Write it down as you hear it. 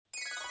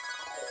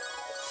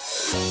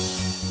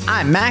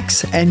I'm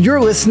Max, and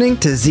you're listening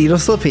to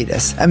Zetus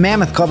Lepetus, a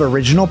Mammoth Club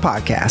original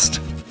podcast.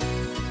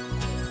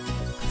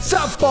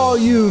 Sup, all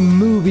you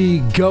movie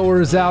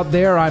goers out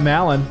there? I'm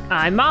Alan.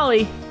 I'm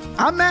Molly.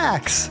 I'm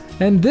Max.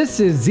 And this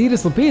is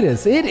Zetus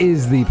Lepetus. It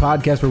is the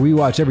podcast where we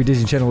watch every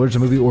Disney Channel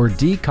original movie or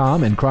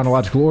DCOM in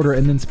chronological order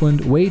and then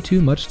spend way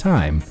too much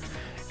time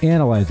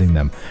analyzing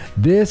them.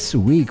 This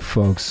week,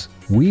 folks,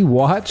 we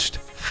watched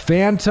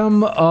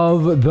Phantom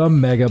of the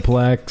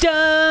Megaplex.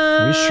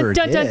 Dun, We sure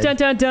dun, did. Dun, dun,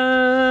 dun,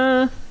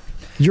 dun.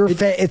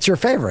 It's your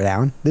favorite,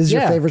 Alan. This is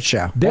your favorite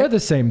show. They're the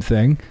same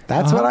thing.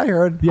 That's what I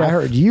heard. Yeah. I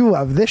heard you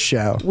love this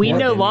show. We more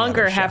no than the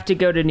longer other show. have to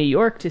go to New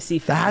York to see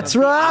Phantom That's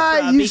of the right.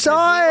 Opera You because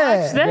saw we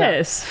it. watched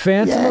this.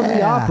 Phantom of the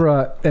Yeah.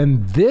 Opera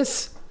and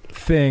this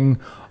thing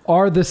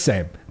are the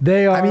same.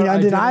 They are. I mean,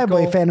 undeniably,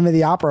 identical. Phantom of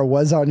the Opera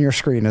was on your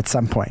screen at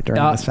some point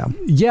during this film.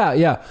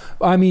 Yeah.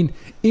 I mean,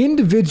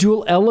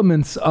 individual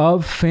elements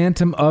of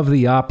Phantom of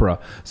the Opera.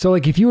 So,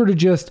 like, if you were to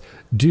just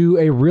do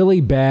a really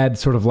bad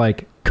sort of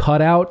like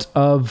cutout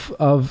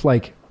of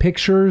like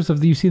pictures of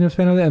the you've seen of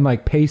Phantom and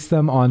like paste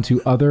them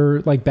onto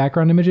other like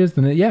background images,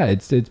 then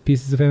it's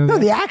pieces of Phantom. No,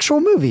 the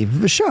actual movie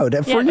showed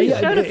it for they you.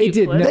 showed a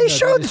few clips. They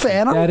showed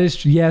Phantom. That is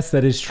true. Oh,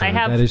 That I is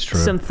true.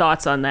 have some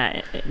thoughts on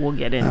that we'll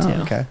get into.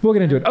 Oh, okay. We'll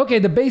get into it. Okay,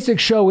 the basic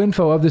show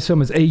info of this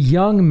film is a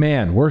young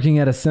man working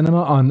at a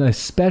cinema on a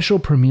special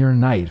premiere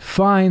night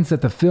finds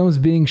that the films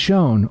being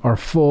shown are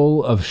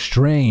full of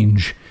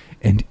strange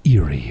and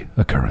eerie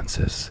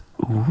occurrences.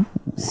 Ooh.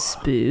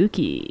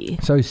 Spooky.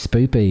 So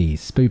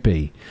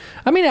spoopy.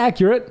 I mean,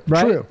 accurate,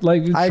 right? True.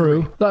 Like, I true.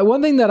 agree. Like,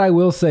 one thing that I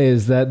will say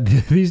is that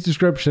these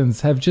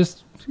descriptions have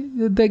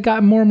they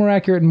got more and more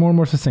accurate and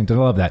more succinct, and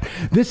I love that.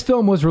 This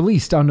film was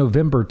released on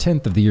November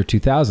 10th of the year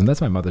 2000. That's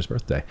my mother's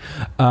birthday.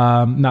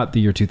 Not the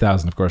year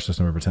 2000, of course, just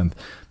November 10th.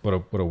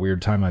 What a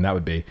weird timeline that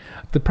would be.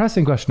 The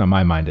pressing question on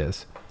my mind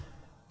is,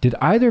 did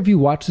either of you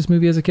watch this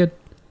movie as a kid?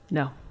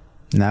 No.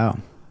 No.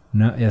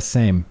 No, yeah,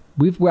 same.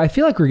 I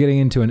feel like we're getting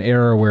into an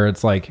era where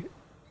it's like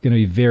going to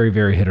be very,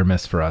 very hit or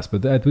miss for us.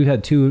 But we've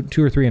had two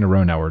or three in a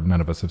row now where none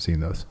of us have seen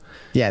those.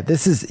 Yeah,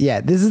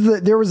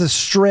 there was a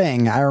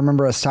string I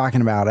remember us talking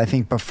about, I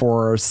think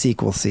before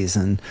sequel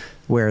season,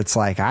 where it's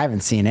like, I haven't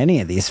seen any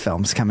of these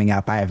films coming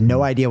up. I have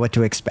no idea what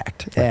to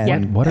expect.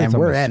 And, What is and on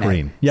we're the in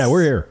screen? it. Yeah,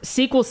 we're here.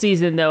 Sequel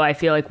season, though, I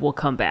feel like will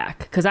come back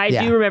because I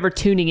Yeah. do remember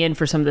tuning in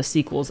for some of the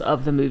sequels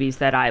of the movies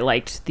that I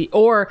liked.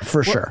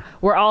 Sure.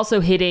 We're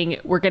also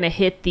we're going to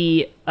hit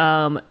the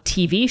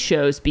TV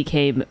shows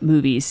became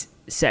movies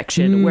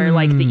section where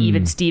like the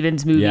Even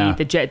Stevens movie, Yeah.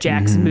 the Jet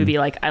Jackson movie,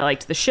 like I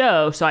liked the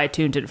show, so I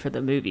tuned in for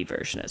the movie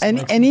version as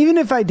well. And even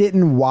if I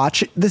didn't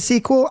watch the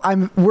sequel,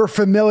 we're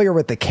familiar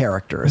with the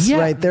characters, Yeah.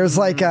 right? There's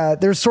like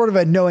there's sort of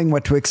a knowing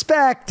what to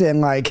expect,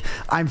 and like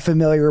I'm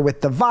familiar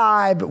with the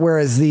vibe.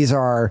 Whereas these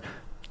are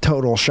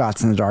total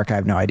shots in the dark. I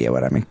have no idea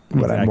what I'm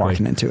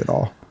walking into at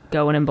all.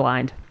 Going in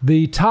blind.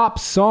 The top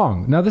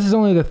song. Now, this is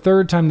only the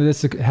third time that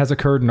this has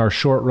occurred in our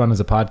short run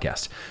as a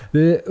podcast.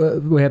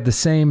 We have the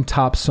same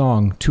top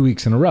song 2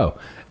 weeks in a row.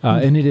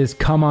 And it is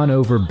Come On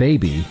Over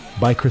Baby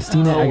by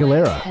Christina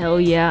Aguilera.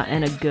 Hell yeah,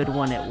 and a good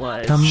one it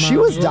was. She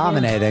was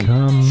dominating.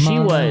 She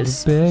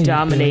was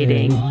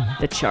dominating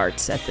the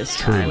charts at this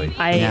time. Truly.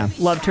 I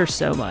loved her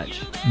so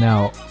much.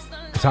 Now,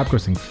 the top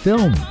grossing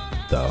film,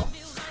 though,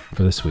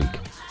 for this week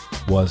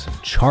was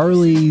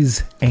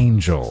Charlie's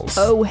Angels.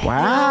 Oh, hell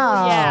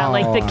Wow. yeah.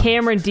 Like the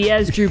Cameron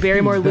Diaz, Drew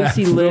Barrymore,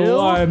 Lucy That's the Liu.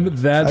 one.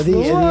 That's The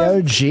the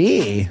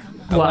one. OG.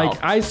 Well,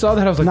 Like, I saw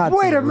that, I was like, Not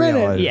wait the a minute.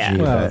 real OG, Yeah.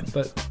 Well,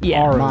 but but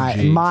Yeah. our my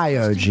OG. my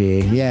OG.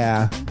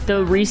 Yeah,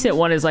 the recent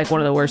one is like one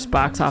of the worst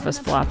box office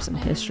flops in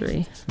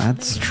history.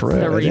 that's true.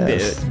 The it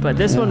is. reboot. But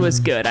this one was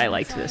good. I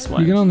liked this You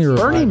one. can only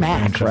revive Bernie a Mac,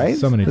 franchise right?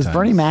 So many Is times.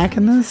 Bernie Mac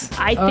in this?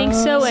 I think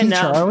so. And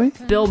Charlie?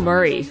 Bill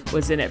Murray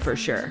was in it for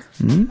sure.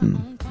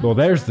 Well,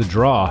 there's the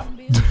draw.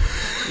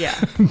 Yeah.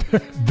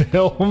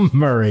 Bill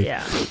Murray.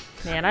 Yeah.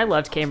 Man, I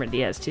loved Cameron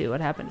Diaz too.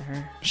 What happened to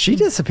her? She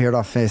disappeared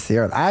off the face of the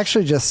earth. I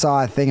actually just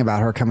saw a thing about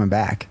her coming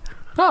back.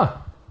 Huh.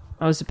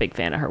 I was a big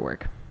fan of her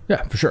work.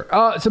 Yeah, for sure.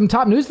 Some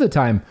top news at the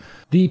time.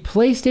 The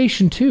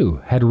PlayStation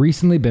 2 had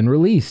recently been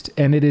released,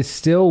 and it is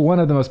still one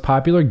of the most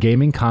popular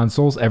gaming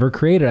consoles ever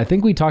created. I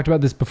think we talked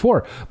about this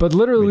before, but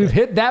literally we've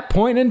hit that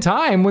point in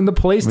time when the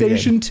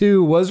PlayStation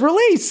 2 was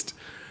released.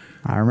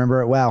 I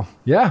remember it well.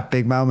 Yeah.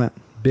 Big moment.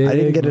 Big I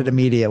didn't get it moment.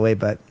 immediately,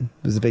 but it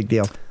was a big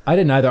deal. I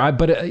didn't either.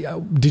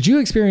 But did you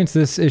experience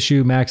this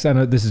issue, Max? I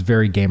know this is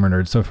very gamer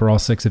nerd, so for all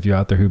 6 of you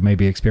out there who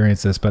maybe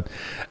experienced this, but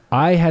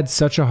I had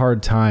such a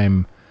hard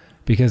time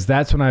because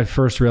that's when I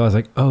first realized,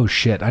 like, oh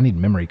shit, I need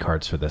memory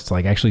cards for this to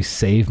like actually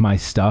save my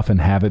stuff and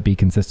have it be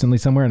consistently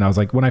somewhere. And I was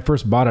like, when I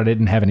first bought it, I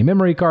didn't have any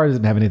memory cards,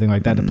 didn't have anything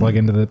like that to plug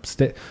into the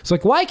stick. It's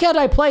like, why can't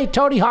I play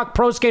Tony Hawk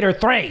Pro Skater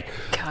 3?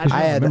 God,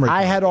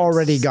 I had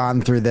already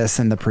gone through this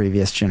in the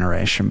previous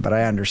generation, but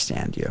I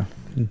understand you.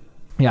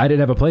 Yeah, I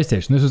didn't have a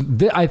PlayStation. This was,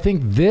 I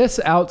think, this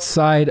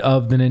outside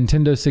of the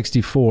Nintendo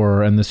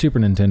 64 and the Super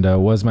Nintendo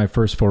was my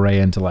first foray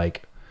into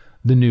like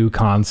the new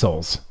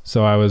consoles.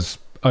 So I was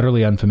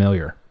utterly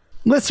unfamiliar.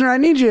 Listener, I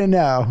need you to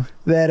know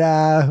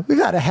that we've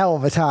had a hell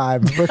of a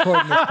time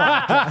recording this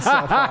podcast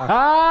so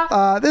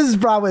far. This is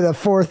probably the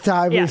fourth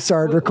time we've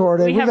started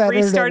recording. We have had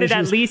restarted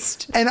at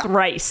least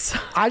thrice.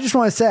 I just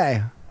want to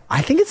say,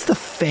 I think it's the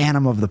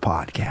Phantom of the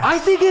podcast. I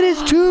think it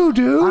is too,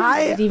 dude.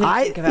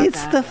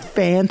 It's the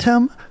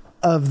Phantom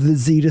of the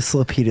Zetus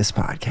Lepetus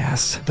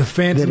podcast. The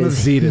Phantom of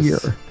Zetus.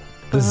 Here.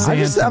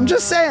 I'm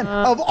just saying,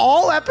 of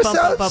all episodes,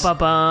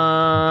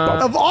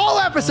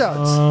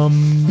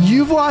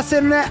 you've lost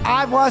internet,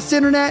 I've lost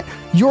internet,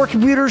 your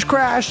computer's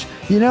crashed,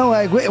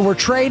 like we're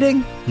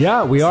trading.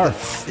 Yeah, we are.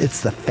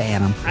 It's the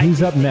Phantom.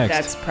 Who's up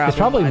next? That's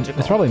probably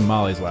it's probably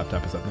Molly's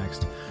laptop is up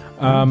next.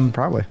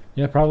 Probably.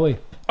 Yeah, probably.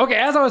 Okay,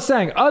 as I was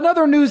saying,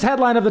 another news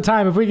headline of the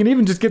time, if we can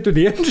even just get through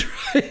the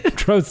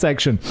intro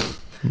section.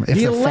 If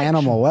the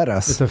Phantom will let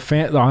us.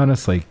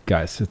 Honestly,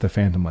 guys, if the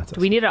Phantom lets us.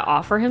 Do we need to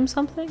offer him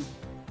something?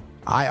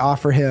 I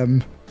offer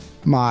him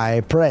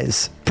my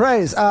praise.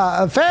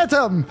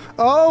 Phantom!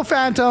 Oh,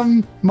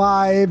 Phantom,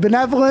 my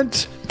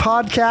benevolent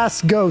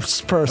podcast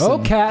ghost person. Oh,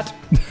 cat.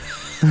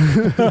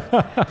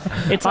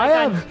 It's like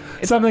I have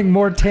something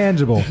more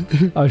tangible.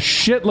 A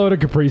shitload of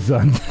Capri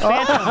Suns.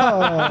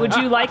 Phantom, would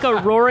you like a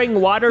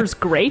Roaring Waters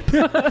grape?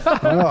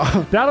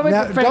 That'll make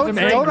the Phantom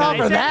angry. Don't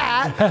offer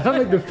that. That'll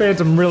make the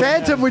Phantom really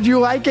Phantom, mad. would you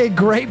like a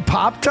great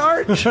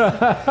Pop-Tart?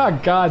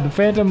 God, the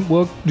Phantom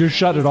will just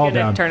shut it all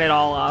down. Turn it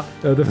all off.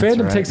 The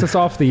Phantom right. takes us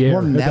off the air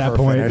We'll at that never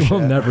point. finish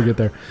We'll it. never get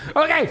there.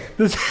 Okay,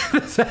 the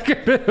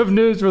second bit of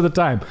news for the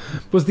time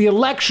was the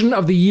election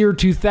of the year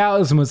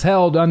 2000 was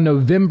held on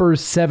November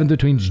 7th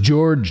between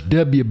George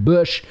W.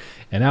 Bush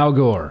and Al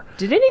Gore.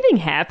 Did anything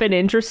happen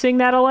interesting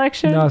that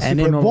election? No, And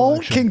super it normal won't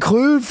election.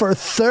 conclude for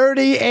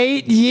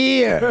 38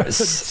 years.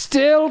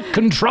 Still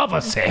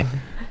controversy.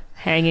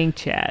 Hanging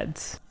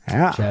Chads.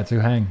 Yeah. Chats who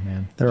hang,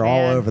 man. They're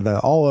Chad.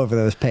 all over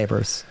those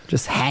papers.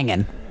 Just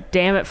hanging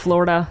Damn it,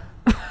 Florida.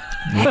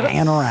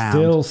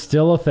 around.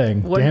 Still a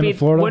thing. Damn it,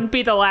 Florida. Wouldn't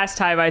be the last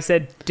time I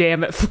said,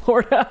 damn it,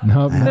 Florida.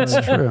 Nope.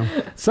 That's true.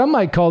 Some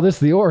might call this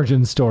the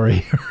origin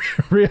story,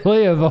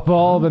 really, of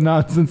all the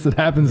nonsense that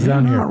happens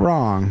down Not here.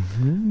 wrong.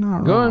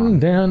 Not Going wrong.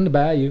 down the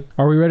bayou.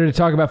 Are we ready to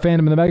talk about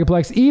Phantom in the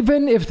Megaplex?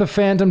 Even if the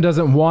Phantom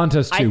doesn't want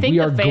us to, I think we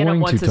the are Phantom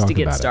going wants to us talk to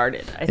get about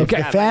started. I think Okay,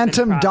 that might have been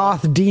Phantom the problem.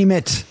 doth deem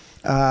it.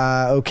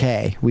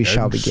 Okay, we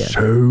shall begin.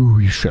 So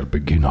we shall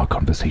begin our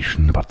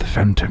conversation about the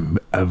Phantom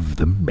of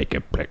the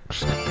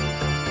Megaplex.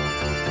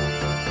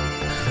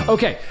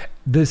 Okay,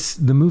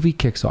 the movie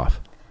kicks off.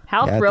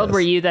 How Yeah, it thrilled does.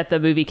 were you that the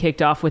movie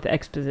kicked off with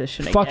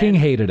exposition again? Fucking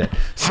hated it.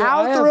 So I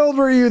How have- thrilled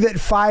were you that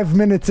 5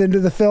 minutes into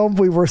the film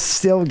we were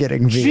still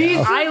getting VO?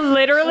 Jesus I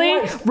literally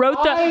Christ.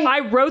 I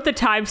wrote the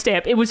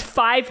timestamp. It was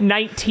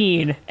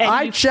 5:19, and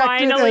I you checked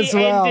it finally as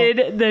well.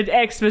 ended the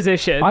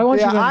exposition. I want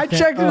you Yeah, to I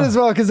understand- checked it as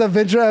well because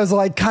eventually I was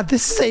like, God,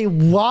 this is a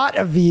lot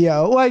of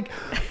VO. Like,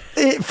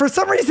 for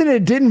some reason,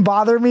 it didn't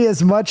bother me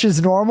as much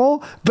as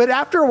normal. But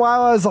after a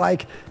while, I was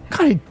like,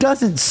 God, it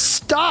doesn't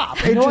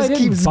stop. It No, I just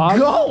didn't keeps bother-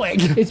 going.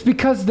 It's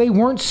because they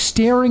weren't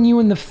staring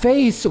you in the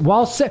face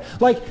while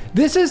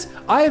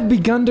I have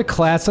begun to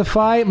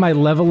classify my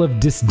level of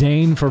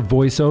disdain for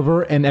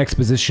voiceover and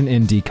exposition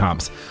in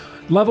DComs.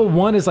 Level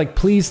 1 is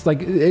please,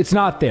 it's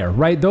not there,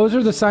 right? Those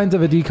are the signs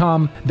of a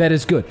DCOM that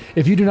is good.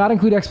 If you do not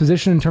include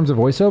exposition in terms of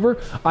voiceover,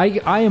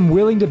 I am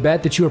willing to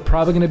bet that you are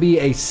probably going to be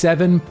a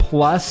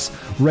 7+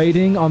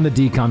 rating on the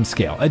DCOM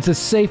scale. It's a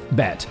safe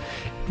bet.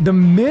 The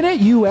minute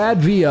you add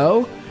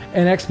VO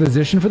and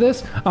exposition for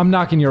this, I'm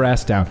knocking your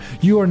ass down.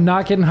 You are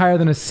not getting higher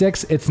than a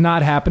 6. It's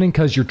not happening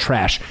because you're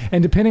trash.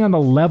 And depending on the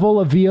level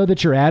of VO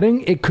that you're adding,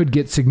 it could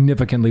get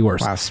significantly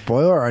worse. Wow,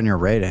 spoiler on your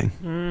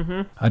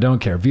rating. I don't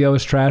care. VO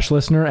is trash,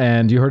 listener,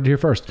 and you heard it here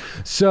first.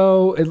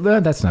 So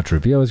that's not true.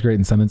 VO is great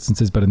in some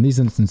instances, but in these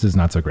instances,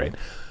 not so great.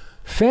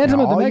 Phantom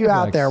Now, of the all Megaplex. you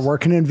out there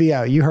working in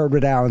VO, you heard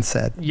what Alan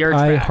said. You're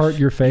I trash. heart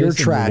your face. You're and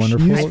trash.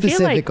 wonderful. You feel like-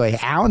 specifically.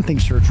 Alan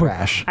thinks you're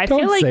trash. I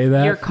Don't feel like say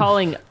that. you're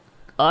calling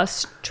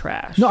us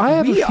trash. No, I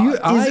have a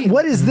few.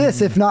 What is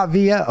this if not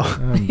VO?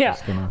 yeah.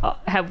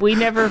 Have we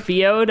never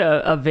VO'd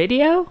a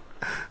video?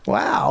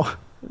 Wow.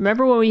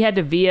 Remember when we had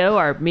to VO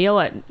our meal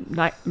at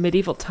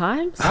medieval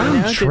times?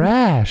 I'm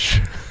trash.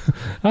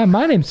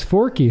 My name's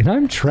Forky, and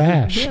I'm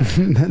trash.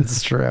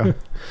 That's true.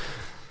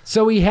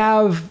 So we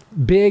have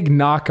big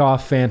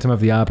knockoff Phantom of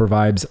the Opera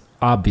vibes,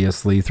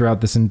 obviously,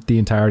 throughout the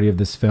entirety of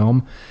this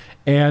film.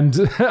 And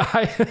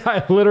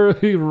I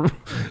literally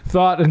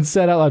thought and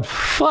said out loud,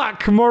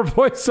 fuck, more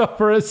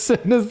voiceover as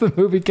soon as the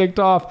movie kicked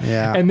off.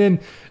 Yeah. And then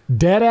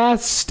deadass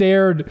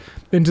stared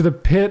into the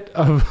pit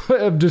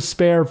of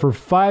despair for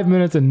 5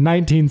 minutes and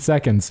 19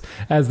 seconds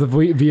as the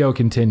VO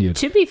continued.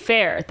 To be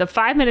fair, the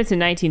 5 minutes and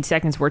 19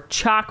 seconds were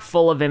chock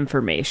full of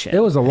information. It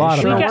was a lot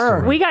Sure of were.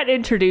 backstory. We got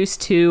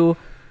introduced to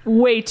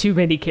way too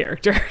many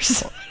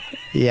characters.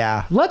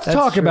 Yeah. Let's that's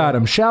talk true. about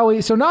them, shall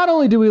we? So not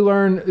only do we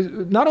learn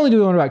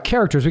about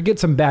characters, we get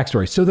some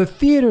backstory. So the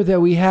theater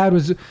that we had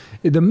was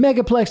the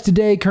Megaplex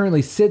today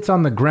currently sits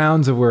on the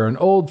grounds of where an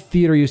old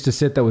theater used to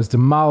sit that was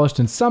demolished,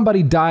 and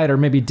somebody died, or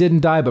maybe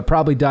didn't die, but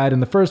probably died in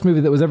the first movie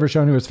that was ever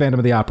shown here was Phantom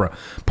of the Opera.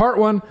 Part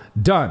 1,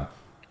 done.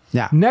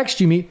 Yeah. Next,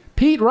 you meet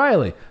Pete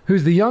Riley,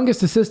 who's the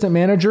youngest assistant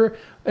manager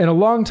in a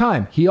long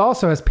time. He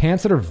also has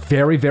pants that are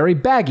very, very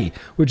baggy,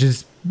 which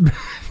is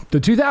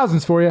the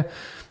 2000s for you.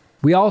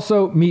 We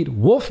also meet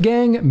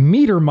Wolfgang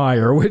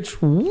Mietermeyer,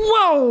 which,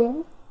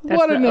 whoa, That's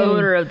what a the name.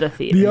 owner of the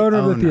theater. The owner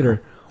of the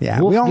theater.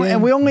 Yeah, we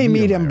only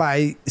meet him Mietermeyer.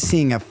 by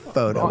seeing a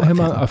photo of Him,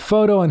 him. a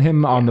photo and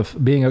him on the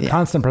being a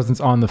constant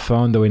presence on the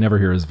phone, though we never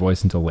hear his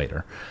voice until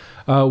later.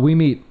 We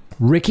meet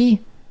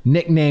Ricky,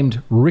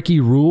 nicknamed Ricky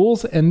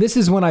Rules, and this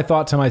is when I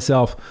thought to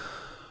myself,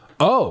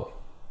 oh,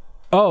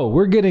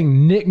 we're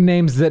getting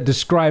nicknames that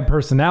describe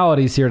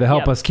personalities here to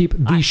help us keep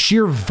the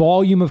sheer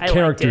volume of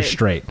characters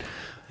straight.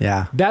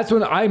 Yeah. That's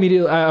when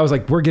I was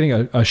like, we're getting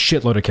a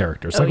shitload of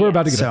characters. Like, we're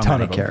about to get a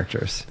ton of them.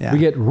 characters. Yeah. We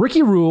get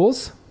Ricky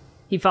Rules,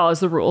 He follows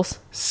the rules.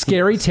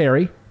 Scary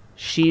Terry.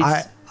 She's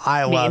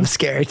I love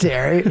Scary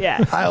Terry.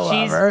 Yeah. I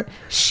love her.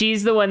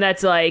 She's the one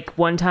that's like,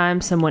 one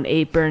time someone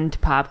ate burned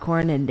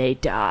popcorn and they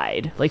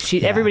died. Like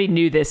everybody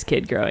knew this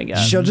kid growing up.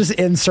 She'll just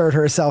insert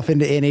herself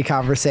into any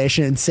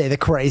conversation and say the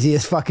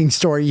craziest fucking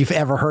story you've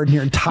ever heard in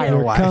your entire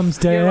Here life.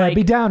 comes You're Debbie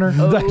like, Downer.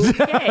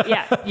 Okay,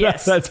 yeah,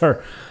 yes. That's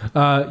her.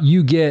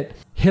 You get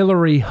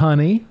Hillary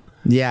Honey.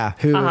 Yeah,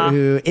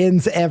 who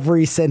ends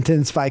every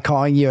sentence by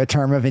calling you a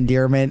term of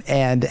endearment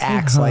and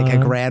acts like a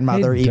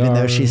grandmother even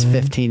though she's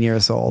 15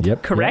 years old.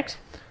 Yep. Correct?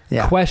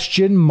 Yeah.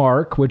 Question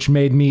mark, which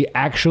made me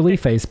actually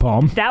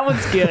facepalm. That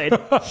one's good.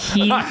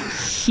 He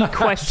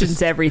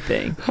questions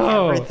everything.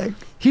 Everything.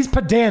 He's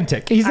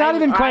pedantic. He's not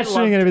even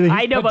questioning everything. He's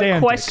I know,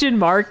 pedantic. but question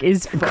mark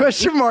is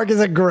Question mark is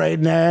a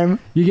great name.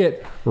 You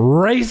get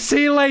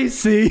Racy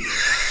Lacey.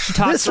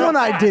 This one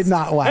I did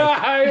not like.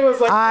 I was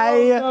like,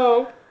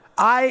 oh, no.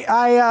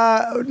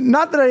 I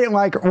not that I didn't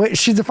like her.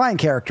 She's a fine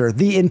character.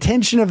 The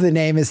intention of the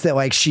name is that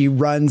like she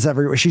runs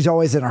everywhere. She's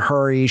always in a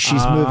hurry.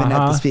 She's moving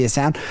at the speed of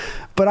sound.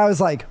 But I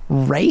was like,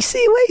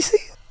 Racy Lacey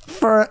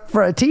for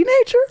a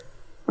teenager?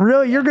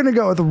 Really, you're gonna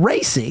go with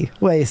Racy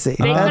Lacey?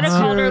 They could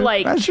have called her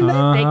like that's your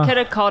name? they could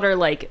have called her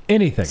like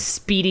Anything.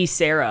 Speedy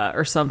Sarah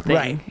or something.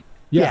 Right?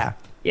 Yeah.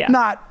 Yeah.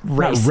 Not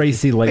Racy.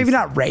 Racy Lacey. Maybe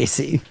not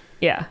Racy.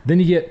 Yeah. Then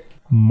you get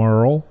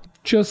Merle.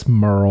 Just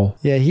Merle.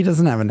 Yeah, he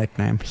doesn't have a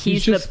nickname.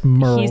 He's just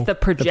Merle. He's the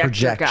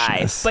projector guy.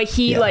 projectionist. But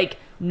he like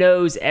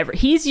knows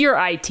he's your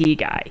IT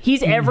guy.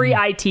 He's every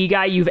IT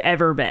guy you've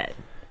ever met.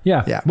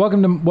 Yeah. Yeah.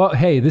 Welcome to,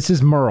 hey, this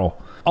is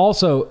Merle.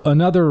 Also,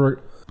 another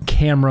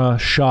camera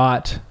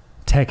shot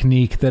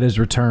technique that is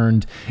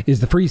returned is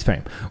the freeze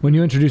frame. When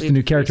you introduce a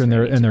new character and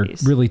they're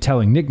really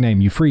telling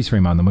nickname, you freeze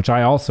frame on them, which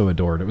I also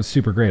adored. It was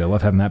super great. I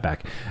love having that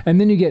back. And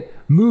then you get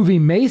Movie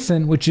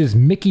Mason, which is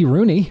Mickey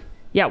Rooney.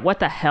 Yeah, what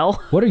the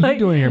hell? What are you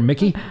doing here,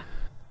 Mickey?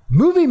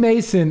 Movie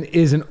Mason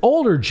is an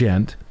older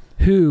gent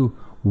who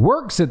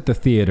works at the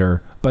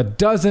theater but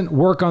doesn't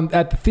work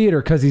at the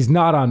theater because he's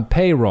not on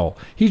payroll.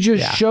 He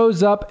just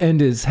shows up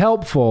and is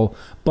helpful.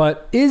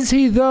 But is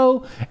he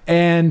though?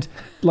 And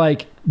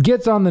like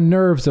gets on the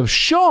nerves of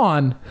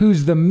Sean,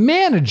 who's the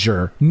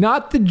manager,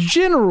 not the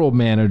general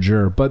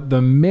manager, but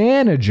the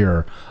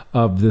manager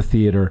of the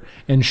theater.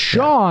 And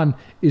Sean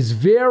is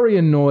very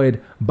annoyed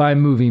by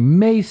Movie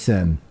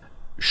Mason.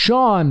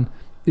 Sean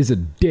is a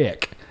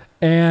dick.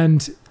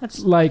 And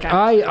like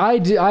I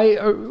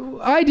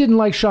didn't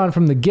like Sean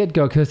from the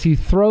get-go because he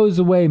throws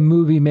away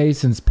Movie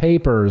Mason's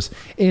papers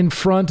in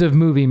front of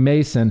Movie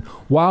Mason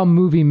while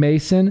Movie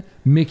Mason,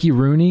 Mickey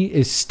Rooney,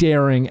 is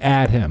staring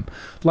at him.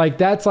 Like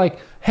that's like,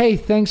 hey,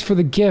 thanks for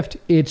the gift.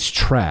 It's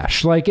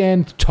trash. Like,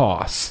 and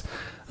toss.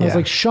 I was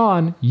like,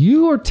 Sean,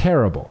 you are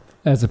terrible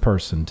as a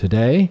person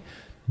today.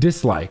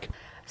 Dislike.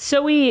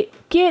 So we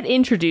get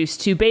introduced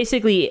to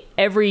basically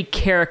every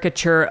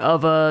caricature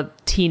of a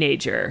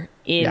teenager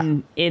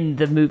in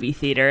the movie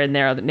theater, and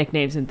there are the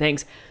nicknames and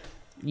things.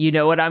 You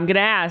know what I'm going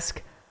to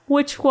ask?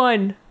 Which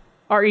one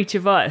are each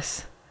of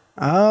us?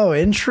 Oh,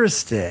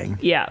 interesting.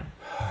 Yeah.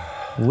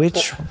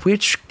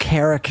 Which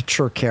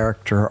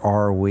character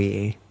are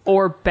we?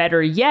 Or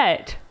better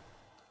yet,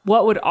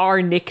 what would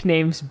our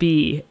nicknames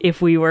be if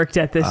we worked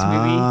at this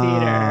movie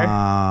theater?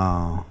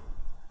 Oh.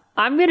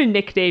 I'm going to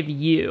nickname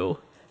you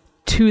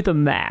To the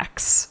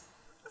Max.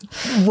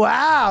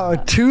 Wow,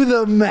 to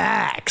the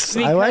max.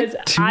 I like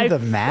to the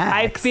max.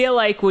 I feel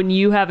like when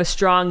you have a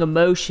strong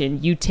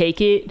emotion, you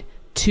take it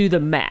to the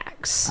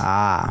max.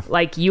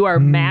 Like you are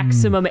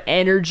maximum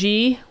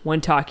energy when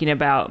talking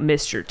about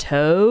Mr.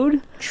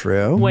 Toad.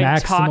 True. When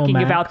Maximal talking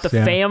max, about the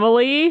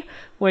family.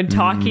 When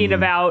talking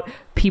about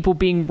people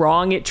being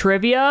wrong at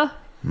trivia.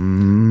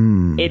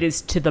 It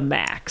is to the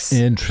max.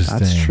 Interesting.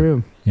 That's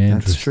true. Interesting.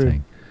 That's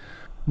true.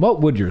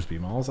 What would yours be,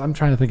 Malls? I'm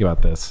trying to think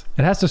about this.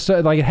 It has to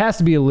start, like it has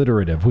to be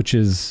alliterative, which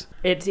is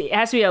It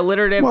has to be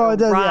alliterative Well, it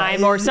does,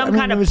 rhyme or some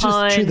kind it of was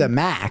pun. just to the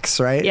max,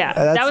 right? Yeah,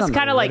 That's that was not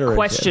kind of like alliterative.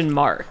 question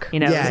mark. You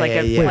know, Yeah, it's like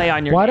a yeah. play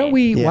on your Why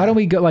name. don't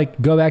we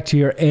go back to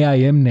your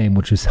AIM name,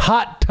 which is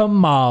Hot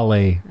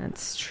Tamale,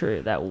 That's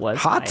true. That was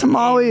Hot my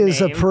tamale name. is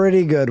a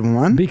pretty good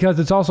one. because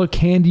it's also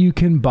candy you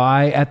can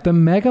buy at the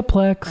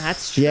Megaplex.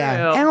 That's true.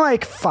 Yeah, and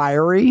like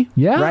fiery.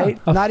 Yeah, right.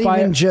 a Not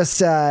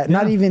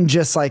even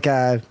just like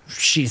a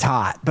she's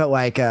hot, but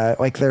like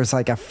there's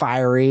like a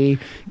fiery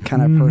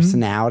kind of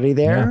personality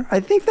there. Yeah.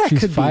 I think that She's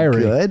could fiery.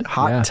 be good.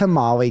 Hot Yeah.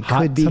 tamale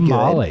Hot could be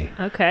tamale.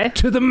 Okay.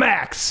 To the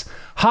max.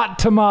 Hot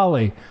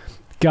tamale.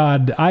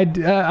 God,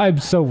 I'm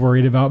so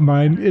worried about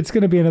mine. It's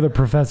going to be another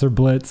Professor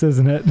Blitz,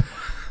 isn't it? good.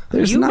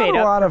 There's You not made a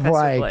up lot of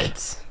Professor like.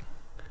 Blitz.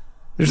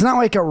 There's not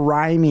like a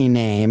rhymey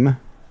name.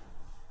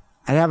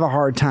 I'd have a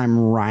hard time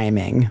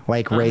rhyming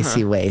like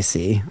racy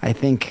lacy. I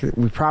think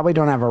we probably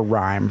don't have a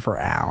rhyme for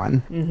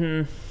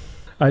Alan.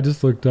 I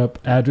just looked up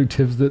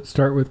adjectives that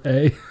start with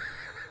A.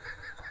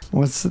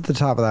 What's at the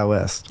top of that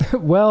list?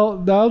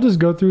 Well, I'll just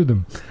go through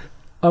them.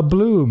 A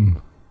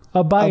bloom.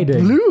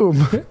 Abiding.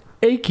 Bloom.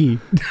 Achy.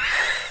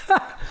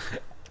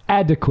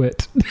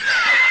 Adequate.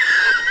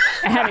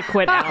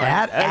 Adequate, Alan.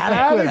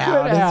 Adequate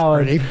Alan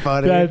Alan. is pretty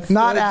funny. That's-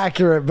 Not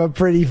accurate, but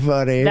pretty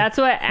funny. That's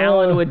what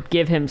Alan would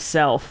give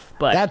himself,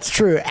 but That's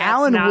true.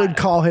 Alan not- would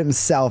call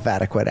himself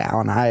adequate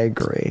Alan. I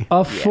agree.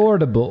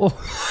 Affordable.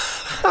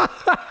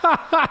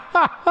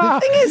 The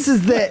thing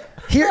is that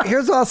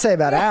here's what I'll say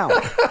about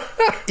Alan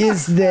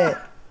is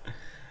that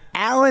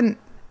Alan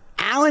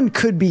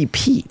could be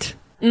Pete,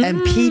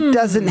 and Pete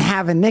doesn't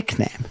have a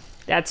nickname,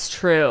 that's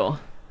true.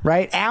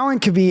 right? Alan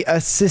could be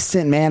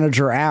assistant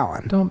manager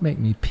Alan, Don't make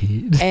me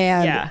Pete.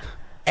 Yeah.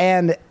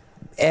 and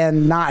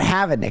not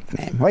have a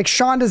nickname. Like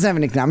Sean doesn't have a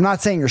nickname. I'm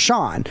not saying you're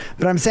Sean,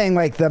 but I'm saying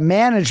like the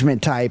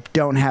management type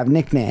don't have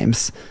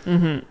nicknames.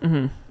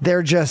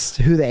 They're just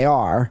who they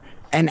are.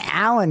 And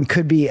Alan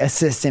could be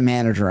assistant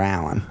manager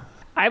Alan.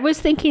 I was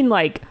thinking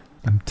like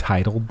I'm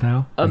titled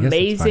now. I guess it's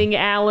amazing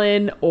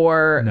Alan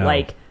or No.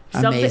 like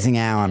something Amazing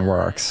Alan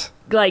works.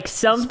 like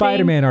something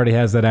Spider-Man already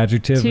has that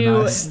adjective. to- and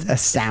I-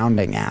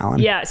 Astounding Alan.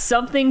 Yeah,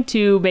 something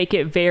to make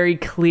it very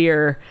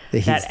clear That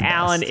he's that the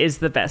Alan best. is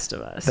the best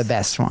of us. The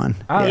best one.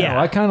 I don't Yeah. know.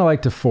 I kind of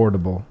liked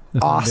affordable.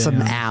 if I'm Awesome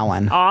being honest.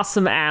 Alan.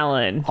 Awesome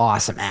Alan.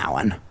 Awesome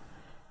Alan.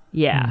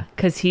 Yeah,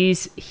 because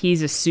he's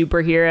a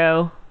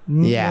superhero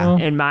Yeah.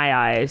 in my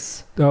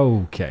eyes,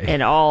 Okay.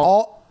 and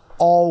all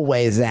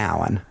Always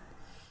Alan.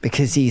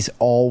 Because he's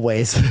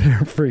always there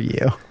for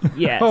you.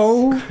 yes,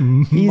 oh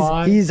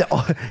my.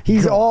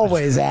 He's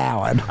always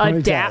Alan. Let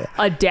me tell you.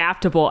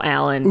 adaptable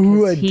Alan. 'cause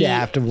Ooh,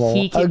 adaptable.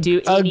 He can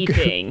do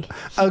anything.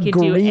 He can do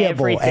Agreeable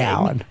everything.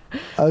 Alan.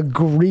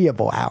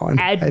 Agreeable Alan.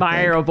 I think.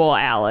 Admirable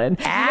Alan.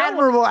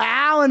 Admirable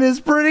Alan is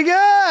pretty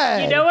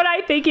good. You know what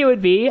I think it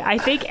would be? I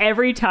think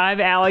every time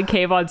Alan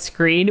came on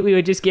screen, we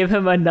would just give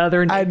him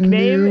another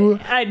nickname,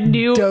 a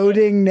new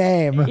doting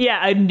name.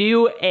 yeah, a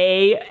new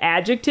A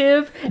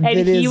adjective, and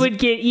That he is- would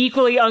get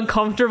equally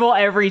uncomfortable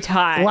every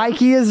time. Like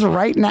he is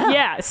right now.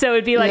 Yeah, so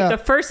it'd be like Yeah. the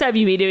first time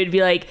you meet him, it'd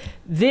be like,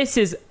 this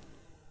is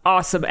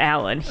awesome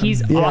Alan.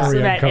 He's awesome Very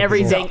at uncomfortable.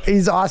 everything.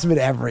 He's awesome at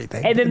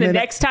everything. And then the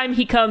next time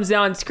he comes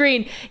on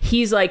screen,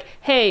 he's like,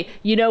 hey,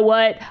 you know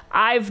what?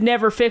 I've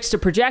never fixed a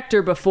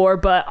projector before,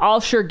 but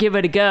I'll sure give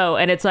it a go.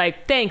 And it's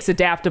like, thanks,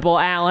 adaptable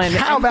Alan.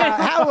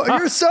 how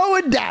you're so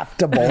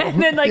adaptable. And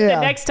then the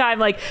Yeah. next time,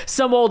 like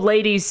some old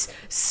lady's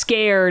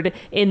scared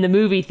in the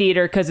movie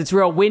theater because it's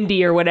real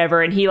windy or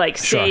whatever, and he like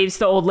saves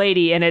the old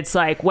lady, and it's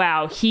like,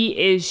 wow, he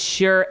is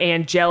sure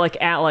angelic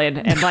Alan.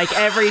 And like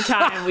every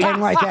time we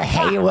and like a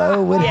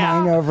halo would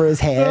Yeah. hang over his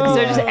head. so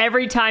Yeah. just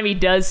every time he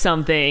does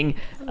something,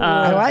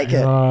 I like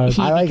it. God.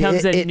 he I like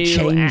becomes it. a It new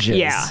changes.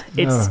 yeah,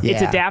 it's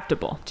Yeah.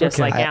 adaptable, just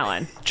Okay. like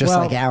Alan. Just Well,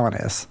 like Alan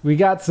is. We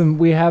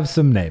have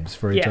some names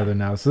for each Yeah. other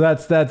now. So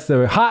that's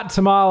the hot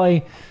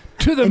tamale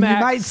to the And max.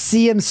 you might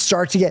see him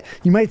start to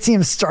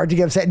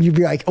get upset, and you'd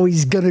be like, "Oh,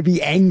 he's gonna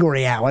be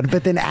angry, Alan."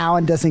 But then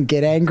Alan doesn't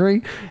get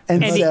angry,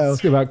 and And so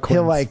It's about he'll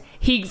coins. like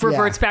He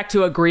reverts back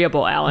to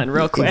agreeable Alan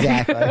real quick.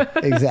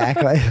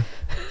 exactly.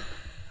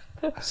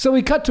 So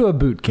we cut to a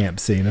boot camp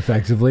scene,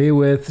 effectively,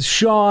 with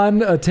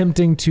Sean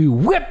attempting to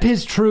whip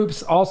his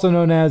troops, also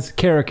known as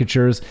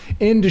caricatures,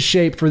 into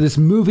shape for this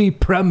movie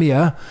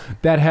premiere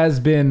that has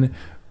been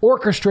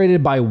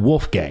orchestrated by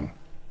Wolfgang.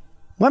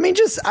 Let me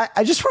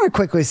I just want to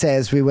quickly say,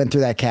 as we went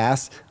through that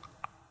cast,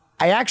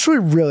 I actually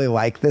really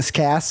like this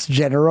cast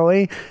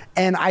generally,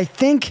 and I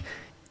think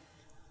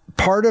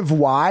part of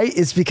why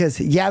is because,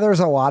 yeah, there's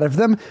a lot of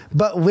them,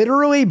 but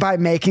literally by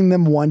making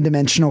them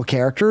one-dimensional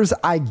characters,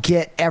 I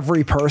get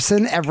every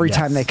person every Yes.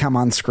 time they come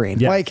on screen.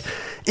 Yes. Like,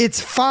 it's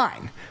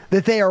fine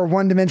that they are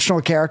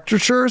one-dimensional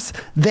caricatures.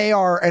 They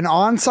are an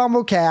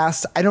ensemble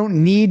cast. I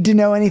don't need to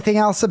know anything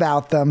else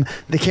about them.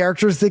 The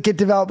characters that get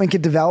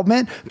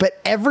development, but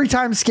every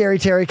time Scary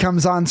Terry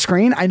comes on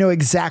screen, I know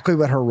exactly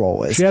what her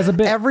role is. She has a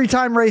bit. Every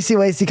time Racy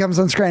Lacey comes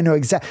on screen, I know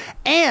exactly.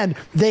 And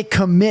they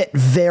commit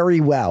very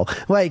well.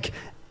 Like,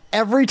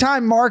 every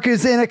time Mark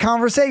is in a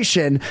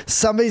conversation,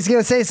 somebody's going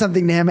to say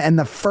something to him, and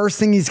the first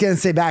thing he's going to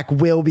say back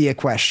will be a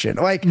question.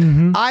 Like,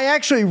 I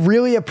actually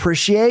really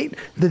appreciate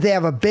that they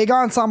have a big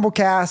ensemble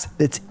cast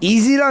that's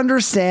easy to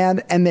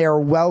understand, and they are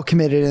well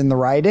committed in the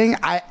writing.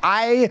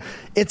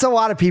 It's a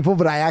lot of people,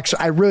 but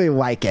I really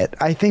like it.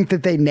 I think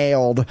that they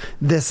nailed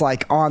this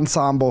like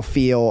ensemble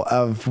feel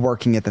of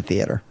working at the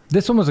theater.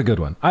 This one was a good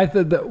one. I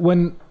thought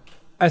that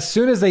as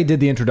soon as they did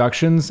the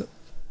introductions,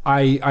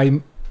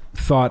 I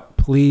thought,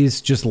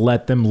 please just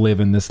let them live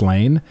in this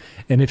lane.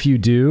 And if you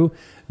do,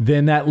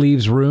 then that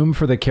leaves room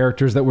for the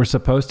characters that we're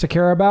supposed to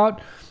care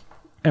about,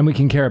 and we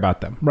can care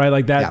about them, right?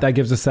 Like that, that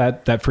gives us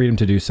that freedom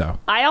to do so.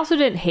 I also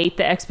didn't hate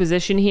the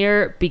exposition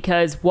here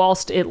because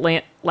whilst it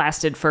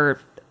lasted for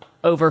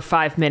over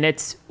 5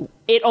 minutes,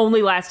 it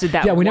only lasted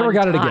that. Yeah, we never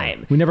got time. it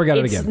again. We never got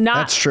it again.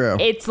 That's true.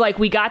 It's like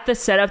we got the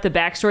setup, the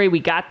backstory, we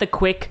got the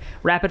quick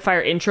rapid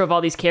fire intro of all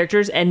these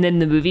characters, and then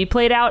the movie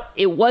played out.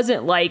 It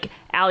wasn't like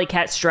Alley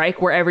Cat Strike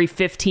where every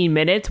 15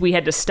 minutes we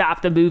had to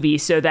stop the movie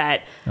so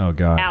that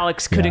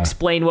Alex could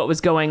explain what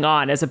was going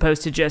on, as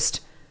opposed to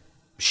just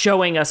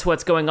showing us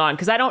what's going on.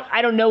 Because I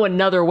don't know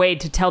another way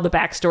to tell the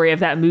backstory of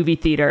that movie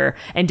theater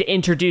and to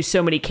introduce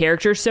so many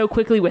characters so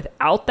quickly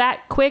without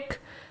that quick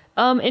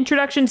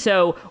introduction.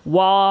 So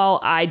while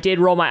I did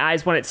roll my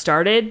eyes when it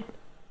started,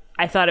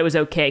 I thought it was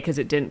okay because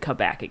it didn't come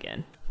back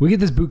again. We get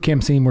this boot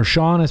camp scene where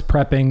Sean is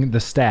prepping the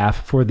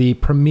staff for the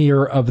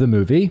premiere of the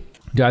movie.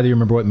 Do either of you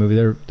remember what movie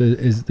they're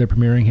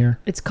premiering here?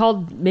 It's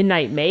called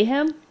Midnight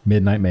Mayhem.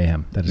 Midnight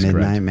Mayhem. That is correct.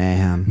 Midnight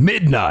Mayhem.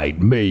 Midnight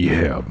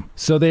Mayhem.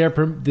 So they are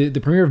the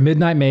premiere of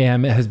Midnight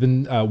Mayhem has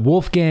been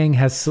Wolfgang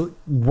has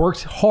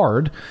worked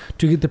hard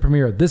to get the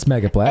premiere of this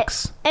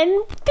Megaplex. And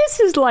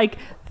this is like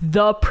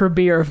the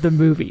premiere of the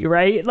movie,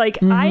 right?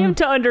 Like I am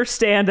to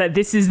understand that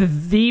this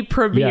is the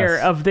premiere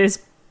of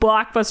this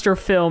blockbuster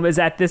film is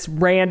at this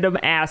random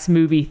ass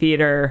movie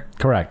theater.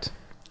 Correct.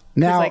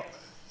 Now,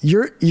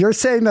 you're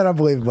saying that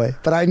unbelievably,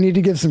 but I need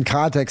to give some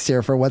context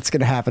here for what's going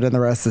to happen in the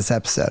rest of this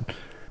episode.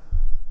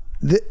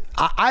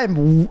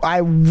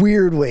 I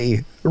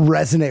weirdly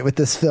resonate with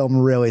this film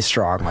really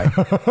strongly.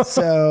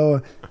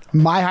 So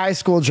my high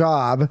school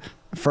job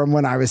from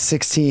when I was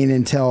 16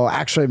 until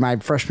actually my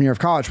freshman year of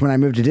college when I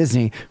moved to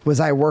Disney was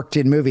I worked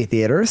in movie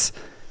theaters.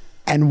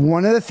 And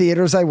one of the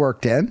theaters I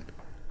worked in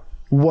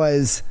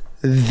was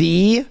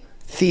the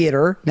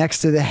theater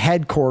next to the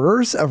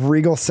headquarters of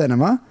Regal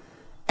Cinema.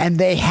 And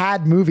they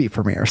had movie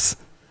premieres.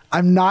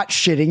 I'm not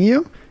shitting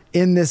you.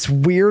 In this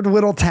weird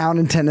little town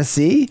in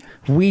Tennessee,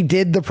 we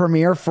did the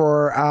premiere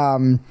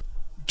for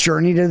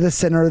Journey to the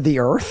Center of the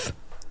Earth.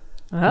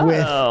 Oh, with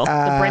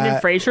the Brendan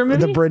Fraser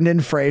movie? The Brendan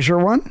Fraser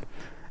one.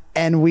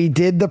 And we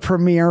did the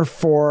premiere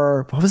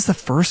for, what was the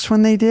first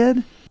one they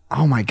did?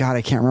 Oh my God,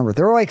 I can't remember.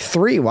 There were like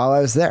 3 while I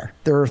was there.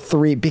 There were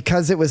 3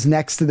 because it was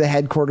next to the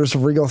headquarters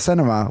of Regal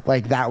Cinema.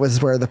 Like that was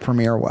where the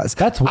premiere was.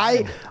 That's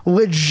wild. I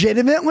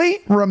legitimately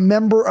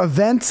remember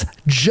events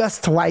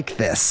just like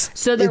this.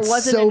 So there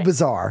wasn't so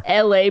bizarre.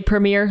 LA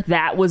premiere.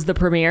 That was the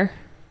premiere.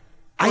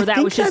 I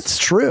think that's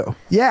true.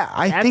 Yeah,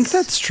 I think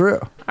that's true.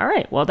 All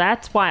right. Well,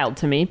 that's wild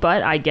to me,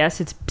 but I guess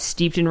it's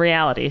steeped in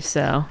reality.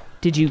 So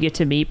did you get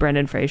to meet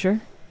Brendan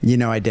Fraser? You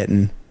know, I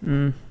didn't.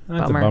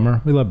 That's a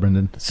bummer. We love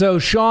Brendan. So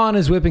Sean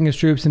is whipping his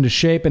troops into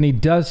shape, and he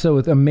does so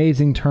with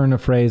amazing turn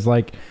of phrase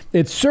like,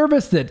 it's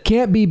service that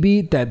can't be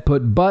beat that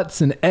put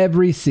butts in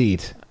every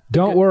seat.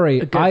 Don't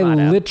worry. I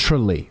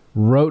literally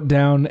wrote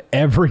down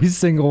every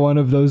single one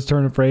of those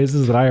turn of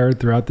phrases that I heard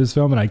throughout this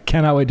film, and I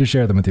cannot wait to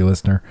share them with you,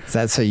 listener. Is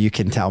that so you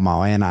can tell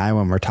Molly and I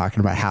when we're talking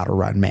about how to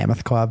run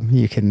Mammoth Club?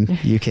 You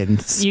can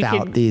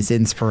spout these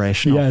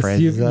inspirational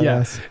phrases at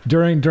us.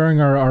 During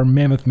our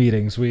Mammoth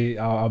meetings,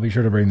 I'll be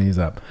sure to bring these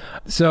up.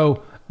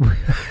 So,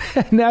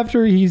 and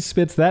after he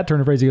spits that turn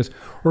of phrase, he goes,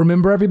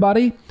 remember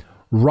everybody,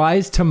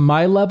 rise to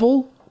my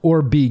level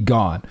or be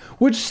gone,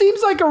 which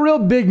seems like a real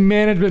big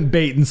management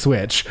bait and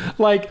switch.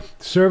 Like,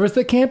 service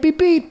that can't be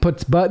beat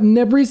puts butt in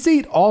every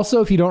seat. Also,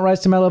 if you don't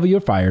rise to my level,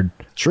 you're fired.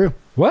 True.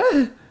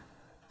 What?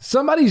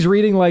 Somebody's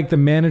reading like the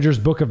manager's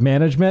book of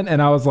management,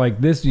 and I was like,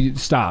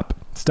 stop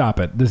it. Stop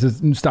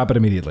it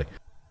immediately.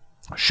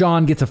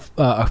 Sean gets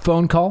a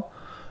phone call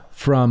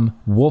from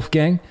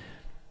Wolfgang.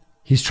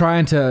 He's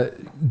trying to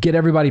get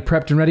everybody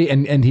prepped and ready,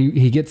 and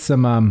he gets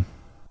some,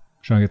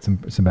 Sean gets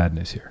some bad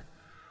news here.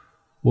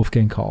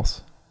 Wolfgang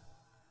calls.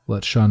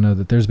 Let Sean know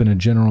that there's been a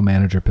general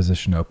manager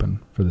position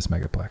open for this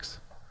Megaplex.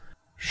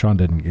 Sean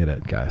didn't get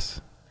it,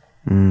 guys.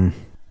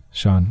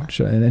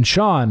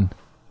 Sean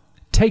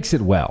takes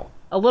it well.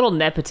 A little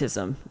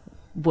nepotism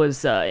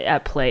was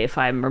at play, if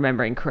I'm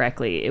remembering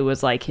correctly. It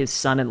was like his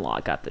son-in-law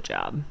got the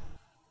job.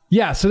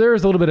 Yeah, so there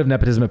is a little bit of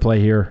nepotism at play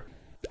here.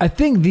 I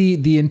think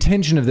the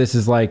intention of this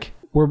is like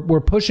we're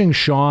pushing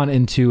Sean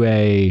into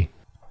a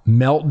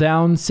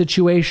meltdown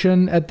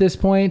situation at this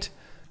point,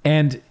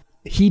 and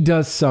he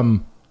does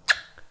some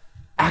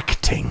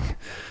acting,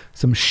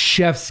 some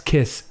chef's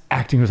kiss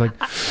acting. It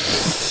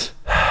was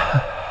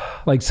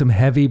like some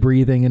heavy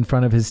breathing in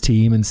front of his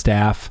team and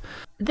staff.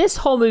 This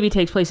whole movie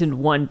takes place in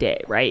one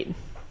day, right?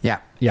 Yeah.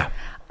 Yeah.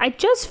 I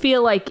just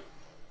feel like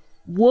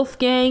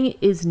Wolfgang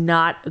is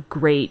not a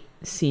great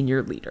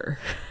senior leader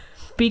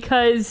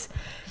because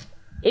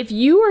if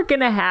you are going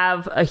to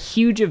have a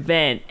huge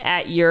event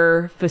at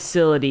your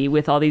facility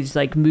with all these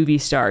like movie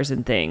stars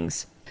and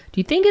things, do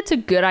you think it's a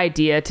good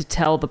idea to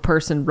tell the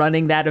person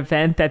running that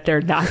event that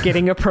they're not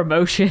getting a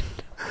promotion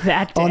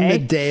that day? On the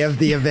day of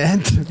the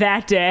event?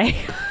 That day.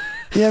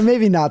 Yeah,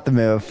 maybe not the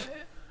move.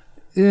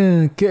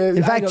 In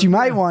fact, you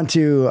might want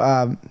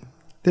to,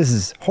 this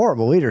is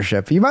horrible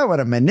leadership. You might want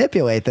to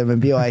manipulate them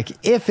and be like,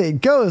 if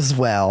it goes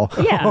well,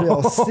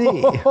 we'll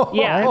see.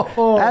 Yeah.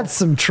 That's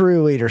some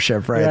true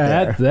leadership right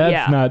there.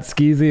 That's not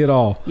skeezy at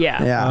all.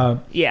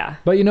 Yeah.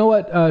 But you know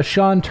what?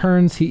 Sean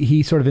turns,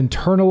 he sort of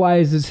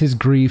internalizes his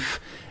grief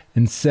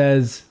and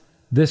says,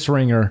 this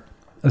ringer,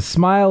 a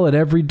smile at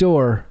every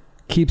door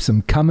keeps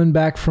him coming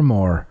back for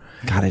more.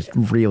 God, it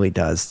really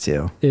does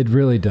too. It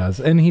really does.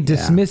 And he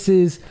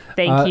dismisses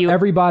Thank you.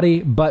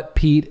 everybody but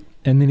Pete.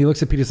 And then he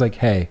looks at Pete, he's like,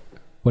 hey,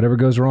 whatever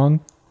goes wrong,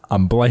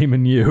 I'm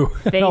blaming you.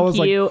 Thank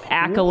you,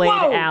 Accolade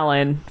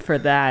Alan, for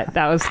that.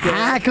 That was good.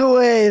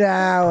 Accolade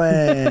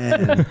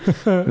Alan.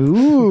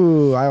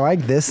 Ooh, I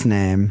like this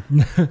name.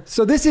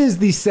 So this is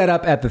the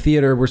setup at the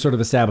theater. We're sort of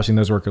establishing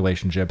those work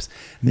relationships.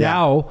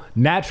 Now,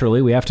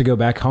 naturally, we have to go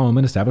back home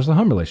and establish the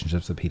home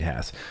relationships that Pete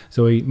has.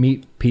 So we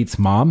meet Pete's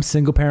mom,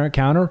 single parent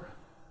counter,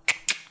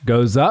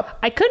 goes up.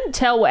 I couldn't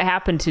tell what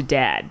happened to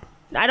Dad.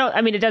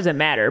 I mean, it doesn't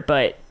matter,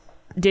 but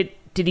did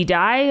he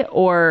die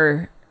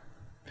or...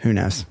 Who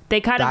knows?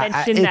 They kind of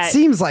mentioned that... It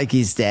seems like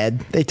he's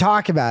dead. They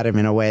talk about him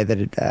in a way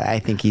that I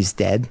think he's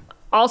dead.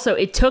 Also,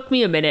 it took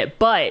me a minute,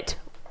 but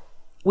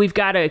we've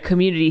got a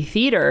community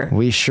theater.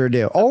 We sure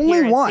do.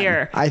 Only one,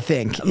 here. I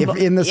think,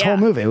 in this whole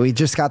movie. We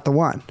just got the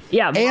one.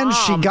 Yeah, and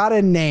Mom. she got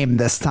a name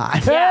this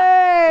time.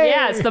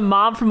 Yeah, it's the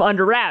mom from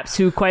Under Wraps,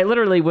 who quite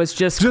literally was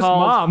just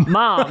called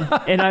Mom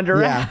in Under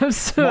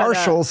Wraps.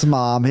 Marshall's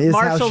mom is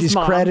how she's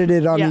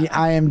credited on the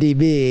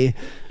IMDb.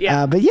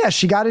 Yeah. But yeah,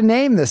 she got a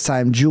name this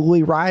time,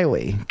 Julie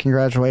Riley.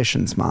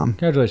 Congratulations, Mom.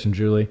 Congratulations,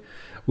 Julie.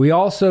 We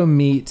also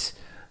meet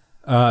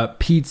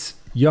Pete's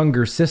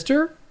younger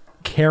sister,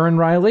 Karen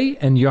Riley,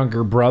 and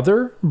younger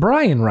brother,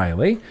 Brian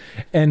Riley.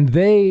 And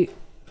this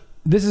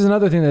is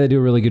another thing that they do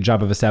a really good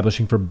job of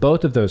establishing for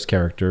both of those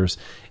characters,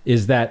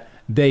 is that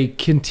they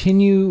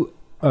continue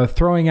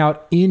throwing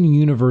out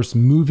in-universe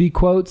movie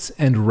quotes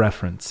and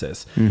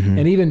references. Mm-hmm.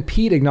 And even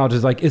Pete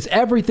acknowledges, like, is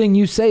everything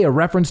you say a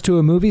reference to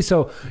a movie?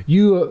 So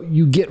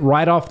you get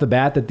right off the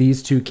bat that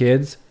these two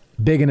kids,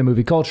 big into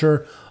movie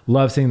culture,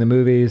 love seeing the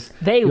movies.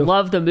 They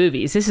love the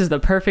movies. This is the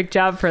perfect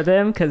job for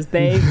them because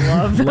they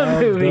love the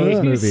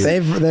movies.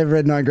 They've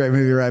ridden on Great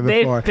Movie Ride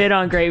before. They've been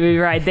on Great Movie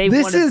Ride. They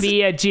want to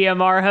be a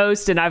GMR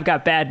host, and I've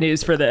got bad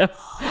news for them.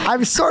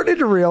 I've started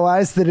to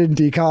realize that in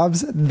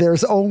DCOMs,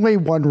 there's only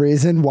one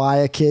reason why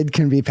a kid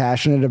can be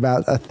passionate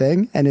about a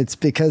thing, and it's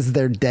because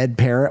their dead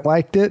parent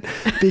liked it.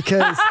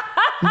 Because...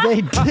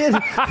 They did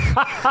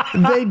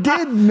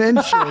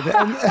mention,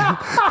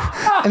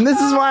 and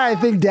this is why I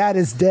think Dad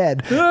is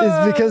dead,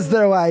 is because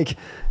they're like,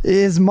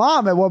 his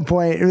mom at one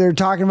point, they're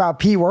talking about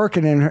Pete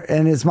working,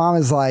 and his mom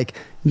is like,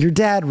 your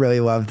dad really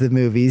loved the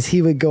movies.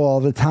 He would go all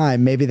the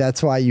time. Maybe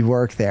that's why you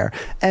work there.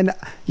 And,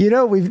 you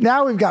know, we've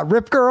got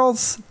Rip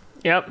Girls.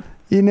 Yep.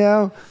 You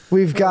know,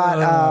 we've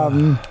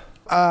got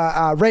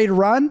Ready to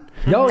Run.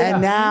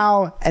 And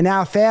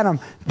now Phantom.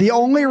 The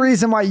only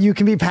reason why you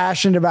can be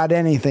passionate about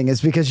anything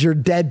is because your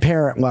dead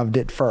parent loved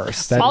it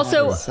first.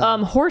 Also,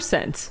 Horse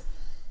Sense.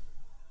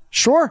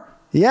 Sure.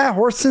 Yeah,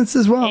 Horse Sense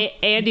as well.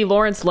 Andy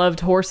Lawrence loved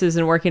horses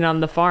and working on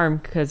the farm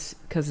because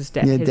his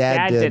dad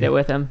did it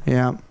with him.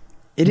 Yeah.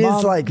 It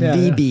is like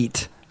the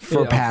beat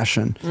for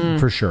passion.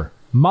 For sure.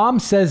 Mom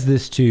says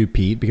this to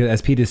Pete because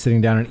as Pete is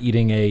sitting down and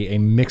eating a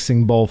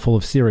mixing bowl full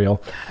of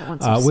cereal,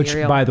 which,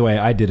 by the way,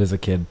 I did as a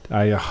kid.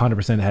 I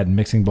 100% had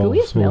mixing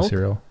bowls full of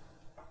cereal.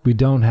 We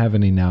don't have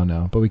any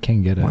now, but we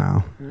can get it.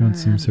 Wow. You want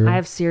some cereal? I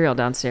have cereal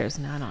downstairs.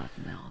 No, I don't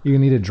have milk. You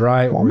can eat it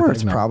dry.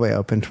 Walmart's probably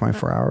open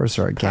 24 hours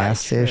or a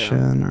gas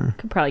station. Or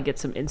could probably get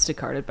some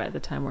Instacarted by the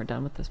time we're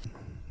done with this.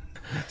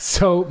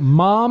 So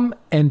Mom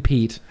and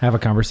Pete have a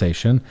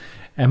conversation.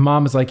 And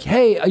Mom is like,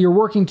 hey, you're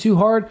working too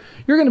hard.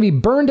 You're going to be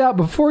burned out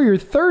before you're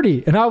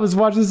 30. And I was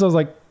watching this. I was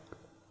like,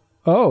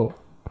 oh,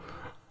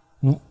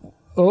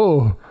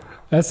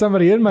 as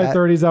somebody in my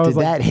 30s, I was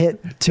like, did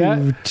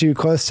that hit too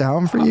close to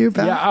home for you,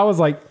 Pat? Yeah, I was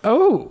like,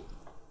 oh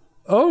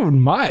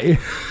my.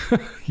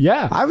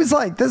 Yeah. I was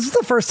like, this is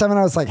the first time and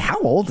I was like, how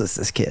old is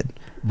this kid?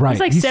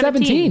 Right. He's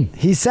 17.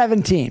 He's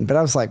 17, but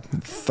I was like,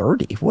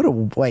 30?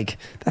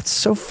 That's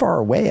so far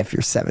away if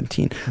you're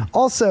 17.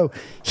 Also,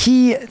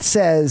 he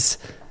says...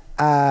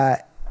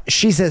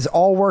 she says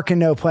all work and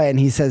no play, and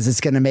he says it's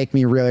going to make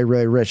me really,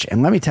 really rich.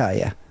 And let me tell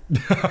you,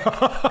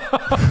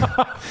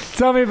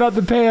 tell me about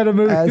the pay at a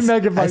movie.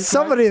 As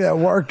somebody that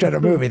worked at a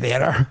movie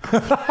theater,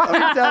 let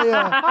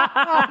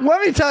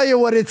me tell you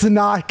what it's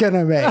not going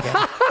to make it.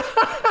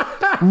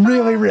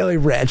 really, really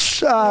rich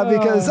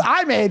because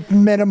I made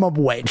minimum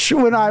wage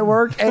when I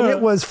worked, and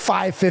it was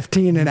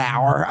 $5.15 an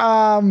hour.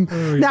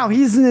 Now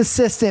he's an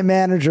assistant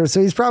manager,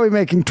 so he's probably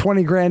making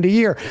 $20,000 a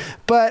year.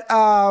 But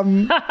all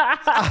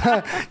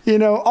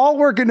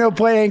work and no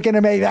play ain't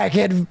gonna make that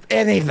kid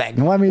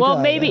anything. Let me. Well,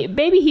 tell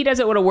maybe he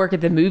doesn't want to work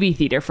at the movie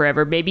theater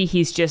forever. Maybe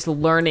he's just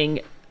learning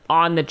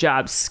on the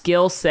job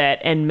skill set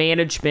and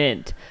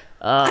management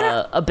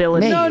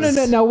ability.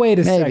 No. Wait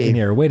a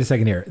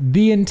second here.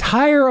 The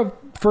entire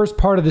first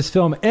part of this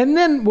film, and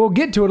then we'll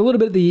get to it a little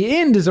bit at the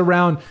end, is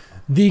around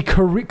the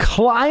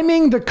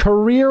climbing the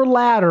career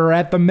ladder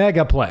at the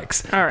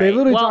Megaplex. All right. They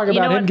literally talk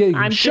about him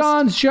getting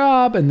Sean's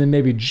job and then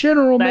maybe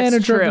general manager.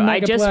 That's true. Of the I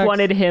just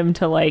wanted him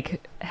to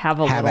have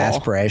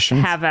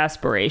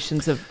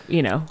aspirations of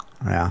Yeah.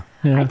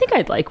 I think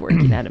I'd like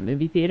working at a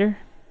movie theater.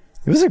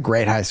 It was a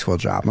great high school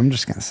job. I'm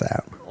just gonna say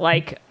it.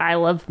 Like, I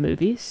love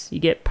movies.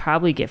 You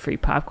probably get free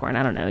popcorn.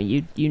 I don't know.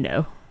 You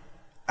know.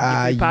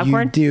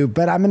 You do,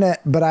 but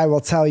I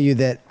will tell you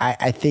that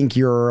I think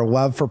your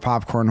love for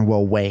popcorn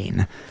will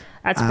wane.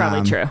 That's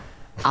probably true.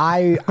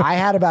 I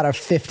had about a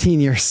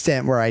 15-year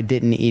stint where I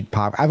didn't eat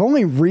popcorn. I've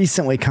only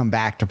recently come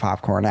back to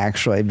popcorn,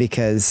 actually,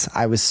 because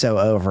I was so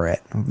over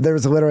it. There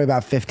was literally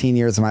about 15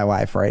 years of my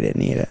life where I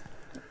didn't eat it.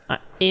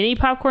 Any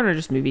popcorn or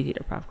just movie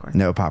theater popcorn?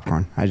 No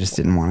popcorn. I just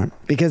didn't want it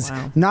because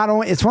not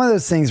only it's one of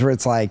those things where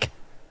it's like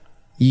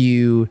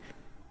the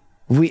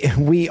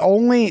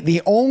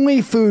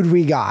only food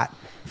we got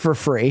for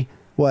free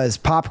was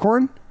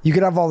popcorn. You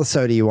could have all the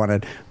soda you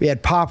wanted. We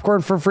had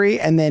popcorn for free,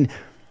 and then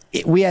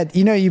we had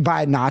you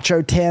buy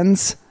nacho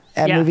tins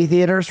at movie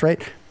theaters, right?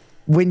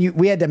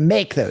 We had to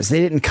make those.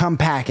 They didn't come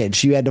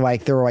packaged. You had to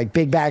there were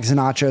big bags of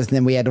nachos, and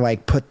then we had to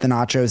put the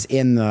nachos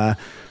in the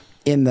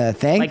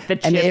thing, like the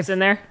chips in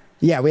there.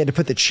 Yeah, we had to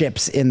put the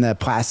chips in the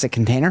plastic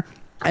container.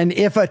 And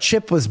if a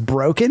chip was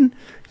broken,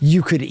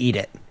 you could eat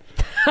it.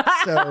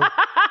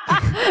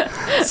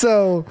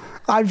 So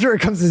I'm sure it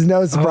comes as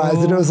no surprise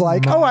that it was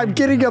like, I'm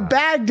getting a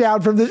bag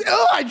down from this.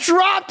 Oh, I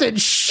dropped it.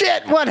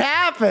 Shit, what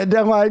happened?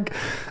 I'm like,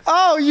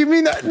 you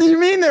mean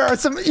there's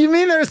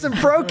some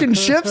broken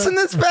chips in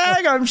this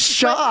bag? I'm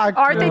shocked.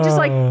 Aren't they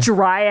just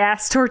dry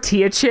ass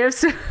tortilla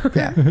chips?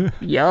 Yeah.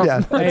 Yum. Yeah,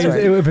 that's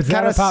right. If it's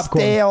kind not of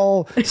popcorn.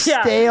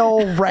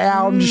 stale,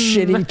 round,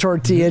 shitty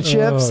tortilla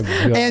chips,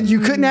 and you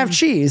couldn't have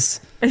cheese.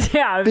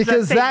 Yeah,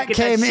 because that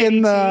came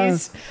in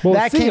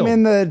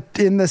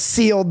the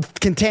sealed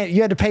container.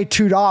 You had to pay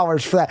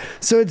 $2 for that.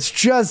 So it's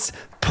just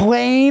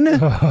plain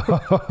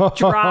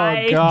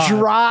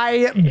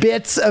dry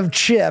bits of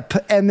chip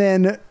and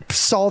then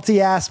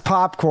salty ass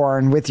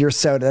popcorn with your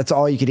soda. That's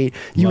all you could eat.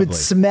 You would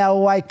smell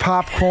like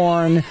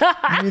popcorn.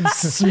 You'd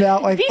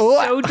smell like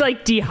so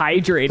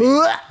dehydrated.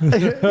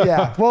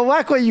 Yeah. Well,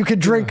 luckily you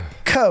could drink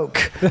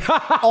Coke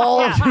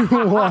all you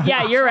want.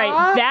 Yeah, you're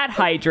right. That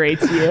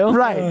hydrates you.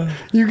 Right.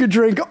 You could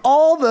drink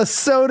all the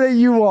soda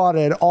you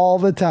wanted all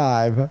the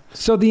time.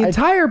 So the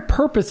entire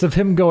purpose of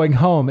him going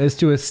home is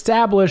to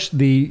establish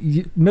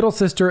the middle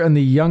sister and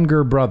the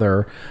younger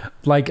brother,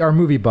 like our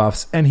movie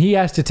buffs, and he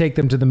has to take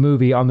them to the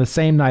movie on the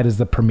same night as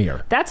the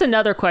premiere. That's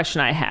another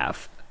question I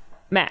have.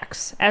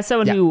 Max, as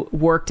someone who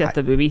worked at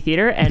the movie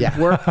theater and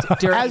worked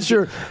during...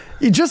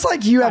 just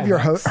like you have your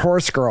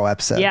Horse Girl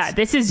episode. Yeah,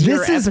 this is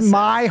your episode. This is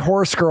my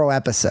Horse Girl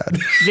episode.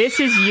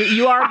 This is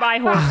you are my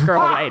Horse Girl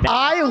right now.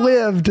 I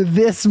lived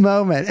this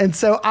moment. And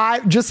so I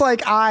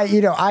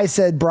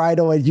said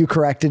bridle and you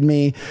corrected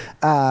me.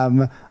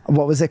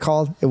 What was it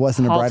called? It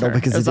wasn't a bridle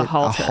because it was a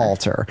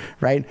halter,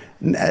 right?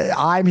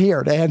 I'm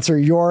here to answer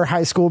your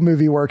high school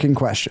movie working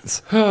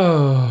questions.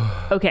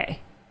 Okay.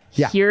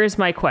 Yeah. Here's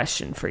my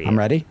question for you. I'm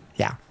ready.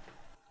 Yeah.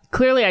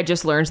 Clearly, I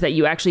just learned that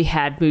you actually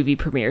had movie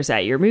premieres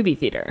at your movie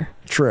theater.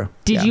 True.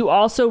 Did you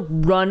also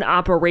run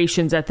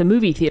operations at the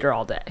movie theater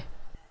all day?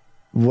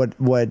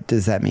 What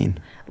does that mean?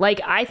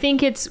 I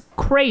think it's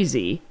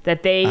crazy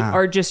that they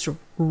are just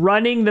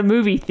running the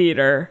movie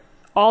theater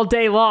all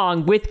day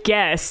long with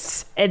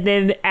guests, and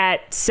then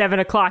at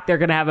 7:00 they're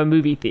gonna have a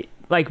movie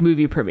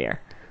premiere.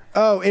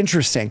 Oh,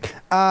 interesting.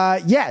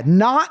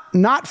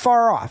 Not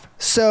far off.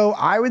 So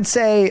I would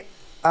say,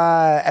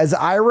 as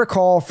I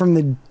recall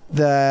from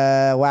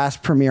the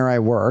last premiere I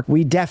worked,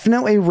 we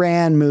definitely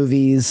ran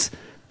movies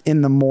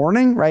in the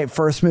morning, right?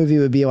 First movie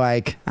would be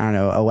 11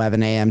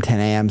 a.m., 10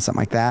 a.m., something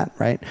like that,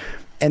 right?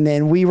 And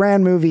then we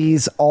ran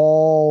movies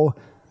all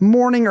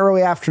morning,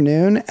 early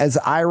afternoon. As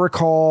I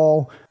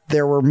recall,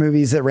 there were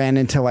movies that ran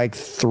into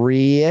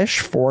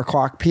 3-ish,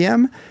 4:00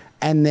 p.m.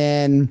 And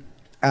then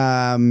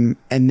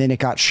it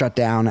got shut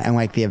down and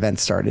the event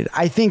started.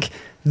 I think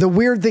the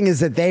weird thing is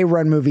that they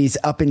run movies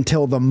up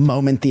until the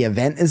moment the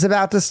event is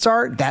about to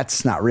start.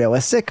 That's not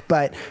realistic,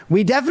 but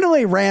we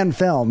definitely ran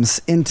films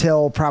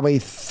until probably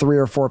 3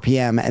 or 4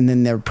 p.m. and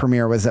then the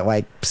premiere was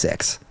at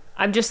 6.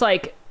 I'm just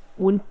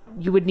when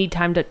you would need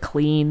time to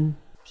clean.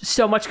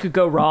 So much could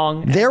go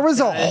wrong. There was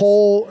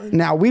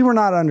now we were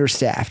not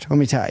understaffed. Let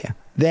me tell you,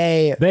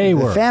 they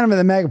were. The Phantom of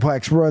the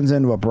Megaplex runs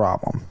into a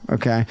problem.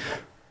 Okay.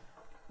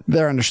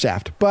 They're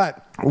understaffed.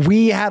 But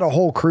we had a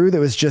whole crew that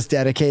was just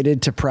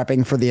dedicated to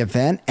prepping for the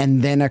event,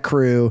 and then a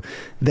crew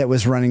that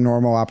was running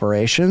normal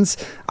operations.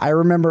 I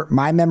remember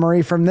my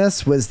memory from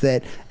this was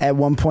that at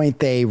one point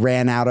they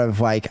ran out of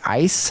like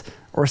ice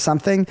or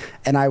something,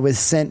 and I was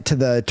sent to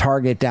the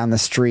Target down the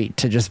street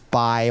to just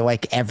buy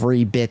like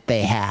every bit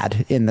they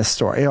had in the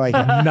store. You know, like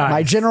Nice.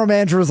 My general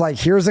manager was like,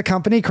 here's a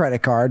company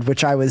credit card,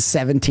 which I was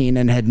 17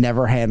 and had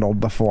never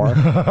handled before.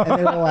 And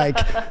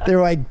they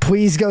were like,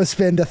 please go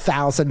spend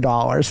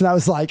 $1,000. And I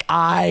was like,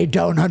 I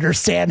don't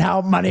understand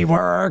how money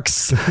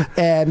works.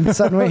 And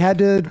suddenly had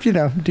to,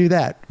 do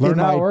that. Learn in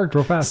how my it worked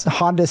real fast.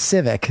 Honda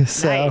Civic.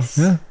 So Nice.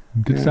 Yeah,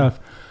 good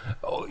stuff.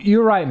 Oh,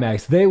 you're right,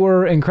 Max. They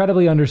were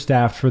incredibly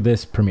understaffed for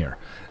this premiere.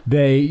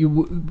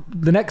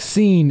 The next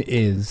scene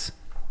is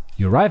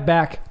you arrive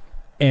back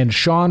and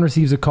Sean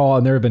receives a call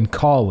and there have been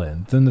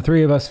call-ins. And the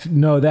three of us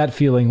know that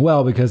feeling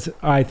well because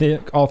I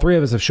think all three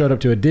of us have showed up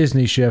to a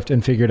Disney shift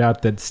and figured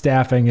out that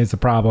staffing is a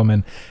problem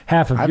and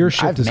half of your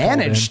shift I've is called in.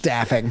 managed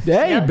staffing.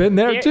 Yeah, you've been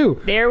there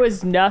too. There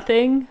was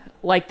nothing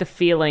like the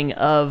feeling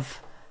of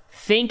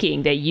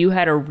thinking that you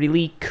had a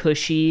really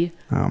cushy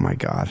Oh my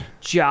God.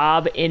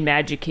 job in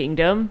Magic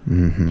Kingdom.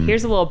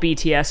 Here's a little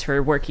BTS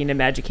for working in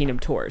Magic Kingdom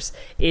tours.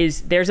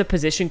 There's a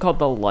position called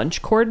the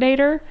lunch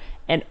coordinator,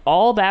 and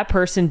all that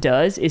person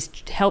does is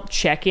help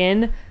check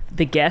in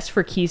the guests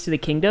for Keys to the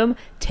Kingdom,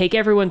 take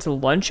everyone's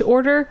lunch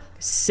order,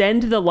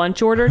 send the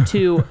lunch order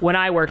to, when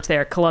I worked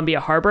there, Columbia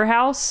Harbor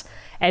House,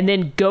 and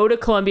then go to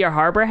Columbia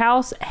Harbor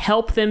House,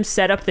 help them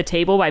set up the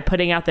table by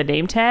putting out the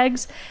name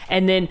tags.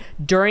 And then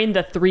during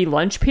the 3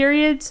 lunch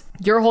periods,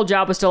 your whole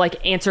job was to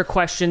like answer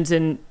questions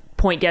and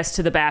point guests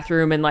to the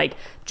bathroom and like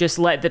just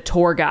let the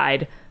tour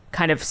guide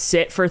kind of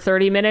sit for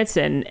 30 minutes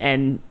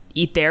and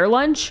eat their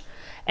lunch.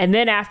 And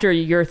then after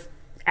your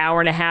hour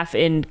and a half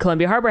in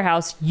Columbia Harbor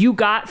House, you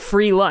got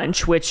free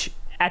lunch, which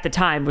at the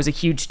time was a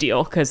huge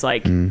deal because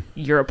like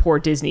you're a poor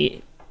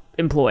Disney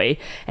employee,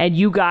 and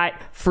you got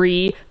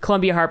free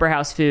Columbia Harbor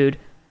House food,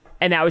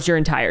 and that was your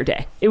entire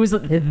day. It was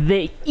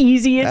the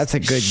easiest That's a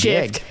good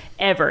shift gig.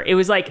 ever. It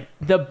was like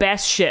the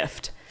best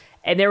shift,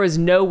 and there was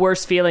no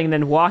worse feeling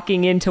than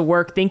walking into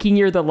work thinking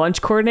you're the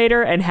lunch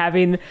coordinator and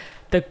having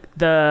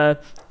the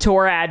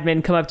tour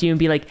admin come up to you and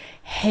be like,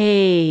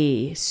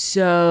 hey,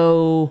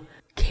 so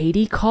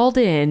Katie called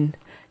in,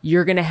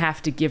 you're gonna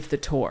have to give the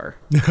tour.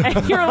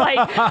 And you're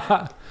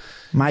like,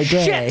 My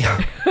day.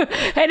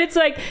 and it's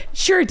like,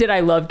 sure, did I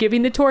love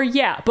giving the tour?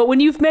 Yeah. But when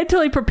you've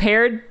mentally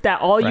prepared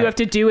that all you have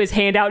to do is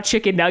hand out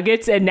chicken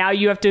nuggets and now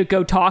you have to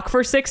go talk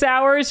for 6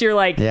 hours, you're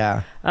like,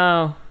 Yeah.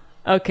 oh,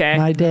 okay.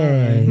 My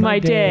day. My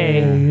day.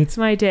 It's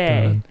my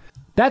day. Done.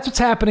 That's what's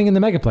happening in the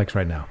Megaplex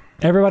right now.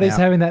 Everybody's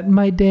having that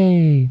my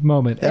day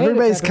moment. And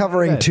Everybody's it's happening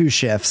covering right. 2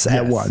 shifts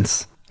at Yes.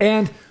 once.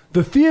 And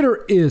the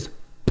theater is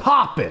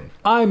popping.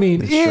 I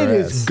mean, it sure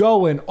is is.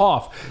 going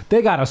off.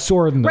 They got a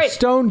sword and the Right.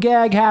 stone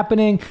gag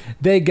happening.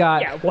 They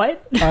got Yeah,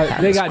 what?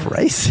 they got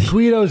crazy.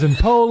 Guidos and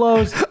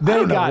polos.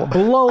 They got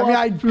blow up.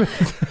 I mean,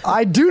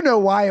 I do know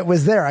why it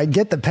was there. I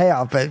get the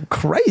payoff, but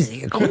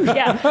crazy.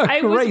 Yeah.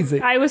 Crazy.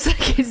 I was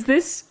like, is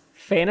this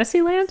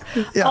Fantasyland?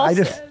 Yeah,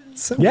 Also-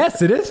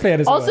 Yes, it is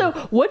fantasy. Also,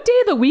 what day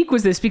of the week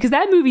was this? Because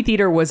that movie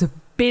theater was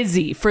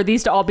busy for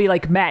these to all be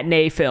like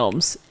matinee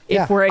films. If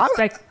Yeah, we're I-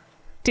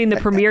 expecting the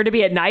premiere to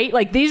be at night,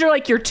 like these are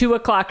like your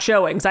 2:00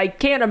 showings. I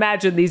can't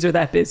imagine these are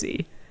that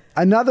busy.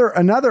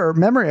 Another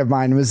memory of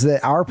mine was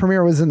that our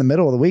premiere was in the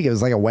middle of the week. It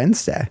was like a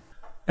Wednesday.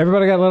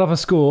 everybody got let off of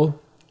school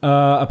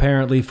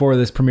apparently for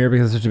this premiere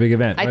because it's such a big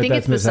event. I right? think That's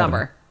it's the what's happening.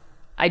 summer.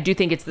 I do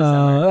think it's the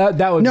summer.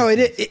 That would No,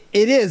 it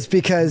is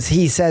because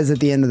he says at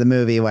the end of the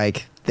movie,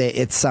 like,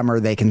 it's summer,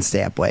 they can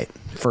stay up late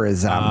for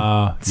his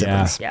yeah,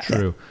 siblings. Yeah.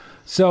 true.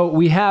 So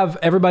we have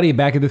everybody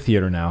back at the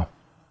theater now.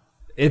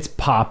 It's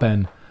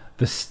popping.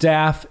 The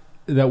staff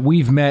that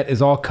we've met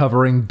is all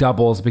covering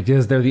doubles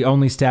because they're the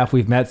only staff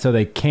we've met, so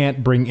they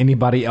can't bring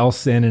anybody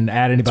else in and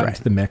add anybody right.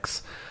 to the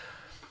mix.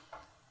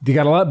 They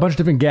got bunch of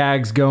different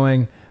gags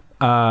going,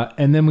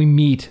 and then we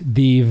meet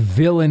the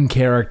villain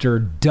character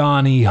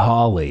Donnie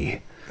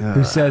Holly,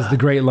 who says the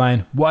great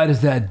line, "Why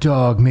does that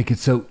dog make it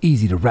so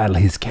easy to rattle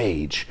his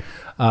cage?"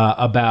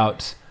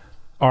 About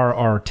our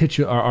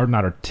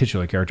not our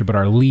titular character, but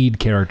our lead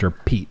character,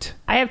 Pete.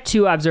 I have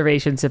 2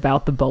 observations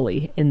about the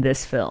bully in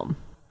this film.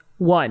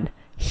 1,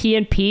 he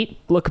and Pete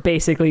look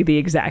basically the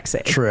exact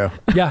same. True.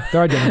 Yeah,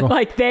 they're identical.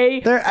 Like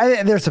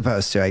They're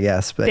supposed to, I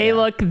guess. But they yeah.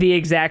 look the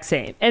exact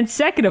same. And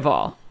second of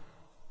all,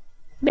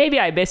 maybe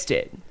I missed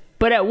it,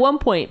 but at one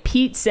point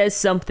Pete says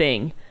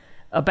something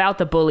about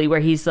the bully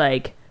where he's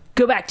like,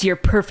 go back to your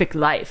perfect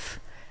life.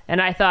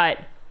 And I thought,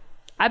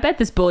 I bet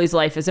this bully's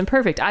life isn't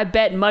perfect. I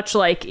bet, much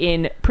like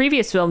in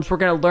previous films, we're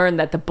going to learn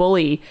that the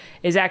bully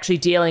is actually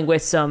dealing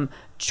with some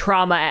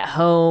trauma at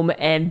home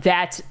and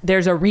that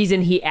there's a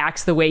reason he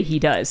acts the way he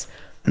does.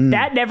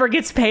 That never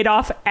gets paid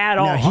off at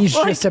all. No, he's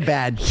Like, just a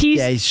bad.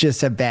 He's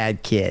just a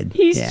bad kid.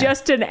 He's Yeah.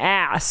 just an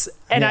ass.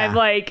 And Yeah. I'm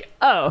like,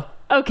 oh,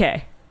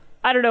 okay.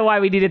 I don't know why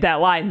we needed that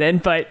line then,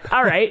 but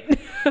all right.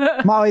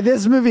 Molly,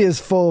 this movie is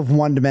full of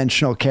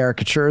one-dimensional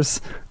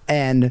caricatures,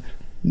 and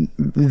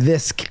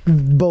this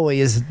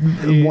bully is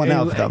one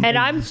of them. And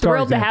I'm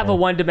thrilled to have a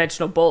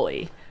one-dimensional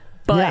bully,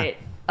 but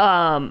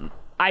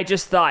I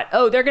just thought,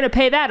 they're going to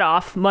pay that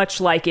off,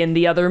 much like in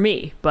The Other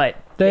Me, but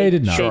they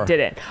did not. They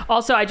didn't.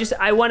 Also,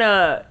 I want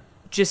to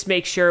just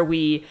make sure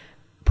we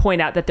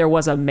point out that there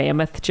was a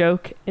mammoth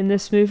joke in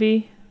this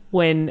movie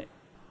when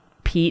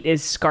Pete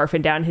is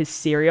scarfing down his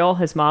cereal.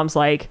 His mom's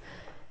like,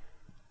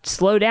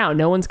 slow down,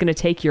 no one's going to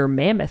take your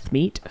mammoth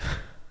meat.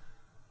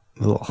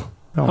 Ugh.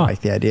 I don't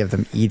like the idea of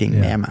them eating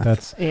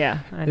mammoth.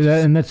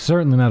 And that's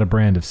certainly not a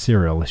brand of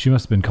cereal. She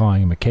must have been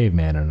calling him a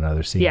caveman in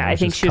another scene. Yeah, I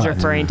think she was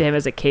referring to him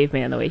as a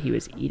caveman the way he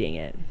was eating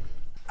it.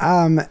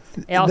 Also,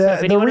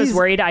 if anyone is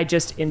worried, I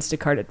just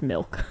Instacarted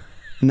milk.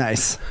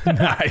 Nice.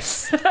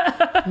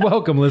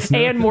 Welcome, listener.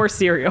 And more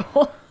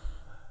cereal.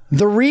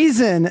 The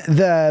reason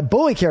the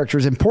bully character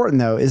is important,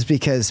 though, is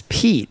because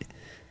Pete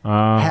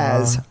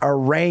has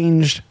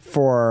arranged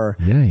for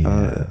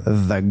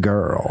the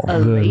girl,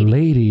 the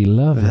lady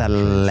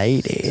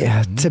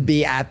to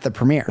be at the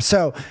premiere.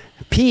 So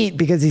Pete,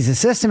 because he's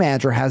assistant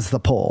manager, has the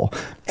pull,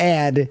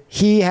 and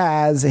he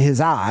has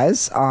his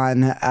eyes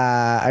on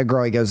a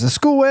girl he goes to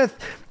school with.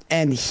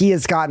 And he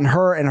has gotten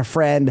her and a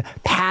friend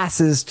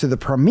passes to the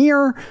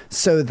premiere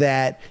so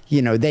that,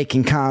 they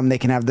can come, they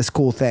can have this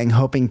cool thing,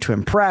 hoping to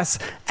impress.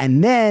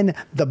 And then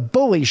the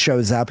bully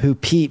shows up, who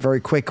Pete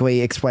very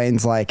quickly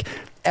explains, like,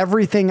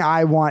 everything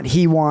I want,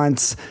 he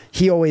wants.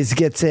 He always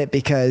gets it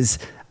because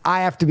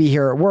I have to be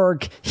here at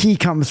work. He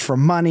comes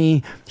from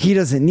money. He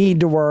doesn't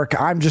need to work.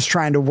 I'm just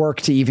trying to work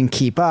to even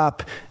keep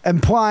up,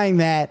 implying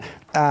that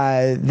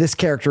this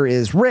character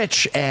is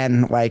rich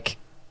and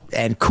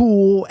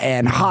cool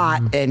and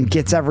hot and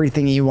gets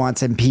everything he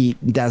wants, and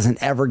Pete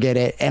doesn't ever get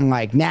it. And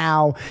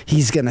now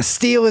he's going to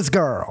steal his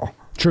girl.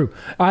 True.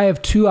 I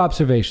have two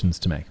observations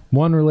to make.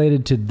 One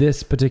related to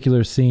this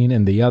particular scene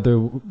and the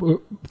other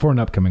for an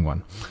upcoming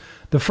one.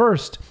 The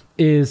first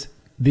is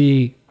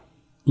the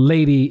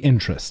lady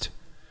interest.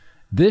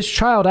 This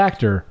child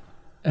actor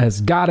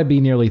has got to be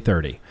nearly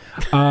 30.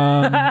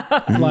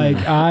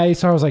 I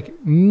was like,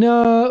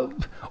 no,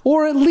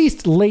 or at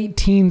least late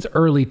teens,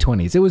 early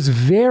 20s. It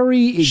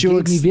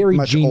gave me very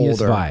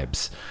Genius older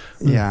vibes.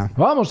 Yeah.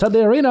 We almost had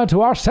the arena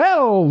to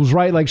ourselves,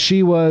 right? Like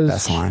she was.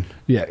 Best line.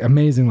 Yeah,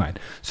 amazing line.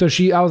 So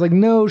I was like,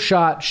 no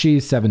shot,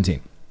 she's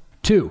 17.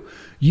 2,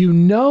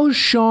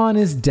 Sean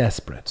is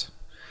desperate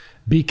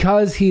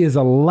because he is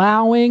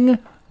allowing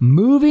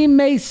Movie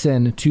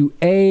Mason to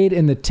aid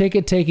in the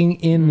ticket taking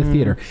in the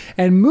theater.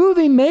 And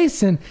Movie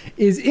Mason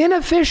is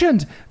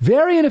inefficient,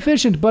 very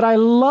inefficient, but I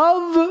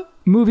love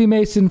Movie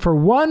Mason for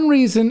one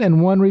reason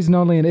and one reason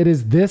only, and it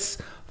is this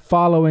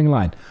following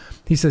line.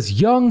 He says,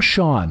 young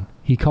Sean.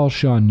 He calls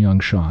Sean young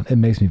Sean. It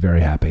makes me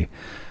very happy.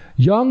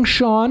 Young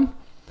Sean,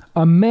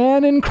 a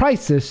man in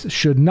crisis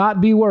should not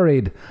be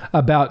worried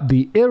about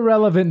the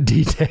irrelevant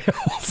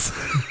details.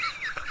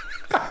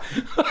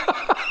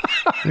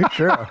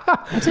 True.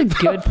 That's a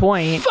good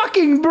point.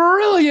 Fucking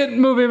brilliant,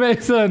 Movie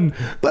Mason.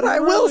 But I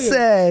will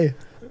say,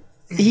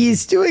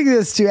 he's doing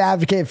this to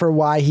advocate for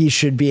why he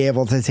should be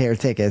able to tear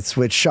tickets,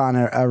 which Sean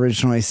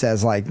originally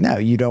says, no,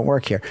 you don't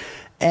work here.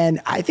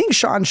 And I think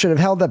Sean should have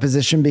held that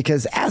position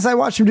because as I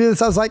watched him do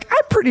this, I was like,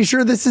 I'm pretty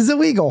sure this is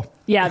illegal.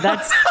 Yeah,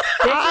 that's...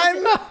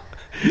 I'm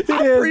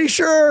pretty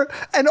sure.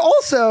 And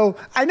also,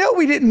 I know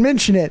we didn't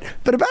mention it,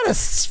 but about 2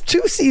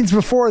 scenes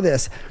before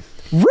this,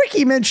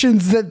 Ricky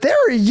mentions that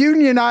they're a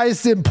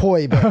unionized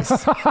employee base.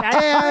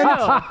 And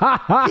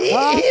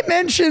he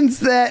mentions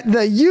that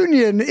the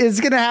union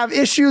is going to have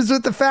issues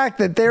with the fact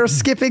that they're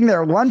skipping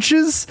their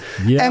lunches.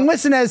 Yep. And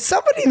listen, as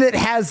somebody that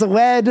has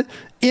led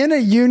in a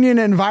union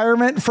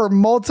environment for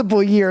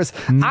multiple years,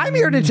 I'm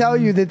here to tell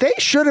you that they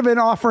should have been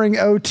offering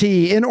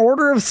OT in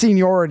order of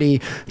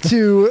seniority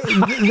to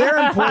their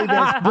employee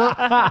base,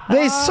 but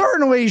they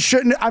certainly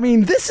shouldn't. I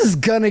mean, this is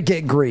going to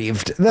get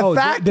grieved. The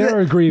fact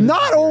that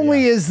not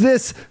only is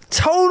this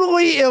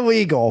totally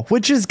illegal,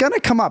 which is going to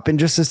come up in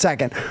just a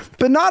second,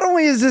 but not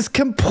only is this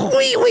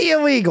completely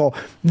illegal,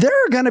 there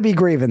are going to be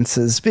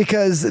grievances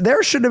because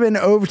there should have been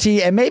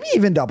OT and maybe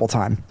even double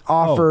time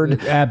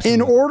offered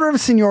in order of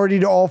seniority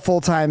to all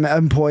full-time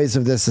employees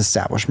of this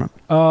establishment.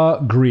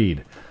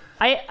 Agreed.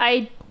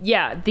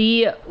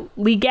 The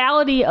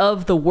legality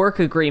of the work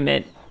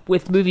agreement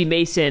with Movie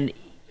Mason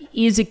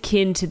is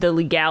akin to the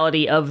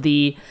legality of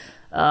the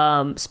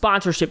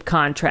sponsorship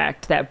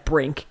contract that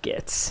Brink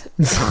gets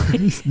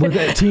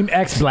with Team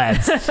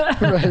X-Blads.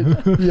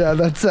 Right. Yeah,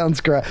 that sounds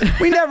great.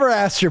 We never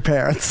asked your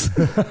parents.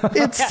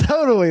 It's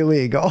totally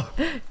legal.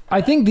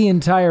 I think the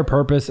entire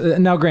purpose,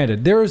 now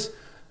granted,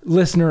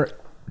 listener,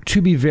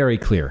 to be very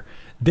clear,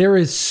 there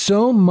is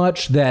so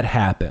much that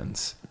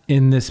happens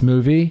in this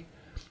movie,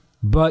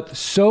 but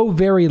so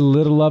very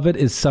little of it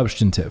is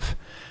substantive.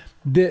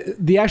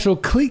 The actual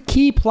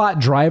key plot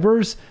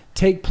drivers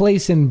take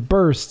place in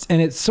bursts,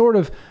 and it's sort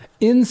of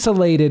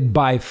insulated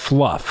by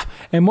fluff.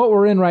 And what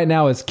we're in right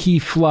now is key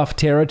fluff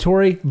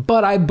territory.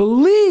 But I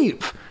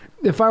believe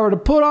if I were to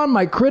put on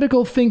my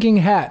critical thinking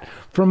hat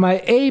from my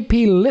AP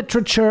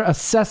literature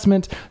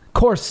assessment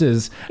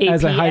courses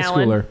as a high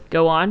Allen. schooler.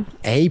 Go on.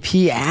 AP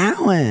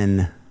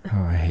Allen.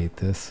 Oh, I hate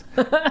this.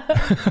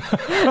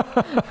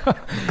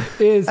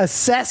 Is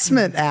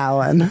Assessment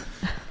Allen.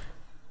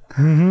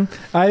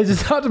 I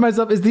just thought to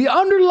myself, is the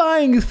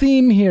underlying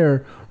theme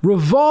here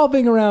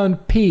revolving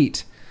around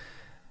Pete,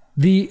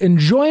 the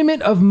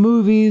enjoyment of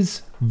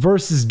movies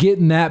versus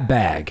getting that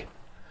bag?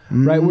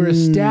 Right, we're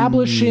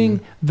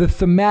establishing the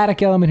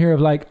thematic element here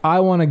of like, I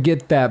want to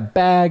get that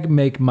bag,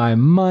 make my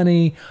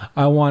money.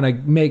 I want to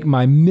make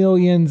my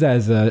millions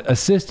as an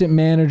assistant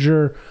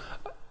manager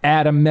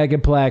at a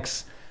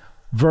Megaplex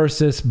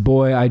versus,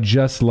 boy, I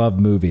just love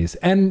movies.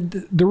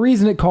 And the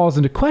reason it calls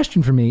into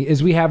question for me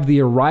is we have the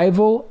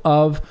arrival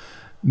of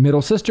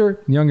middle sister,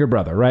 younger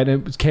brother, right?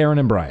 It was Karen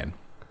and Brian.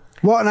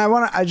 Well, and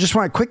I just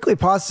want to quickly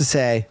pause to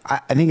say, I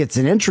think it's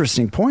an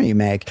interesting point you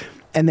make,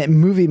 and that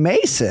Movie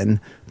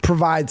Mason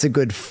provides a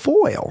good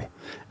foil,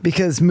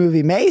 because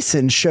Movie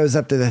Mason shows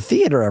up to the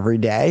theater every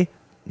day,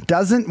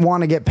 doesn't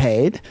want to get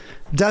paid,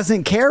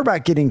 doesn't care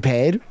about getting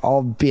paid,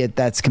 albeit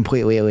that's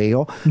completely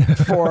illegal,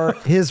 for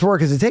his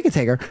work as a ticket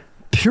taker,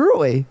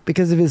 purely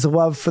because of his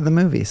love for the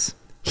movies.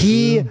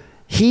 He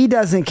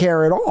doesn't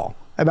care at all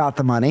about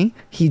the money.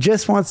 He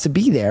just wants to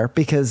be there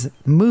because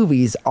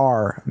movies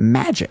are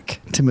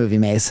magic to Movie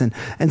Mason.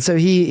 And so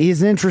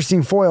he's an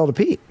interesting foil to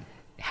Pete.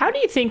 How do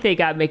you think they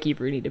got Mickey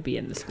Rooney to be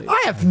in this movie?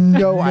 I have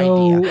no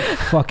idea.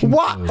 Fucking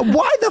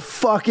Why the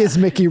fuck is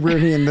Mickey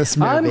Rooney in this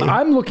movie?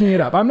 I'm looking it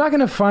up. I'm not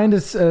going to find a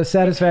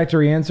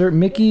satisfactory answer.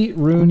 Mickey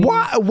Rooney.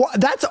 Why?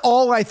 That's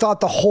all I thought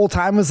the whole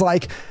time was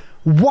like,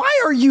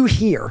 why are you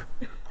here?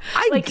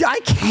 I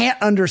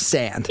can't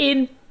understand.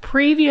 In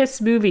previous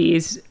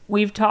movies,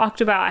 we've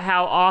talked about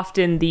how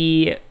often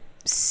the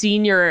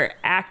senior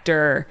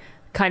actor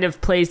kind of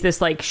plays this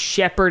like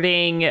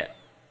shepherding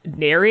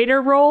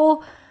narrator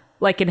role,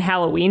 like in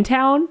Halloween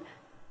Town,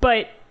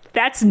 but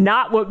that's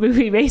not what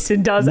Movie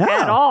Mason does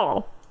at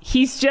all.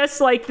 He's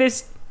just like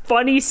this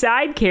funny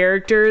side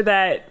character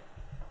that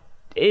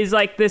is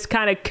like this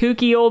kind of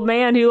kooky old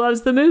man who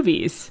loves the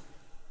movies.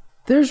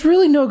 There's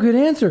really no good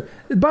answer.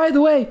 By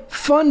the way,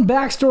 fun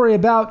backstory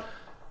about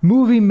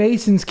Movie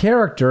Mason's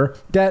character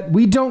that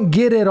we don't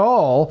get at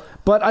all,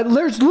 but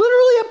there's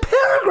literally a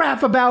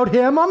paragraph about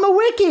him on the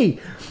wiki.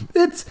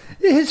 It's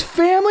his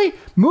family,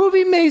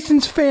 Movie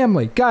Mason's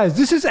family. Guys,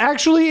 this is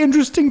actually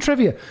interesting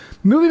trivia.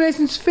 Movie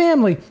Mason's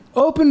family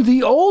opened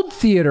the old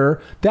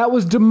theater that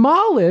was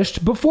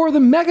demolished before the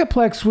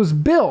Megaplex was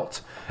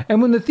built. And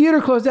when the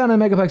theater closed down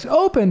and the Megaplex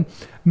opened,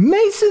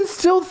 Mason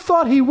still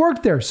thought he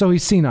worked there. So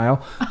he's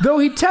senile, though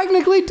he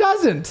technically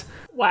doesn't.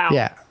 Wow.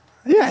 Yeah.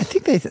 Yeah, I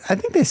think they say that. I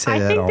think they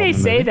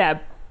say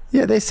that.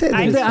 Yeah, they say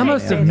that. I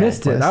must have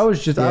missed it. I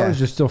was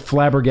just still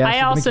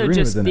flabbergasted. I also Mickey Rooney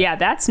was in it.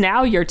 that's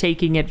now you're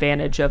taking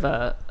advantage of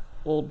a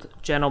old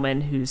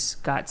gentleman who's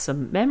got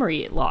some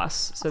memory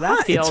loss. So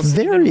that feels it's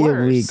very even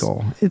worse.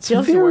 illegal. It's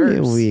Feels very worse.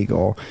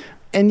 illegal.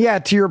 And yeah,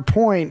 to your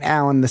point,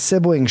 Alan, the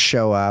siblings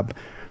show up.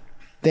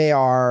 They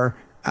are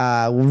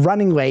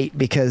running late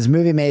because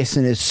Movie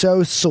Mason is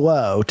so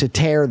slow to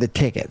tear the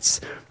tickets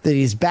that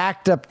he's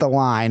backed up the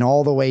line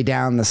all the way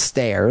down the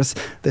stairs.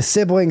 The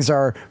siblings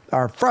are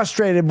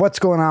frustrated. What's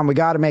going on? We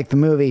got to make the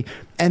movie.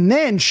 And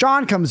then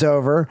Sean comes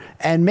over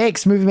and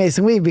makes Movie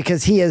Mason leave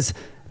because he is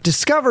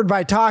discovered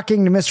by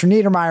talking to Mr.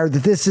 Niedermeyer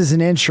that this is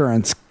an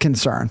insurance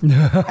concern.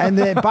 And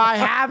that by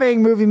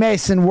having Movie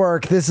Mason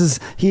work,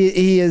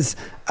 he is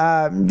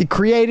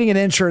creating an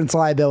insurance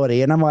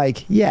liability. And I'm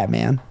like, yeah,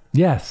 man.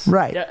 Yes.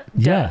 Right.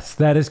 Yes,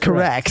 that is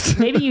correct.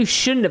 Maybe you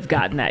shouldn't have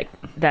gotten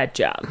that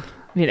job.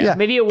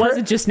 Maybe it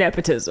wasn't just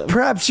nepotism.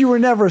 Perhaps you were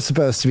never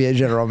supposed to be a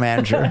general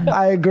manager.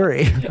 I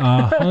agree.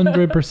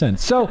 100%.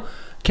 So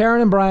Karen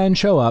and Brian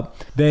show up.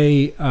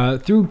 They,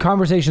 through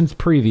conversations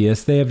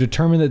previous, they have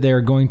determined that they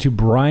are going to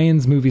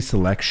Brian's movie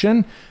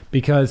selection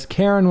because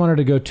Karen wanted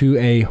to go to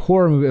a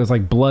horror movie. It was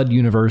like Blood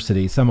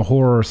University, some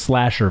horror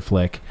slasher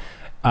flick.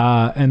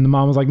 And the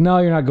mom was like, no,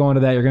 you're not going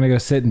to that. You're going to go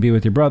sit and be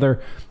with your brother.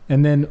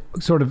 And then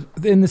sort of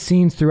in the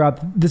scenes throughout,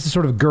 this is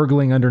sort of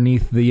gurgling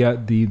underneath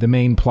the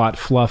main plot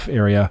fluff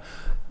area.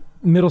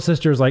 Middle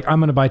sister is like, I'm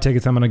going to buy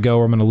tickets. I'm going to go.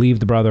 Or I'm going to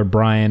leave the brother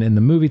Brian in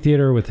the movie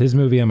theater with his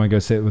movie. I'm going to go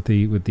sit with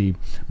the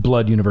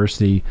Blood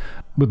University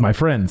with my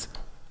friends.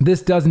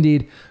 This does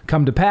indeed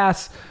come to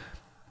pass.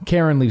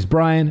 Karen leaves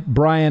Brian.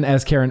 Brian,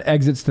 as Karen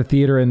exits the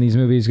theater in these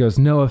movies, goes,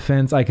 no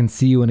offense, I can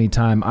see you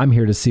anytime. I'm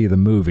here to see the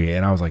movie.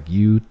 And I was like,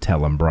 you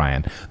tell him,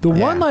 Brian. The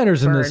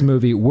one-liners in this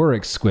movie were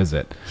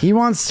exquisite. He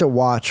wants to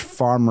watch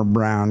Farmer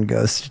Brown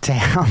Goes to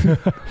Town.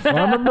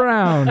 Farmer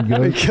Brown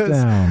Goes to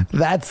Town.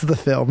 That's the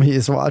film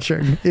he's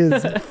watching,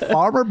 is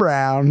Farmer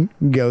Brown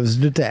Goes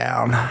to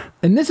Town.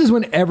 And this is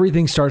when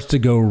everything starts to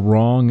go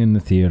wrong in the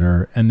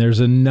theater. And there's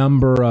a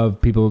number of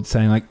people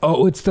saying like,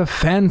 oh, it's the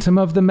Phantom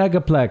of the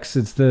Megaplex.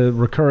 It's the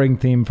recurring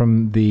theme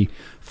from the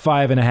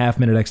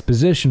 5.5-minute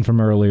exposition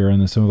from earlier in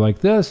this. And we're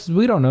like,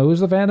 we don't know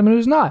who's the Phantom and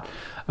who's not.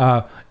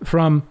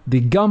 From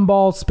the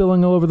gumballs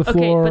spilling all over the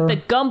floor. Okay,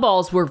 but the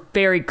gumballs were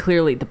very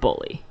clearly the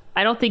bully.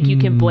 I don't think you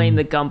can blame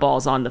the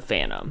gumballs on the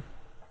Phantom.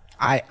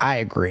 I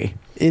agree.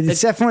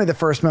 It's definitely the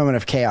first moment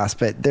of chaos,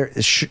 but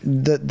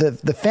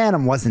the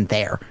Phantom wasn't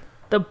there.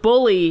 The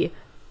bully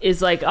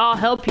is like, I'll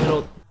help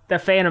you. The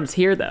Phantom's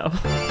here, though.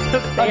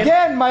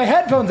 Again, my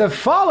headphones have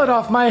fallen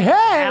off my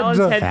head. Alan's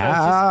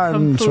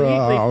headphones just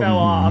completely fell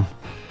off.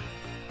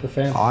 The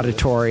Phantom.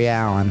 Auditory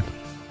Alan.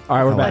 All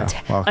right, we're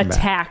back.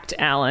 Attacked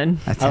Alan.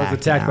 I was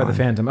attacked by the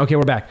Phantom. Okay,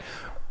 we're back.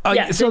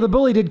 So the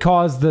bully did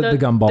cause the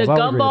gumballs. The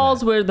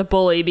gumballs were the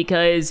bully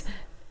because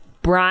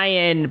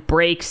Brian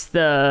breaks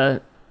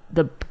the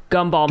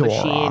gumball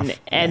machine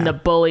and the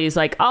bully's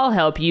like, I'll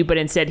help you, but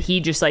instead he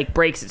just like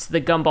breaks it so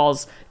the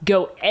gumballs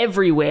go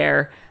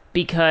everywhere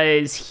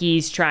because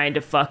he's trying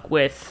to fuck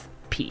with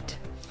Pete.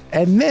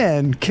 And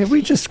then can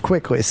we just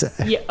quickly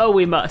say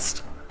we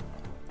must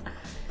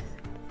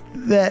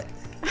that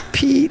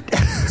Pete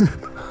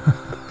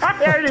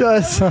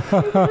does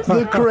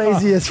the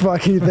craziest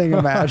fucking thing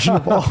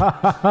imaginable.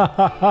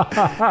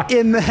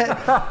 In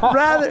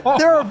that,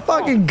 there are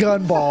fucking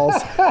gun balls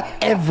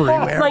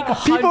everywhere. Like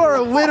people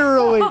are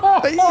literally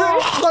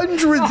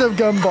hundreds of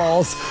gun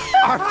balls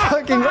are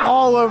fucking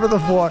all over the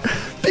floor.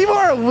 People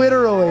are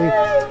literally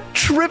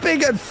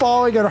tripping and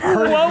falling and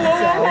hurting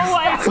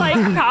themselves.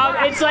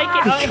 It's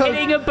like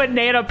hitting a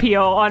banana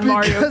peel on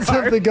Mario Kart.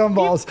 Because of the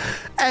gumballs.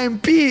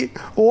 And Pete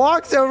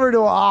walks over to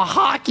a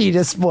hockey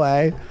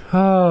display,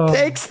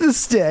 takes the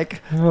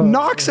stick,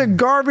 knocks a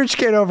garbage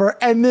can over,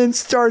 and then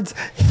starts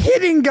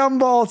hitting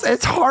gumballs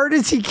as hard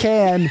as he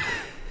can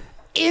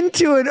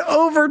into an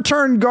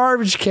overturned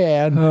garbage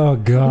can. Oh,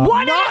 God.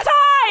 One at a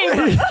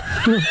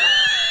time!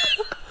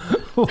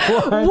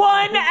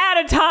 One at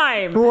a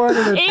time.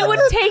 It would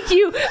take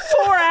you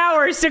 4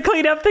 hours to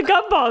clean up the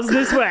gumballs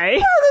this way.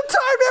 By the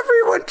time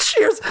everyone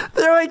cheers,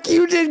 they're like,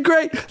 you did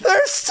great.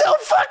 There's still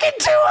fucking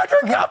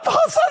 200 gumballs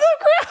on the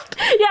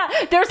ground.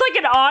 Yeah, there's like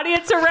an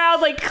audience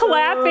around like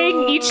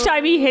clapping each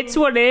time he hits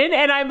one in,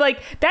 and I'm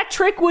like, that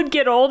trick would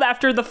get old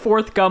after the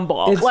fourth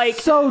gumball. It's like,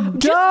 so dumb.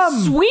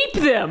 Just sweep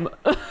them.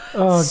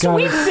 Oh,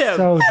 sweep God, them.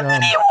 So And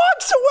then he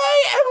walks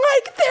away, and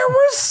like, there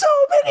were so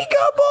many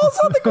gumballs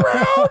on the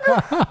ground.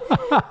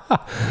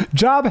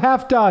 Job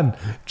half done.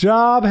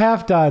 Job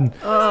half done.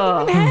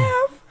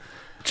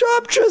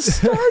 Job just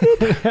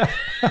started.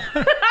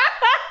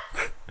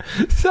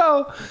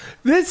 So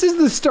this is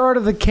the start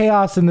of the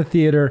chaos in the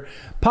theater.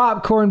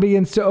 Popcorn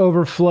begins to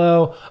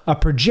overflow. A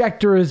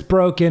projector is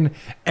broken.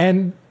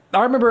 And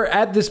I remember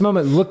at this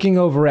moment looking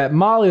over at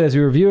Molly as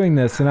we were viewing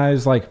this, and I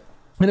was like,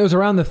 and it was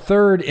around the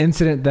third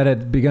incident that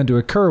had begun to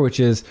occur, which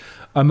is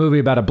a movie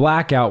about a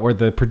blackout where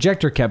the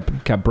projector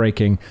kept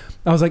breaking.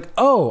 I was like,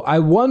 oh, I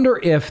wonder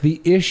if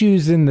the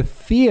issues in the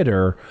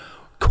theater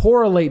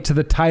correlate to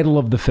the title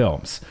of the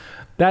films.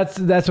 That's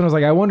when I was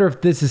like, I wonder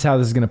if this is how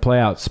this is going to play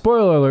out.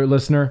 Spoiler alert,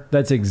 listener,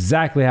 that's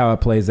exactly how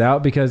it plays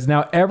out, because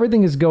now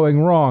everything is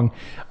going wrong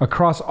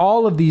across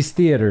all of these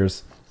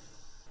theaters,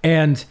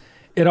 and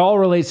it all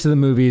relates to the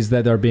movies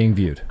that are being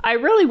viewed. I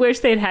really wish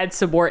they'd had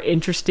some more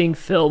interesting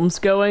films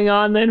going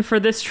on then for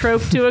this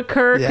trope to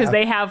occur, because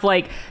they have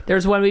like,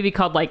 there's one movie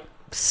called like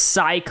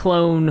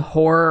Cyclone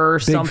Horror or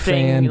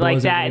something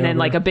like that, and then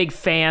like a big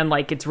fan,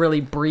 like it's really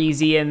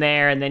breezy in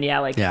there, and then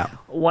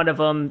one of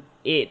them,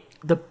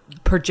 the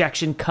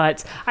projection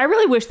cuts. I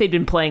really wish they'd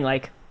been playing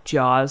like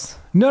Jaws.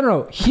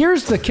 No.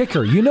 Here's the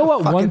kicker. You know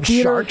what one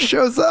theater shark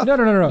shows up?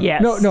 No.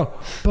 Yes. No.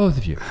 Both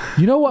of you.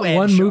 You know what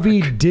one movie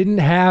didn't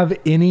have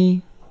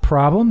any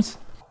problems?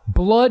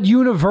 Blood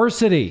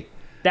University.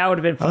 That would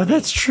have been funny. Oh,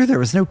 that's true. There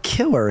was no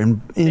killer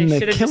in the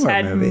just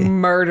had killer movie.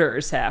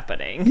 Murders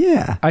happening.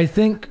 Yeah. I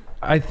think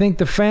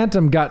the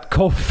Phantom got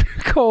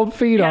cold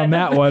feet on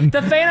that one.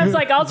 The Phantom's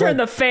like, I'll turn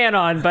the fan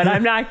on, but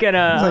I'm not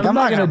gonna. I'm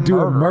not gonna do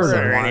a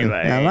murder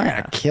anyway. Yeah, I'm not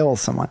gonna kill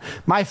someone.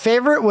 My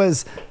favorite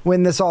was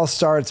when this all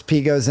starts.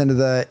 P goes into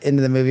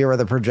the movie where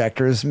the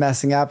projector's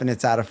messing up and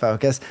it's out of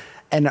focus,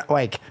 and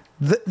like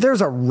there's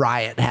a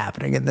riot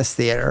happening in this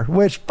theater,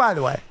 which, by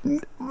the way,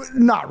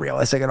 not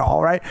realistic at all,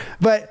 right?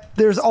 But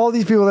there's all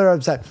these people that are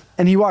upset,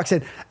 and he walks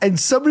in, and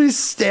somebody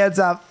stands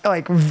up,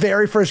 like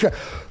very first,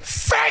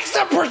 fix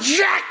the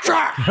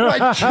projector,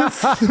 like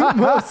just the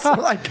most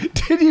like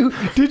did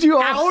you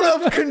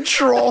out of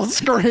control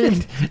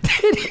scream.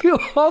 Did you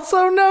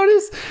also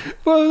notice?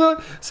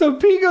 So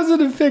Pete goes in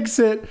to fix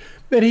it.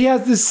 And he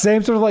has this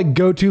same sort of like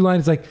go-to line.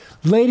 It's like,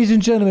 ladies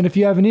and gentlemen, if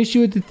you have an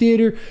issue at the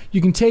theater, you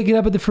can take it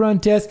up at the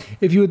front desk.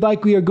 If you would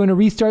like, we are going to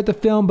restart the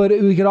film, but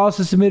we could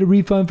also submit a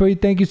refund for you.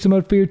 Thank you so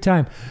much for your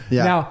time.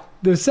 Yeah. Now,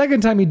 the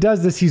second time he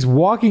does this, he's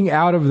walking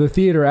out of the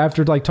theater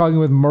after like talking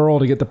with Merle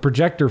to get the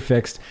projector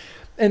fixed.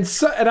 And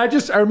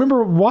I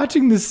remember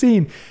watching the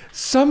scene.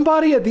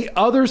 Somebody at the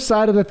other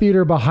side of the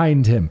theater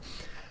behind him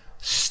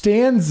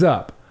stands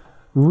up,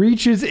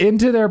 reaches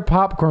into their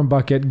popcorn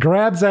bucket,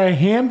 grabs a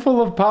handful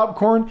of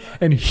popcorn,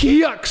 and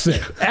yucks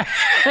it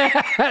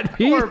at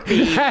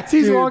Pete as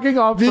he's walking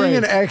off. Being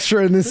an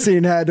extra in this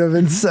scene had to have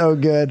been so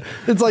good.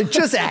 It's like,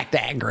 just act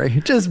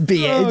angry. Just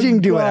be it. You can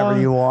do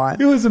whatever you want.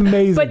 It was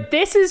amazing. But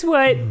this is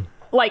what,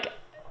 like,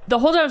 the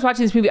whole time I was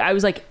watching this movie, I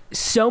was like,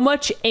 so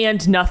much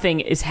and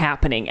nothing is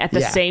happening at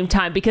the same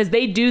time, because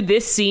they do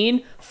this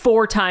scene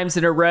 4 times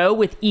in a row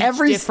with each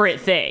different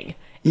thing.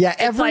 Yeah,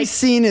 every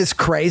scene is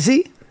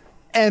crazy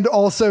and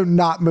also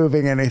not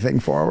moving anything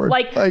forward.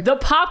 Like the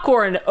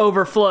popcorn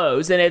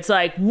overflows and it's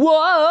like,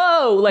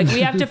 whoa, like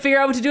we have to figure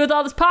out what to do with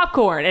all this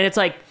popcorn. And it's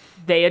like,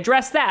 they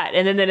address that.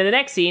 And then in the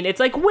next scene, it's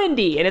like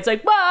windy and it's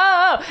like,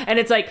 whoa. And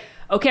it's like,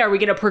 okay, are we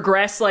going to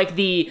progress like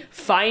the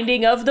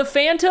finding of the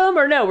Phantom,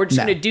 or no? We're just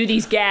going to do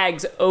these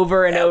gags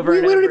over and over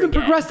and over. We don't even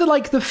progress to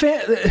like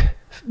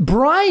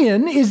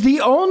Brian is the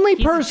only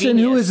person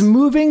who is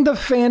moving the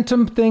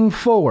Phantom thing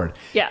forward.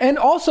 Yeah. And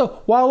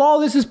also, while all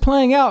this is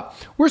playing out,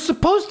 we're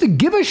supposed to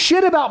give a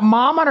shit about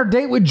Mom on her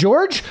date with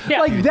George? Yeah.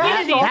 Like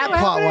that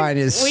plot line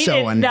is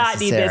so unnecessary. We did not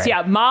need this.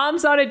 Yeah,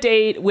 Mom's on a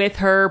date with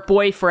her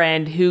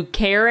boyfriend who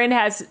Karen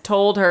has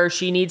told her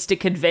she needs to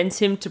convince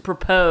him to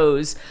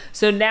propose.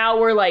 So now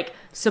we're like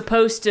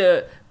supposed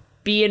to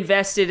be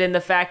invested in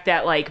the fact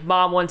that like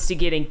Mom wants to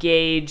get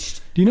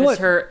engaged. Do you know what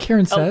her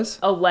Karen says?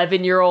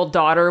 11-year-old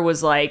daughter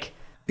was like...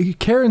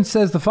 Karen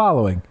says the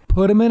following: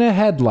 put him in a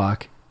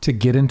headlock to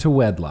get into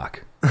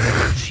wedlock.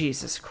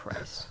 Jesus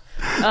Christ.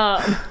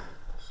 You're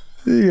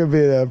gonna be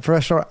the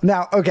professional.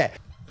 Now, okay.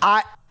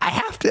 I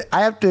have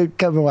to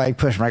come and like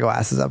push my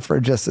glasses up for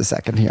just a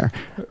second here.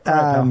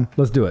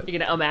 Let's do it. You're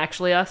gonna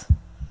actually us?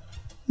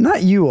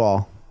 Not you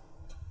all.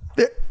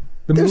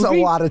 There's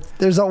movie?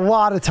 a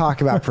lot of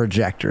talk about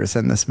projectors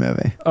in this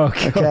movie.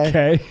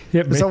 Okay.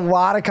 Hit me. There's a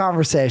lot of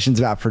conversations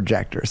about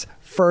projectors.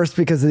 First,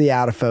 because of the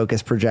out of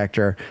focus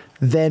projector,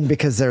 then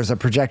because there's a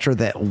projector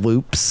that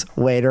loops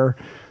later.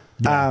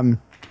 Yeah.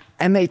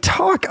 And they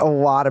talk a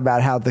lot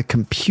about how the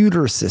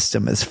computer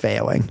system is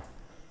failing.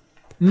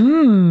 Let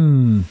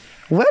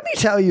me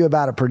tell you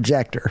about a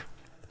projector,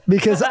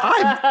 because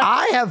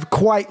I have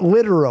quite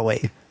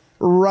literally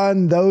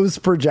run those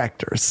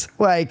projectors.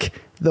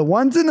 Like, the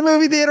ones in the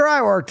movie theater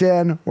I worked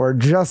in were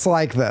just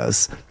like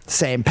those.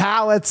 Same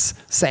pallets,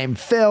 same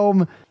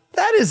film.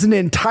 That is an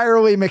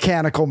entirely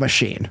mechanical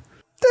machine.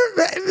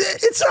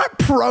 It's not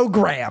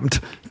programmed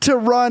to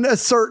run a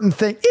certain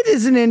thing. It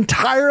is an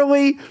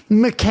entirely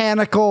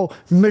mechanical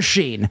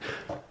machine.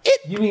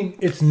 You mean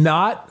it's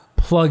not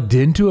plugged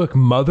into a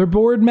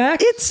motherboard,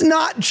 Max? It's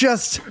not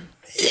just...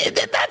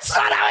 That's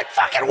not how it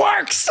fucking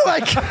works.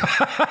 Like, to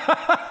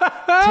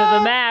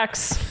the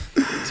max.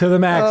 To the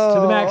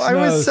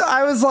max.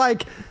 I was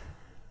like,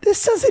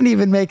 this doesn't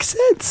even make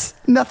sense.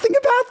 Nothing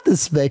about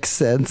this makes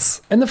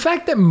sense. And the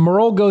fact that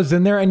Merle goes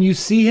in there and you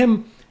see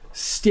him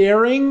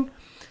staring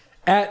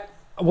at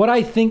what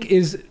I think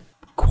is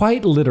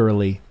quite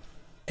literally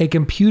a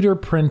computer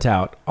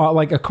printout,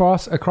 like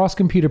across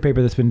computer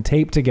paper that's been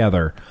taped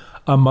together,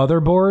 a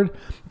motherboard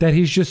that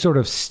he's just sort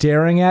of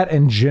staring at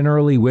and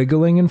generally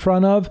wiggling in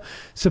front of.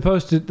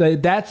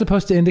 That's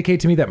supposed to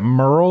indicate to me that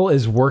Merle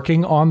is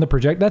working on the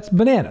project. That's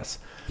bananas.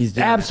 He's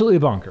absolutely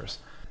bonkers.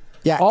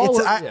 Yeah,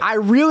 I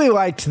really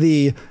liked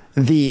the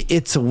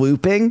it's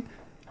looping.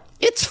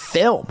 It's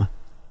film.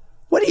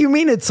 What do you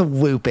mean it's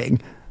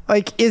looping?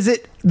 Like, is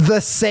it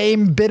the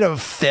same bit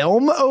of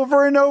film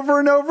over and over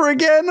and over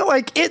again?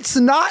 Like, it's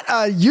not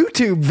a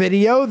YouTube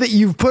video that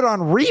you've put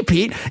on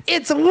repeat.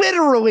 It's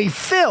literally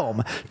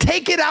film.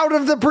 Take it out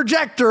of the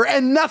projector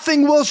and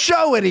nothing will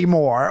show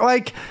anymore.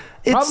 Like,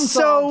 it's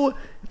so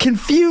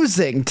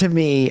confusing to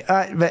me.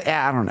 But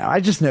I don't know. I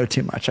just know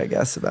too much, I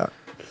guess, about...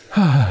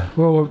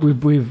 Well,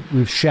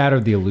 we've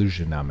shattered the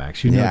illusion now,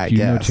 Max. You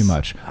know too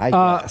much. I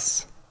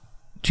guess.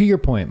 To your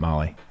point,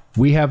 Molly,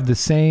 we have the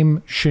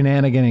same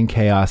shenanigan and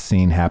chaos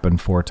scene happen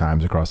 4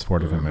 times across 4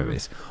 different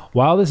movies.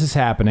 While this is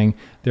happening,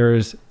 there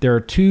are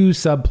 2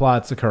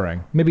 subplots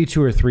occurring, maybe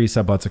 2 or 3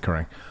 subplots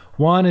occurring.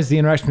 One is the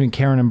interaction between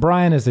Karen and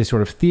Brian as they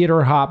sort of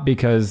theater hop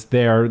because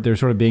they're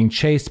sort of being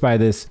chased by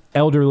this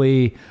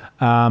elderly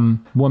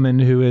woman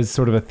who is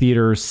sort of a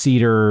theater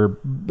seater,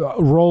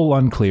 role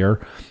unclear.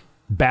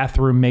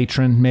 Bathroom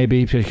matron,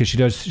 maybe, because she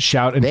does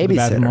shout into the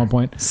bathroom at one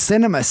point.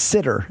 Cinema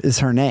sitter is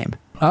her name.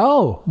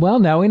 Oh, well,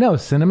 now we know.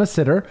 Cinema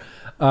sitter.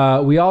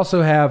 We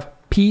also have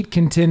Pete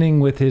contending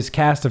with his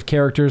cast of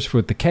characters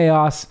with the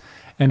chaos,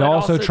 and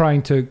also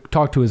trying to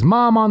talk to his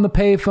mom on the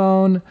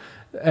payphone.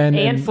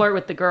 And flirt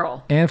with the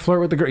girl. And flirt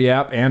with the girl.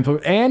 Yep.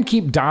 And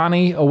keep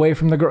Donnie away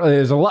from the girl.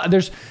 There's a lot.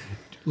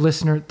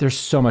 Listener, there's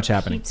so much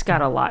happening. Pete's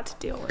got a lot to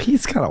deal with.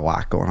 Pete's got a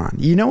lot going on.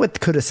 You know what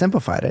could have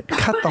simplified it?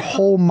 Cut the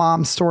whole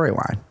mom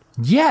storyline.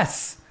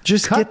 Yes.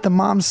 Just get the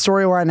mom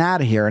storyline out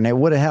of here and it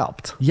would have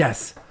helped.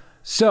 Yes.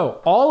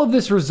 So all of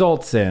this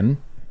results in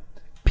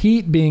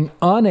Pete being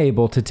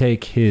unable to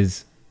take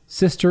his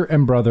sister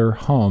and brother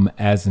home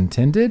as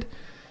intended.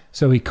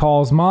 So he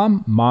calls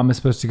Mom. Mom is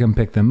supposed to come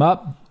pick them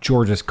up.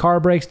 George's car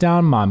breaks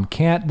down. Mom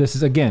can't. This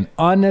is, again,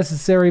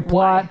 unnecessary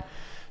plot. Why?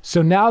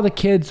 So now the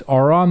kids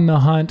are on the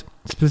hunt,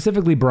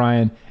 specifically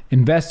Brian,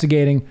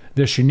 investigating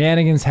the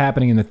shenanigans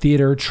happening in the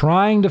theater,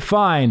 trying to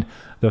find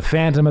the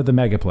Phantom of the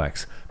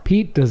Megaplex.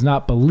 Pete does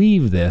not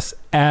believe this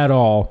at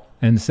all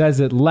and says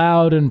it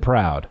loud and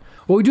proud.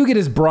 What we do get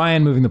is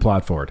Brian moving the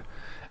plot forward.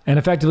 and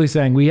effectively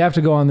saying, we have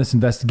to go on this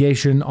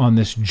investigation, on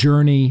this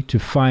journey to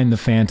find the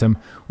Phantom,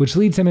 which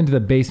leads him into the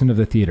basement of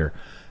the theater.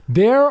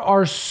 There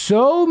are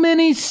so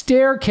many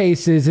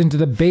staircases into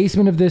the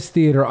basement of this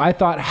theater. I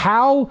thought,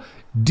 how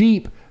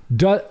deep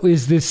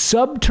is this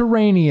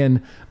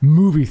subterranean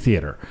movie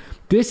theater?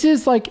 This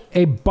is like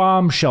a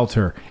bomb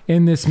shelter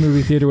in this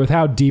movie theater with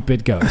how deep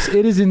it goes.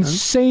 It is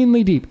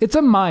insanely deep. It's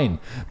a mine.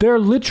 They're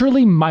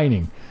literally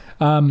mining.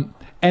 And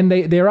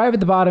they arrive at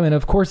the bottom, and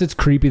of course it's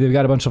creepy. They've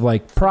got a bunch of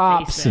like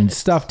props and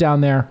stuff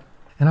down there.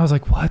 And I was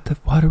like,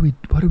 what are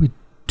we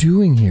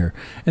doing here?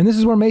 And this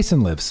is where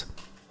Mason lives.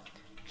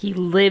 He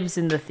lives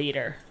in the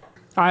theater.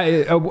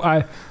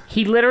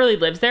 He literally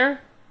lives there.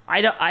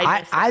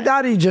 I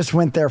thought he just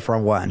went there for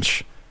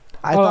lunch.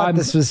 I thought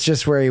this was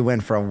just where he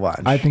went for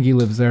lunch. I think he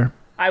lives there.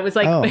 I was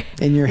like,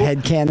 in your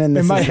headcanon,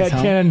 in my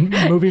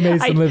headcanon, movie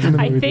Mason lives in the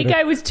movie think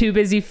theater. I was too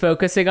busy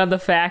focusing on the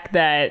fact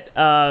that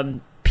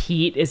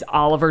Pete is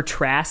Oliver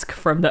Trask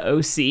from the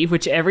OC,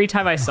 which every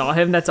time I saw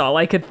him, that's all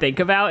I could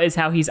think about is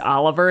how he's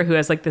Oliver, who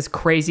has like this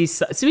crazy,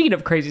 speaking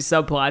of crazy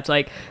subplots,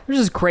 like there's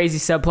this crazy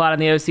subplot on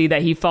the OC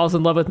that he falls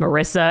in love with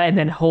Marissa and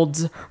then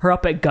holds her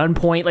up at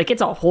gunpoint. Like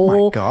it's a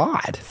whole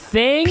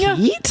thing.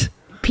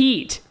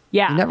 Pete.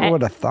 Yeah, you never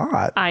would have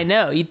thought. I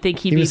know. You'd think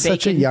he'd he be was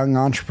such a young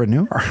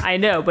entrepreneur. I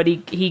know, but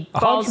he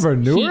falls.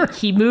 Entrepreneur?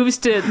 He moves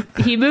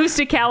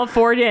to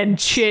California and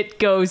shit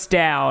goes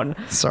down.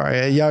 Sorry,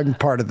 a young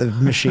part of the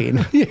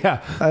machine.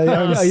 Yeah,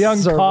 a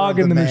young cog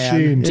in the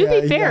machine. To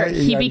be fair,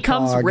 he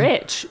becomes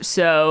rich,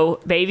 so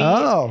maybe.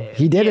 Oh,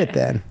 he did it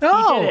then.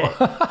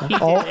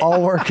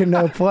 All work and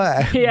no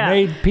play. Yeah,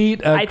 made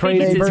Pete a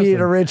crazy person. Pete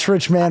a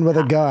rich man with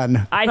a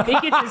gun. I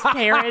think it's his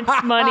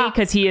parents' money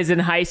because he is in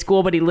high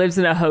school, but he lives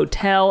in a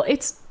hotel.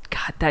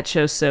 God, that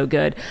show's so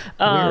good.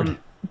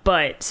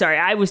 But sorry,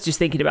 I was just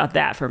thinking about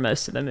that for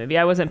most of the movie.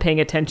 I wasn't paying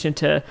attention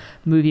to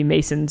movie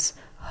Mason's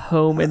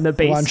home in the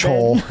basement. Lunch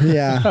hole,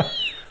 yeah.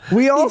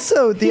 We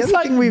also, the other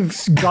thing we've...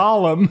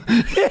 Gollum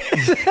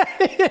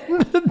in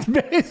the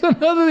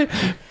basement of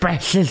the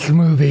precious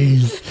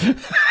movies.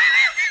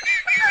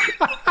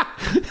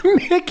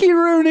 Mickey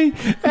Rooney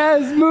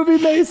as movie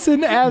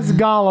Mason as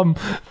Gollum.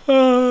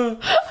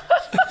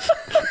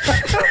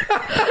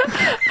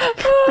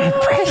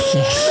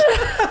 Precious.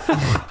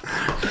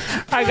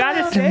 I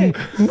gotta say,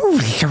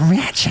 movies are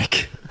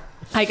magic.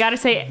 I gotta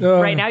say,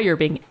 right now you're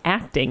being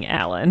acting,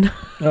 Alan.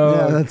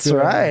 Yeah, that's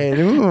right.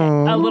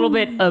 Ooh. A little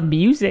bit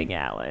amusing,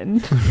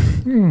 Alan.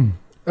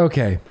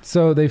 Okay,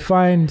 so they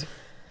find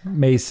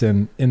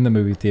Mason in the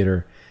movie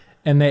theater,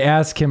 and they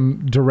ask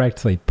him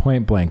directly,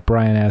 point blank.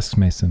 Brian asks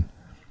Mason,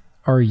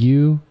 "Are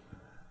you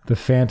the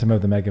Phantom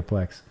of the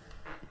Megaplex?"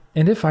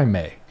 And if I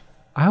may,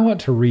 I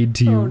want to read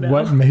to you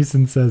what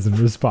Mason says in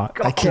response.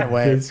 I can't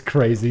wait. It's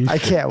crazy. I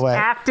can't wait.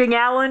 Acting,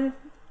 Alan.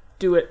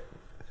 Do it.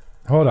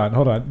 Hold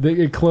on.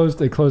 It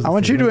closed. I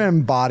want you to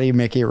embody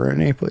Mickey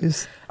Rooney,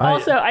 please.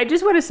 Also, I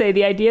just want to say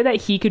the idea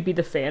that he could be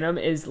the Phantom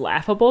is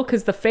laughable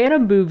because the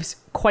Phantom moves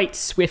quite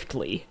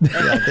swiftly.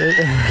 Wow,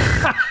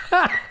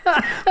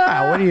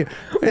 what do you?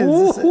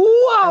 Is this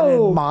an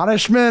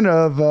admonishment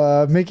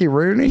of Mickey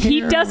Rooney?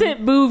 He here?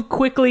 doesn't move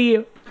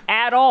quickly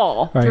at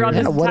all throughout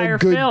this entire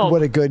film.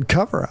 What a good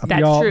cover up.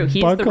 That's Y'all true.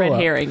 He's the red buckle up.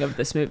 herring of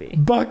this movie.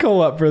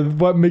 Buckle up for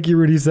what Mickey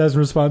Rooney says in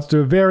response to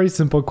a very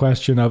simple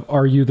question of,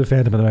 "Are you the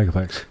Phantom of the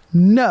Megaplex?"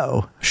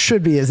 No,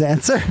 should be his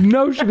answer.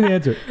 No should be the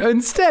answer.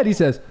 Instead, he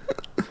says,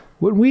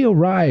 "When we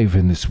arrive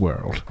in this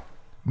world,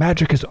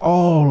 magic is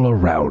all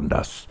around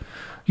us.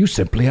 You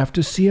simply have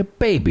to see a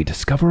baby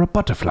discover a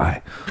butterfly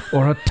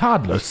or a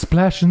toddler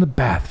splash in the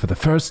bath for the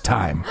first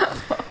time.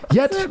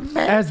 Yet,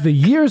 as the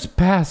years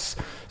pass,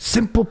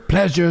 simple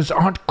pleasures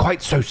aren't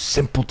quite so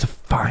simple to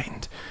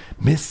find.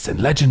 Myths and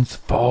legends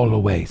fall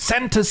away.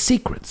 Santa's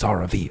secrets are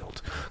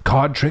revealed.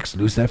 Card tricks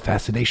lose their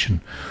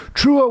fascination.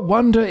 Truer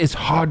wonder is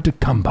hard to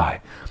come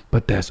by.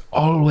 But there's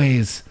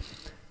always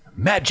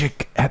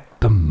magic at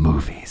the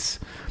movies.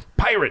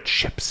 Pirate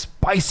ships,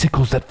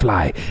 bicycles that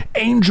fly,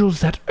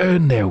 angels that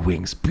earn their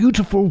wings,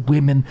 beautiful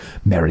women,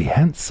 merry,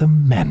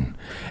 handsome men.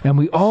 And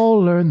we all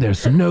learn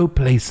there's no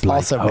place like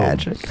Also home.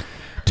 magic.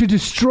 To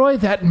destroy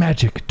that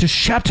magic, to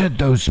shatter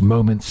those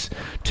moments,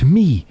 to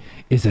me,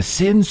 is a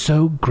sin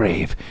so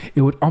grave,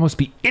 it would almost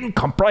be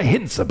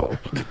incomprehensible.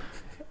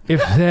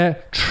 If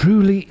there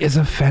truly is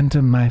a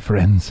phantom, my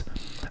friends,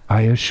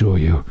 I assure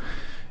you,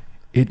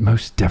 it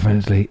most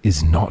definitely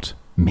is not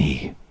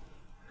me."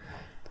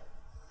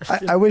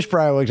 I wish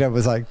Brian looked up and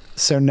was like,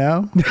 "So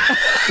no?"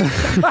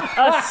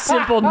 A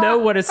simple no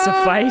would have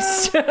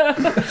sufficed.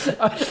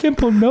 A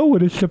simple no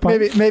would have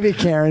sufficed. Maybe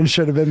Karen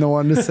should have been the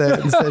one to say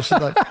it instead.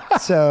 She's like,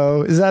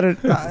 "So is that a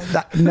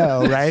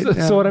no? Right?"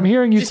 So what I'm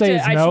hearing you say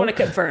is I no. just want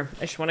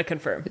to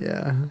confirm.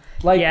 Yeah.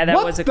 Like, Yeah, that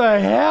what was a- the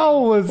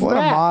hell was What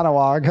that? a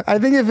monologue. I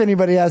think if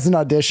anybody has an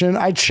audition,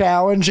 I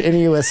challenge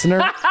any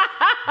listener.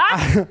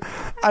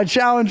 I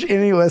challenge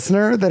any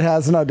listener that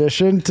has an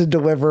audition to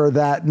deliver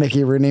that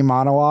Mickey Rooney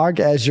monologue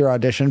as your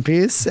audition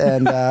piece,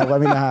 and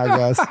let me know how it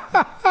goes.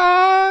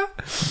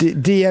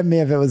 DM me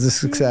if it was a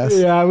success.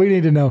 Yeah, we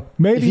need to know.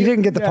 Maybe If you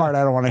didn't get the part,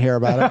 I don't want to hear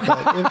about it.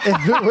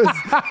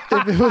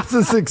 But if it was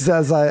a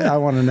success, I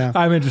want to know.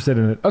 I'm interested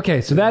in it.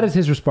 Okay, so that is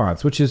his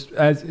response, which is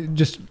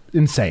just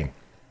insane.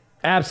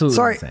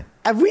 Absolutely insane.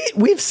 I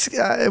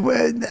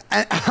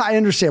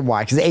understand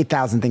why, because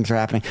 8,000 things are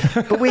happening.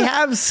 But we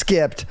have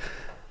skipped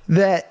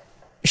that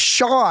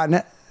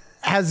Sean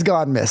has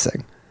gone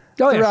missing.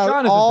 Oh, yeah, Throughout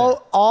Sean is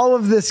all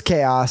of this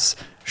chaos,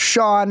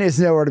 Sean is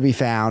nowhere to be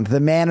found. The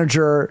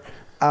manager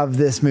of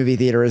this movie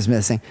theater is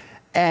missing.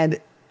 And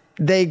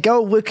they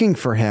go looking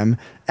for him.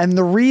 And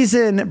the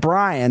reason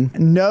Brian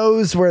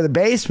knows where the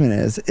basement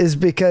is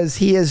because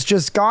he has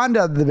just gone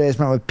down to the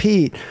basement with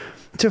Pete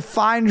to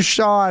find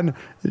Sean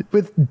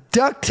with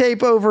duct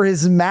tape over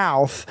his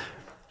mouth,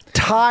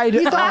 tied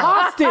He's a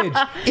hostage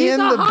in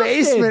the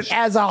basement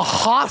as a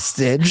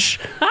hostage.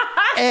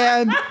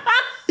 And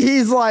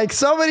he's like,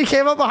 somebody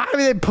came up behind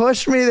me, they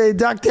pushed me, they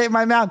duct taped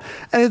my mouth.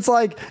 And it's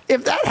like,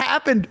 if that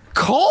happened,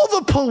 call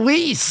the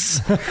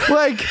police.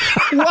 Like,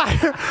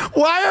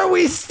 why are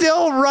we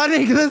still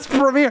running this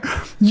premiere?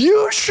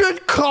 You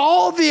should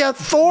call the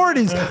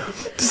authorities.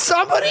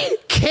 Somebody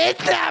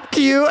kidnapped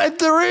you and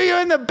threw you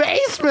in the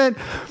basement.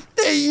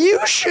 You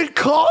should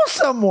call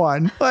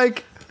someone.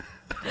 Like,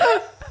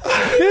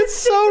 It's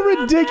so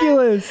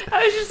ridiculous.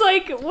 I was just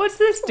like, what's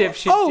this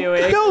dipshit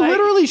doing? No, Like,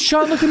 literally,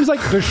 Sean looked at him and was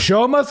like, the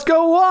show must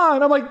go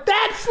on. I'm like,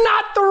 that's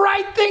not the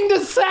right thing to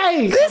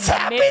say. this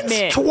happens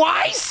Commitment.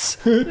 twice.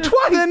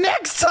 The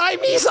next time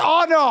he's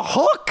on a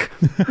hook,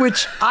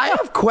 which I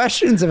have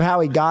questions of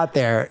how he got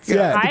there.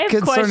 Yeah. I have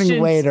concerning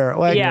questions later.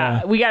 Like,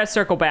 yeah, we got to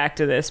circle back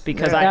to this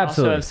because I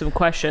Absolutely. also have some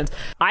questions.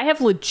 I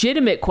have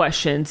legitimate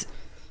questions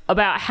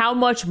about how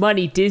much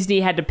money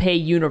Disney had to pay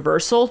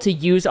Universal to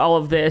use all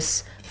of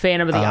this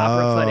Phantom of the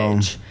Opera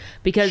footage.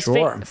 Because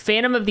sure.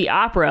 Phantom of the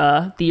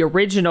Opera, the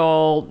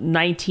original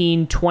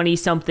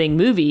 1920-something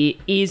movie,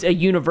 is a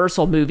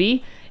Universal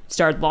movie. It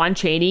starred Lon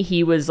Chaney.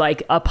 He was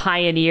like a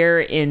pioneer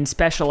in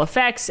special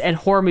effects and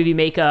horror movie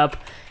makeup.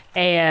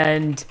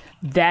 And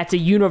that's a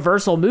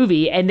Universal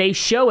movie. And they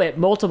show it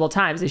multiple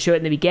times. They show it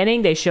in the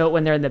beginning. They show it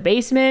when they're in the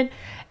basement.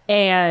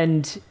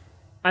 And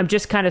I'm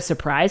just kind of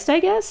surprised, I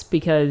guess,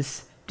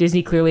 because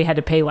Disney clearly had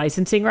to pay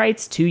licensing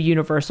rights to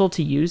Universal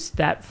to use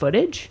that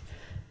footage.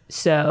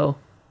 So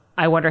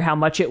I wonder how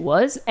much it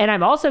was. And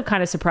I'm also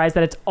kind of surprised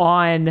that it's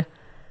on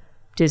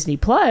Disney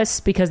Plus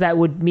because that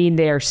would mean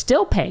they are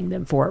still paying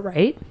them for it,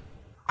 right?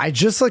 I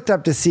just looked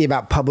up to see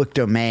about public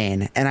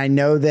domain, and I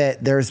know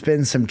that there's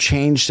been some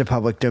change to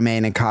public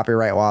domain and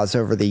copyright laws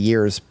over the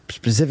years,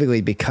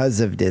 specifically because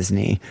of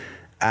Disney.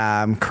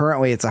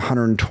 Currently, it's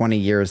 120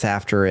 years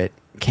after it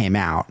came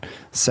out.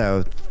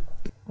 So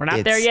We're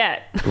not there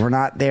yet. We're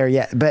not there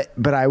yet.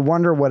 But I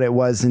wonder what it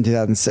was in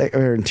 2006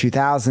 or in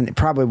 2000. It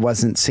probably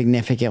wasn't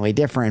significantly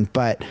different,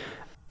 but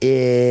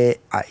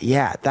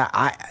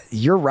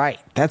you're right.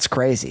 That's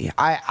crazy.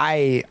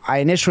 I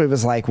initially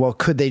was like, well,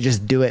 could they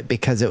just do it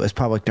because it was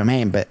public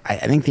domain? But I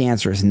think the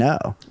answer is no.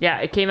 Yeah,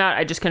 it came out,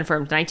 I just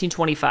confirmed,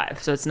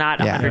 1925. So it's not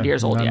 100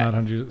 years old No, yet. not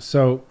 100.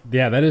 So,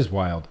 yeah, that is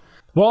wild.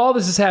 Well, all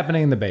this is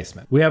happening in the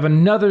basement. We have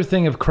another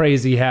thing of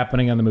crazy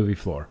happening on the movie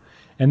floor.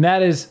 And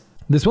that is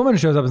this woman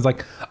shows up and is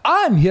like,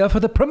 I'm here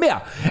for the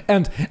premiere,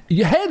 and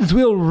heads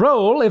will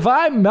roll if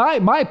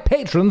my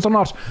patrons are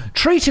not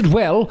treated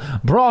well,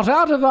 brought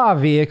out of our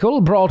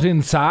vehicle, brought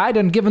inside,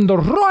 and given the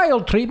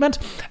royal treatment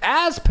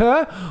as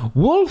per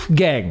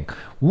Wolfgang.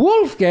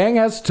 Wolfgang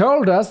has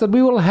told us that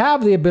we will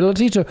have the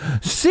ability to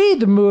see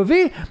the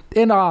movie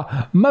in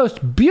our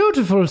most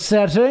beautiful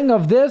setting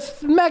of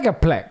this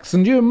Megaplex,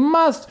 and you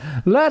must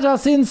let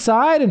us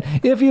inside, and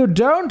if you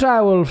don't,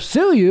 I will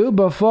sue you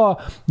before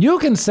you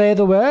can say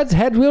the words,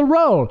 head will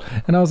roll.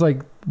 And I was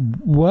like,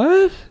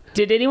 what?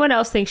 Did anyone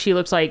else think she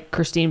looks like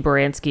Christine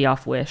Baranski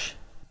off Wish?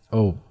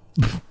 Oh,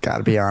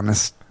 Gotta be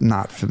honest,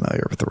 not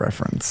familiar with the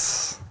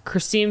reference.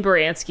 Christine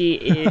Baranski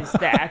is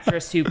the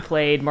actress who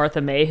played Martha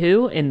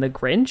Mayhew in The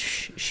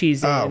Grinch.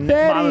 She's in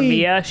Betty. Mamma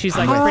Mia. She's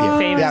like a pretty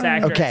famous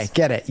actress. Okay,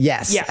 get it.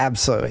 Yes, Yeah.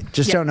 absolutely.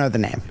 Just don't know the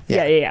name.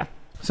 Yeah.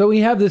 So we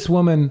have this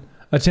woman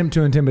attempt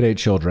to intimidate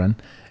children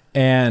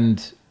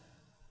and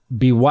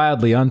be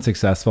wildly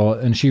unsuccessful,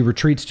 and she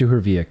retreats to her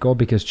vehicle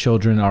because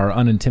children are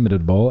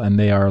unintimidable and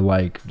they are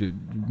like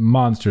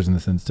monsters in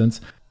this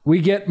instance. We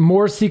get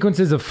more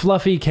sequences of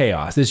fluffy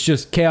chaos. It's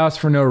just chaos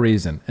for no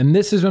reason. And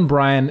this is when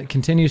Brian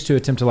continues to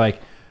attempt to like,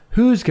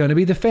 who's going to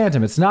be the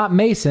Phantom? It's not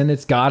Mason.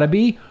 It's got to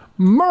be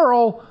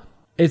Merle.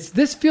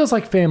 This feels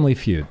like Family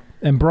Feud.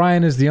 And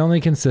Brian is the only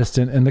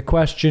consistent. And the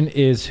question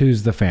is,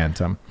 who's the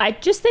Phantom? I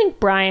just think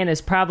Brian is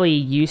probably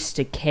used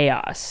to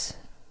chaos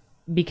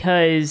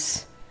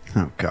because...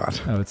 Oh, God.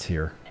 Oh, it's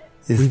here.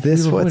 Is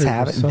this we've what's avoided it for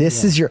happening? so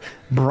This long. is your...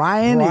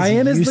 Brian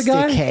is the used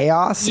guy? to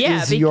chaos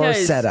Yeah, is your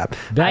because setup.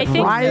 I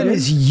think Brian that-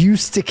 is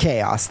used to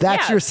chaos.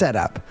 That's Yeah. your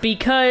setup.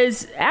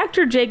 Because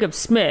actor Jacob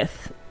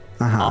Smith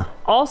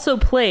also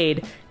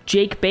played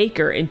Jake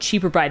Baker in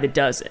Cheaper by the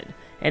Dozen.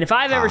 And if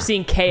I've ever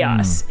seen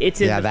chaos,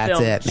 it's in Yeah, the that's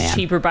film it, man.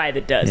 Cheaper by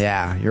the Dozen.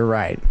 Yeah, you're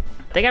right.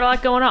 They got a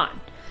lot going on.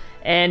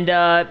 And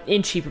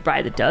in Cheaper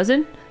by the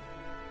Dozen,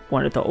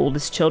 one of the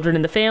oldest children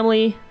in the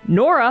family.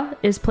 Nora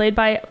is played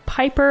by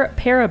Piper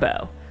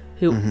Perabo,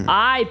 who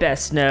I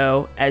best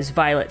know as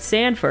Violet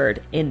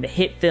Sanford in the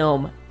hit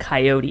film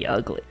Coyote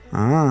Ugly.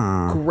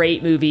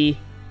 Great movie.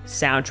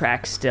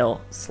 Soundtrack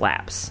still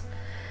slaps.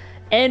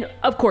 And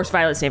of course,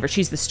 Violet Sanford,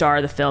 she's the star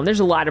of the film. There's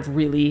a lot of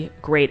really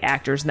great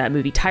actors in that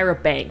movie.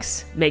 Tyra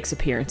Banks makes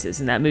appearances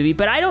in that movie,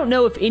 but I don't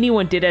know if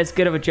anyone did as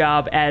good of a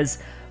job as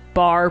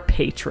Bar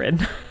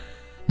Patron.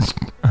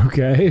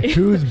 Okay.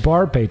 Who's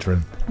Bar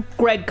Patron?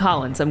 Greg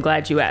Collins. I'm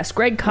glad you asked.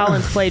 Greg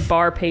Collins played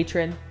Bar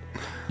Patron.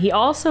 He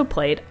also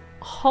played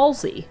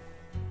Halsey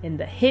in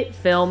the hit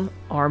film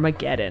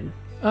Armageddon.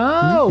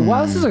 Oh,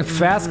 wow. This is a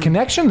fast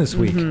connection this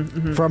week.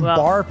 From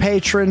Bar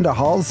Patron to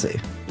Halsey.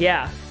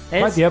 Yeah.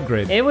 Quite the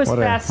upgrade. It was What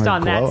a fast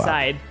on that glow up.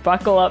 side.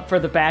 Buckle up for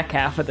the back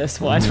half of this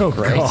one. Oh,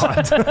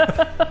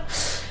 God.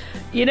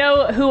 You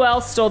know who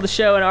else stole the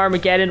show in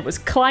Armageddon? It was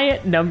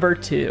Client Number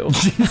 2.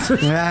 Oh,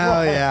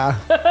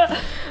 yeah.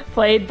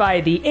 Played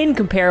by the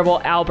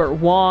incomparable Albert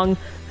Wong,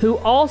 who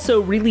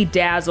also really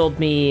dazzled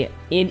me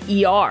in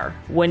ER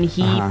when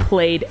he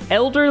played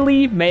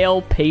elderly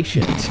male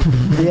patient.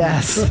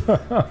 Yes.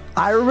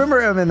 I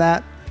remember him in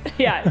that.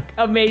 Yeah,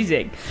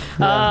 amazing.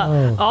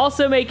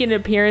 Also making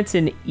an appearance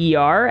in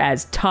ER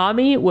as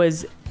Tommy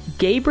was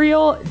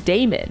Gabriel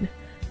Damon,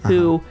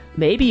 who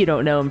maybe you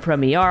don't know him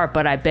from ER,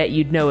 but I bet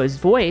you'd know his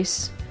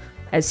voice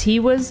as he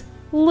was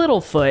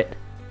Littlefoot,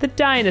 the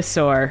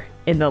dinosaur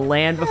in The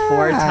Land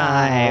Before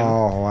Time.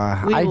 Oh,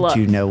 I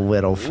do know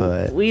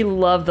Littlefoot. We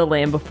love The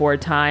Land Before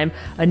Time.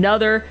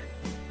 Another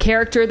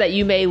character that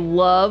you may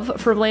love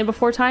from Land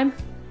Before Time,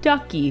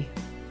 Ducky.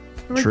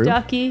 Remember True.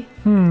 Ducky?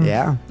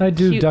 Yeah. I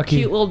do, Cute, Ducky.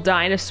 cute little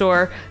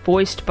dinosaur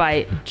voiced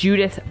by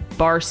Judith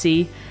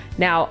Barcy.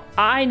 Now,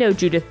 I know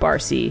Judith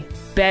Barcy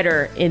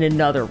better in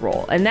another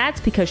role, and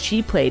that's because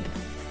she played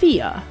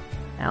Thea.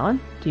 Alan,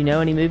 do you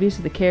know any movies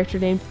with a character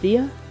named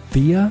Thea?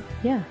 Thea?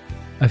 Yeah.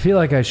 I feel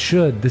like I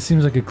should. This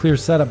seems like a clear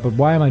setup, but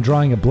why am I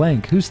drawing a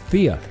blank? Who's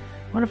Thea?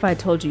 What if I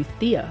told you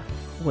Thea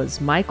was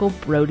Michael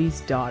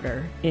Brody's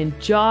daughter in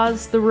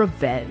Jaws the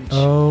Revenge?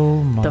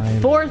 Oh, my the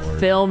fourth Lord.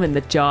 film in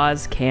the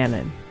Jaws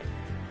canon.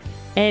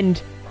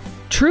 And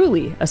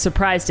truly a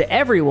surprise to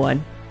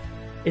everyone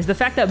is the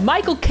fact that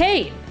Michael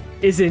Caine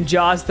is in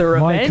Jaws the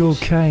Revenge. Michael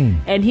Caine.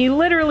 And he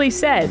literally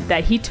said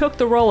that he took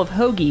the role of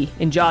Hoagie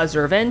in Jaws the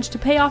Revenge to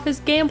pay off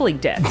his gambling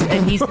debts,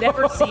 and he's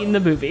never seen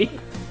the movie.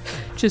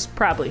 Which is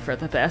probably for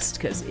the best,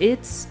 because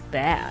it's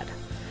bad.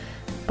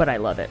 But I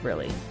love it,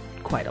 really,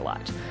 quite a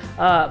lot.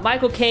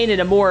 Michael Caine,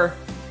 in a more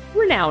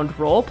renowned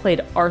role,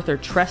 played Arthur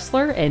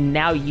Tressler in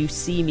Now You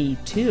See Me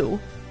Too.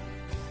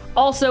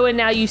 Also in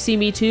Now You See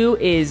Me Too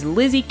is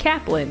Lizzie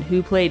Kaplan,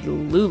 who played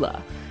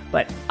Lula.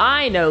 But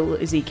I know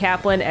Lizzie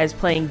Kaplan as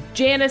playing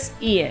Janice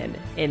Ian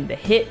in the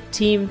hit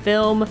teen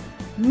film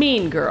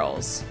Mean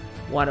Girls,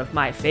 one of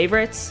my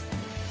favorites.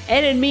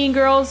 And in Mean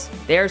Girls,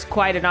 there's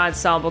quite an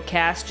ensemble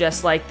cast,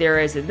 just like there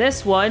is in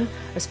this one,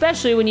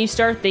 especially when you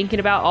start thinking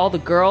about all the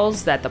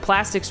girls that the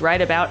Plastics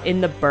write about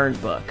in the Burn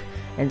Book.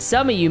 And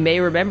some of you may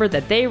remember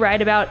that they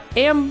write about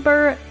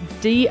Amber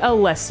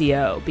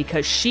D'Alessio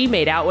because she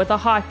made out with a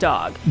hot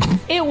dog.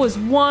 It was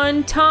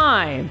one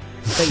time.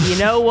 But you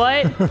know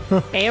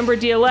what? Amber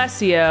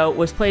D'Alessio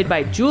was played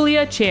by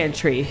Julia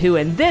Chantry, who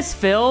in this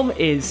film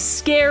is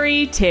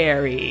Scary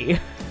Terry.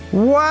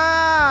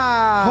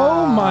 Wow.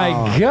 Oh,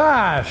 my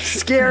gosh.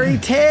 Scary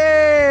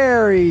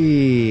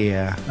Terry.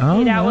 Oh,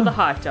 Made out no. with a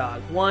hot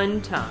dog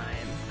one time.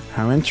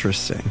 How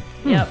interesting.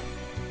 Yep.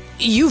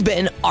 You've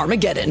been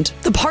Armageddoned,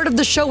 the part of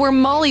the show where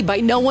Molly,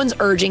 by no one's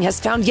urging, has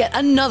found yet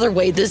another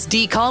way this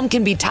DCOM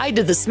can be tied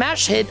to the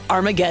smash hit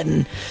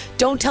Armageddon.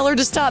 Don't tell her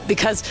to stop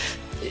because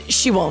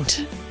she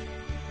won't.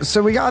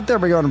 So we got there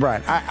by going to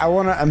Brian. I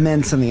want to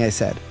amend something I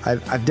said.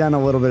 I've done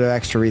a little bit of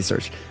extra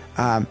research.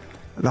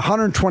 The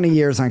 120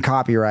 years on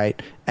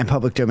copyright and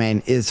public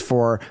domain is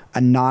for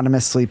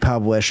anonymously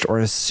published or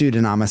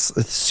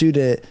anonymously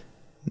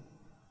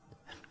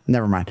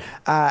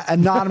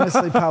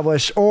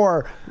published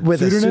or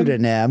with a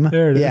pseudonym.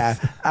 There it is. Yeah.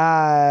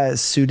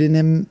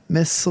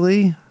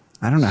 Pseudonymously.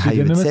 I don't know how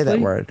you would say that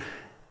word.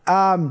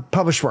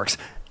 Published works.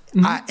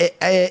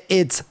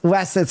 It's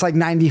less. It's like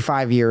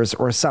 95 years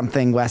or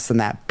something less than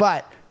that.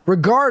 But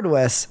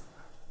regardless,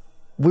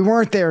 we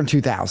weren't there in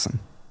 2000.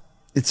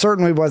 It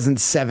certainly wasn't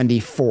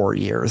 74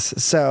 years.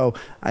 So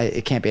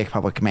it can't be a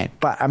public domain.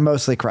 But I'm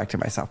mostly correcting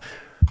myself.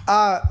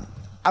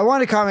 I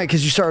wanted to comment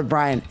because you started with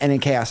Brian and in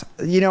Chaos.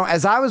 You know,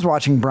 as I was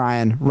watching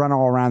Brian run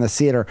all around the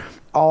theater,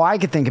 all I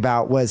could think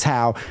about was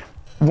how,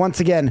 once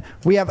again,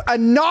 we have a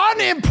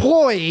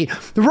non-employee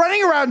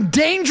running around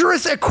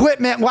dangerous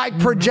equipment like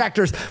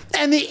projectors,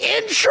 and the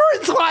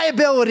insurance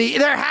liability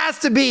there has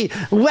to be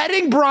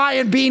letting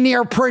Brian be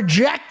near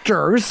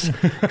projectors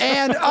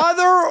and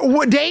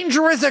other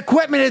dangerous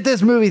equipment at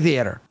this movie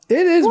theater.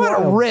 It is What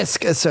a wild.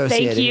 risk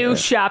associated. Thank you, with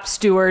it. shop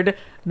steward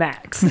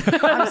Max.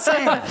 I'm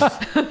saying.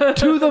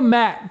 To the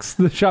max,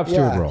 the shop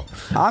steward role.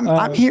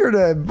 I'm here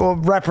to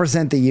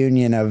represent the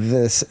union of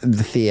the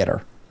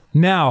theater.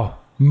 Now,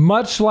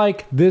 much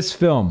like this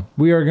film,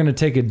 we are going to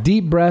take a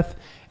deep breath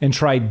and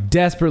try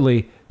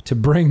desperately to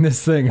bring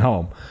this thing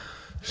home.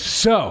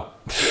 So,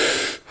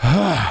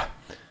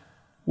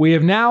 we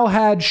have now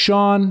had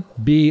Sean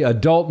be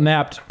adult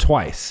napped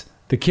twice.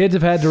 The kids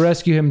have had to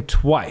rescue him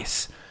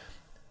twice.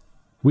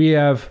 We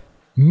have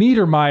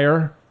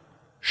Mietermeyer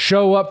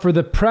show up for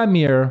the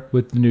premiere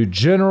with the new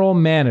general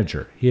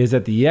manager. He is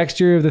at the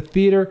exterior of the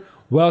theater,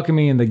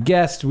 welcoming in the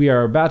guests. We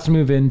are about to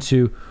move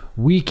into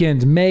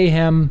Weekend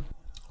Mayhem.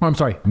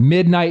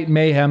 Midnight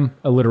Mayhem.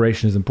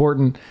 Alliteration is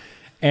important.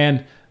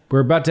 And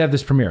we're about to have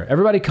this premiere.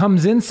 Everybody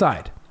comes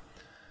inside.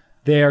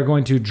 They are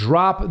going to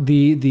drop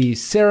the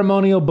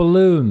ceremonial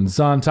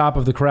balloons on top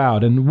of the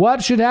crowd. And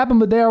what should happen?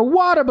 But they are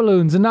water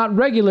balloons and not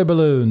regular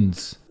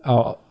balloons.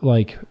 Oh,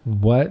 like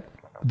what?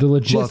 The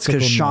logistical. Well, it's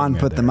because Sean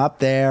put them up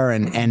there,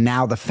 and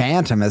now the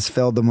Phantom has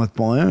filled them with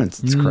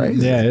balloons. It's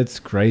crazy. Yeah, it's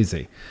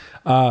crazy.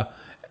 The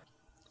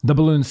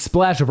balloons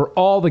splash over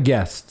all the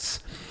guests.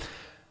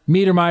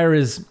 Mietermeyer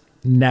is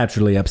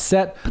naturally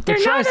upset, but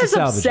they're not as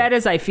upset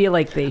as I feel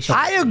like they should.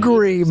 I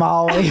agree,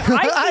 Molly.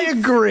 I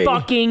agree.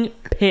 Fucking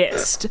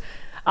pissed.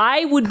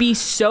 I would be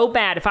so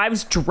bad if I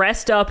was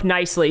dressed up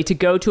nicely to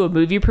go to a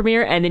movie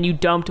premiere and then you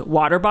dumped a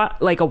water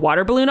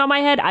balloon on my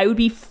head. I would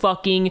be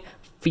fucking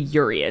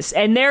furious.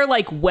 And they're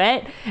like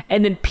wet,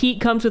 and then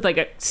Pete comes with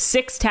like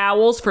 6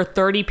 towels for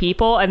 30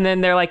 people, and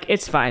then they're like,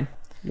 it's fine.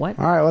 What?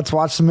 All right, let's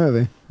watch the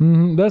movie.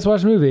 Let's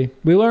watch the movie.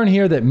 We learn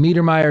here that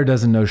Mietermeyer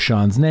doesn't know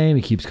Sean's name.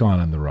 He keeps calling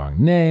him the wrong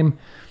name.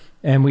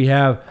 And we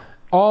have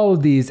all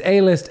of these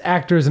A-list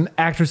actors and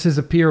actresses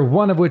appear,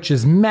 one of which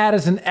is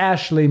Madison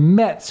Ashley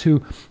Metz,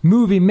 who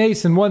Movie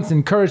Mason once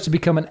encouraged to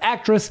become an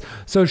actress,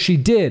 so she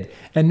did.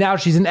 And now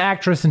she's an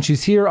actress, and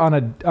she's here on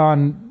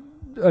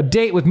a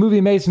date with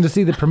Movie Mason to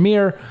see the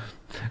premiere.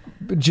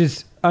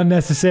 Just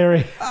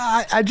unnecessary.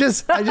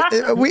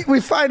 We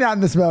find out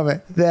in this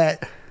moment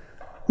that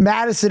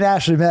Madison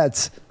Ashley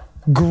Metz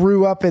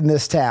grew up in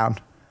this town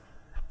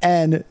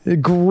and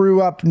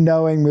grew up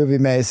knowing Movie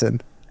Mason.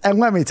 And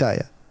let me tell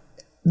you,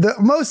 the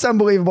most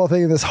unbelievable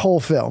thing in this whole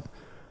film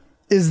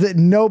is that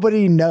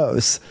nobody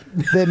knows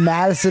that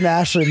Madison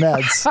Ashley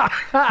Metz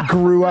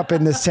grew up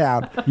in this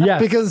town.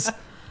 Yes. Because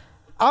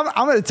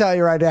I'm going to tell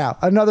you right now,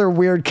 another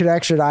weird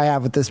connection I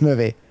have with this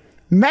movie.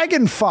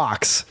 Megan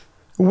Fox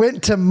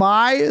went to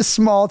my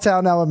small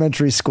town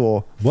elementary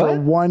school for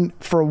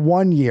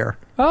one year.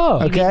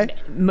 Oh, okay.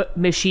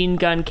 Machine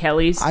Gun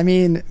Kelly's. I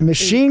mean,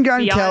 Machine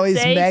Gun Beyonce, Kelly's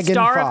Megan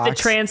star Fox. of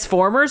the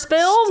Transformers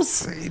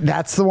films.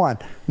 That's the one.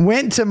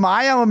 Went to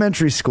my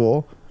elementary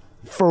school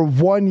for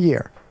 1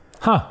 year.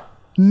 Huh.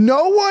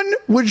 No one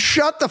would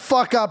shut the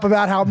fuck up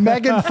about how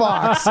Megan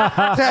Fox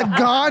had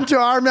gone to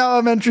our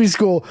elementary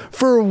school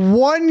for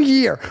 1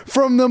 year.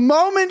 From the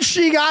moment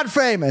she got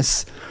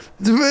famous.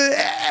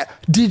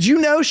 Did you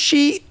know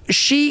she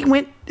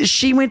went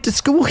to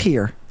school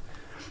here?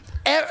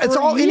 It's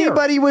all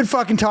anybody would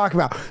fucking talk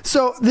about.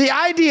 So the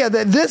idea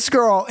that this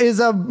girl is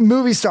a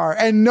movie star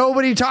and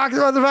nobody talks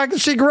about the fact that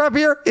she grew up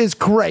here is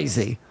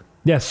crazy.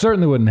 Yeah,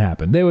 certainly wouldn't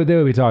happen. They would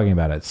be talking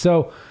about it.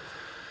 So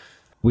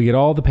we get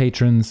all the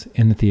patrons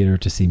in the theater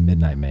to see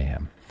Midnight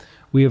Mayhem.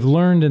 We have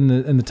learned in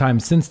the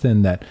time since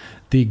then that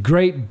the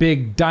great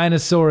big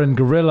dinosaur and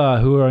gorilla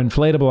who are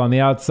inflatable on the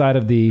outside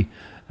of the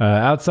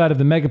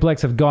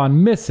Megaplex have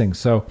gone missing.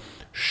 So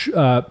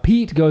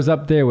Pete goes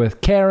up there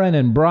with Karen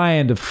and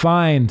Brian to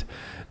find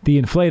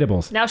the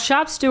inflatables. Now,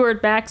 shop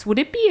steward Max, would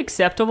it be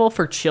acceptable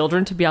for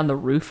children to be on the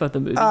roof of the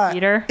movie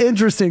theater?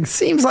 Interesting.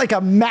 Seems like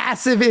a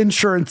massive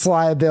insurance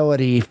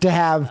liability to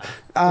have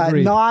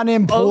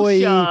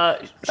non-employee. OSHA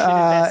should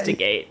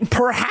investigate.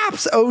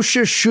 Perhaps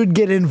OSHA should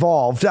get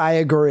involved. I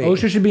agree.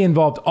 OSHA should be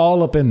involved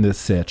all up in this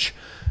sitch.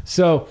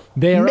 So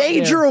they are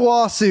major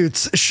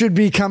lawsuits should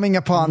be coming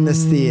upon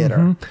this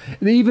theater.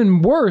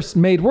 Even worse,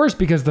 made worse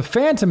because the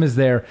Phantom is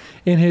there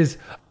in his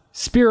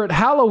Spirit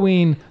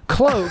Halloween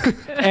cloak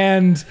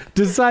and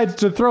decides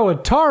to throw a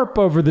tarp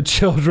over the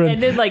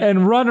children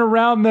and run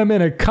around them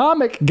in a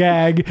comic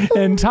gag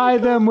and tie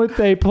them with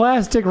a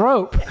plastic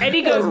rope. And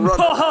he goes,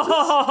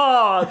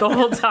 the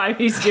whole time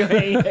he's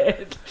doing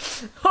it.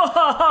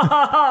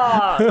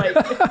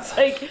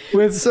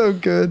 It's so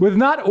good. With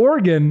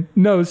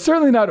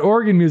certainly not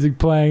organ music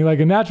playing, like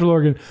a natural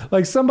organ.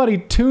 Like somebody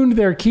tuned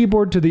their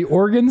keyboard to the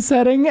organ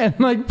setting and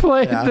like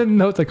played the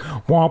notes like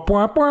womp,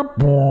 womp, womp,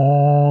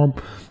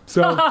 womp.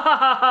 So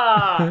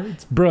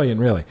it's brilliant,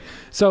 really.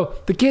 So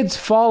the kids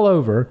fall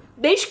over.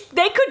 They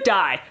could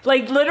die.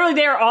 Like literally,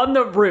 they're on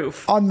the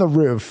roof. On the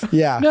roof,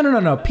 yeah.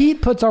 No.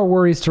 Pete puts our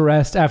worries to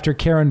rest after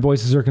Karen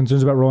voices her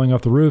concerns about rolling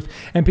off the roof,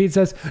 and Pete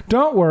says,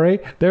 "Don't worry,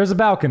 there's a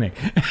balcony."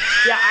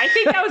 Yeah, I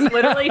think that was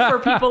literally for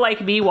people like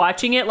me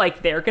watching it.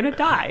 Like they're gonna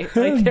die.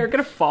 Like they're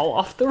gonna fall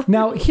off the roof.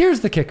 Now, here's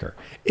the kicker: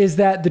 is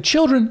that the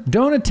children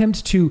don't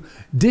attempt to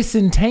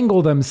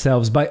disentangle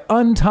themselves by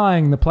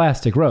untying the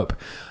plastic rope.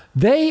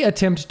 They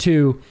attempt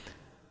to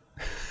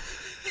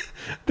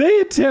they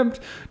attempt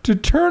to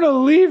turn a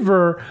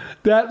lever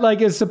that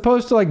like is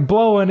supposed to like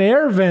blow an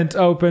air vent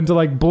open to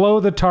like blow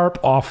the tarp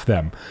off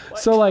them.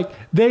 What? So like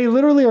they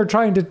literally are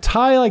trying to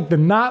tie like the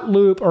knot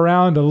loop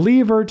around a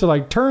lever to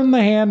like turn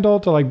the handle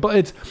to like,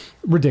 it's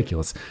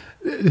ridiculous.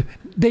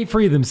 They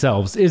free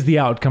themselves is the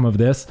outcome of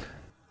this.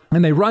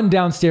 And they run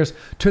downstairs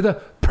to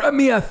the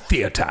premiere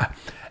theater.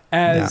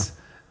 As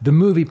the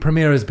movie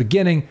premiere is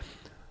beginning,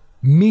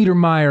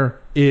 Mittermeier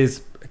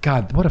is,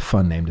 God, what a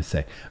fun name to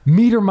say.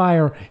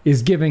 Mittermeier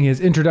is giving his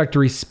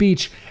introductory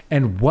speech,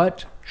 and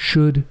what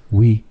should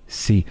we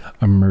see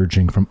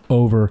emerging from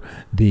over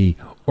the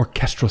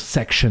orchestral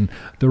section,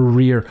 the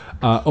rear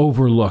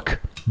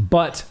overlook,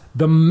 but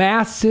the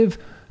massive,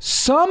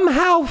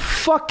 somehow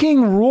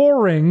fucking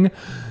roaring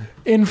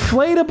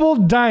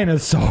inflatable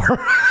dinosaur.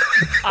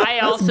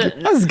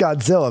 That's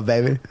Godzilla,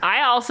 baby.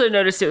 I also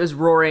noticed it was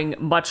roaring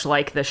much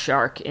like the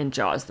shark in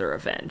Jaws the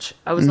Revenge.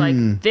 I was like,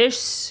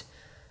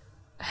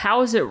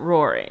 how is it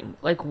roaring?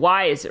 Like,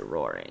 why is it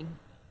roaring?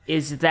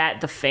 Is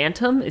that the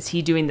Phantom? Is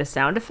he doing the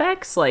sound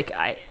effects? Like,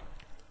 I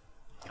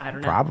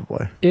don't know.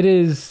 Probably. It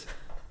is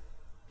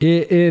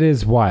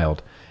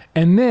wild.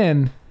 And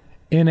then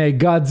in a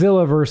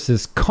Godzilla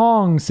versus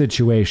Kong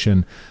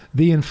situation,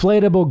 the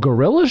inflatable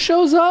gorilla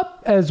shows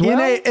up as well.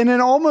 In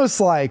an almost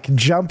like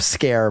jump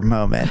scare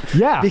moment.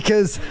 Yeah.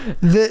 Because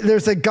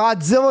there's a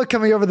Godzilla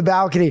coming over the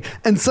balcony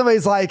and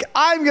somebody's like,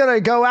 I'm going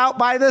to go out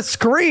by the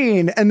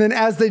screen. And then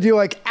as they do,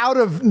 like out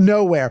of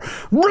nowhere,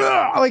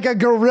 like a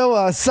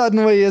gorilla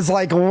suddenly is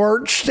like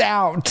lurched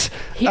out.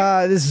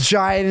 This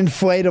giant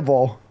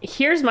inflatable.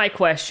 Here's my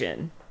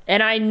question.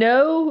 And I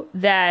know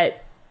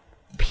that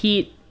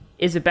Pete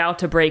is about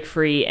to break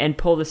free and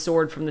pull the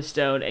sword from the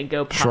stone and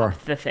go pop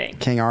the thing.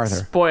 King Arthur.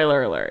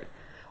 Spoiler alert.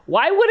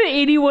 Why wouldn't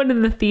anyone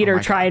in the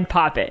theater try and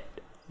pop it?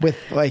 With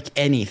like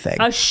anything.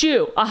 A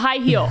shoe, a high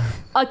heel,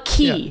 a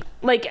key,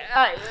 like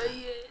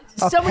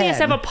somebody has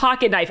to have a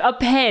pocket knife, a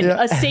pen,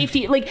 a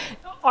safety. Like,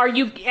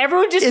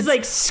 everyone just is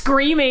like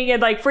screaming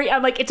and like free.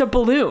 I'm like, it's a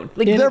balloon.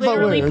 Like,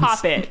 literally balloons.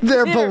 Pop it.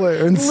 They're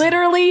balloons.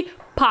 Literally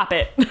pop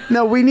it.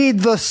 No, we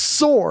need the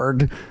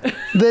sword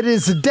that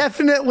is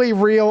definitely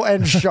real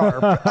and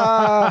sharp.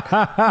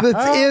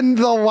 That's in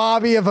the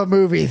lobby of a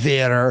movie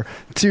theater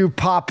to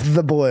pop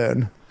the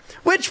balloon.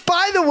 Which,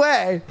 by the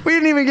way, we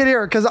didn't even get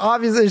here because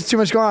obviously there's too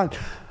much going on.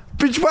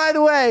 Which, by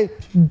the way,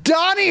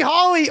 Donnie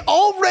Hawley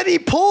already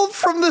pulled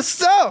from the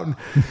stone.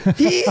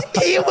 He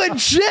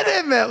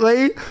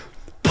legitimately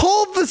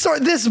pulled the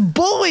sword. This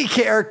bully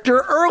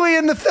character early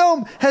in the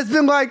film has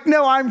been like,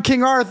 no, I'm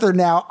King Arthur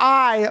now.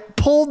 I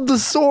pulled the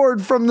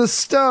sword from the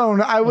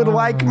stone. I would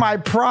like my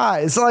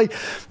prize. Like,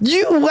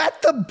 you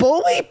let the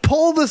bully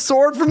pull the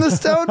sword from the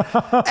stone,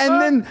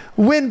 and then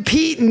when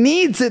Pete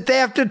needs it, they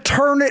have to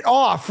turn it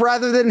off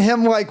rather than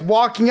him like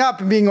walking up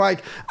and being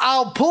like,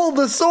 I'll pull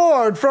the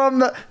sword from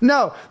the...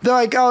 No, they're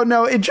like, oh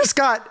no, it just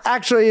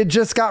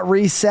got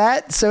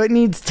reset, so it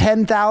needs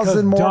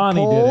 10,000 more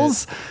Donnie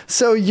pulls.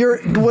 So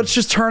let's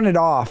just turn it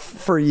off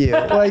for you.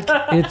 Like,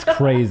 it's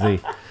crazy.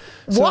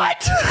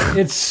 What?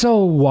 It's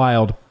so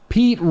wild.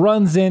 Pete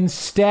runs in,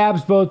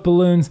 stabs both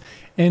balloons,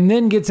 and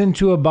then gets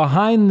into a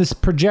behind this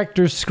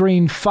projector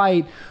screen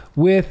fight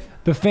with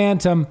the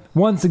Phantom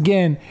once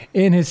again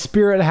in his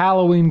Spirit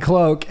Halloween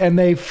cloak, and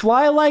they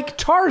fly like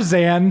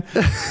Tarzan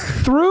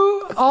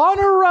through on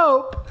a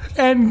rope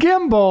and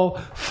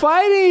gimbal,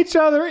 fighting each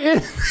other in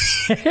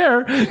the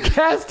air,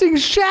 casting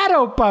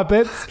shadow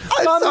puppets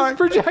on the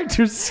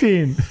projector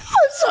scene.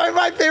 I'm sorry,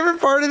 my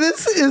favorite part of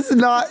this is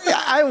not...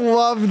 I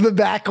love the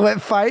backlit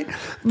fight,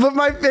 but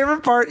my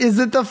favorite part is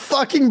that the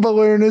fucking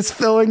balloon is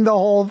filling the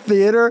whole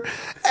theater,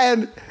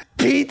 and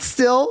Pete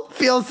still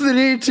feels the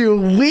need to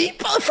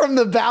leap from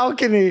the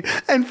balcony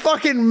and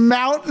fucking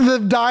mount the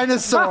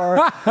dinosaur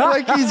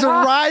like he's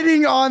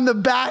riding on the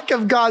back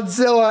of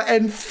Godzilla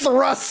and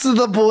thrusts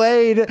the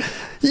blade.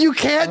 You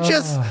can't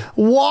just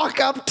walk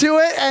up to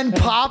it and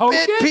pop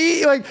it,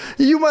 Pete. Like,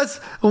 you must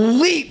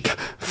leap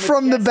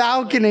from the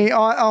balcony.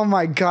 Oh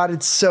my God,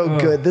 it's so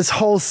good. This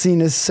whole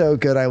scene is so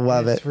good. I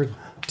love it. It's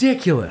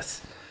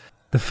ridiculous.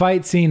 The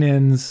fight scene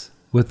ends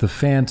with the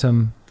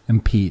Phantom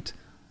and Pete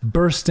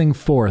bursting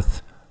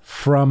forth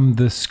from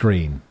the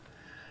screen.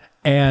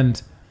 And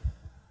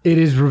it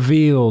is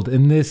revealed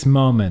in this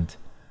moment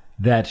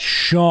that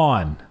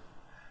Sean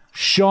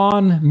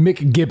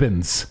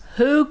McGibbons,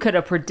 who could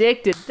have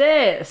predicted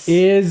this,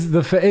 is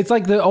it's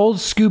like the old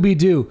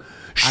Scooby-Doo.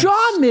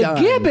 Sean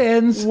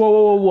McGibbons?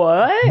 Whoa,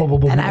 what?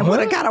 And I would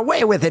have got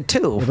away with it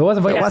too. If it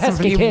wasn't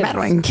for you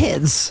meddling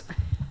kids.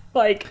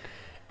 Like...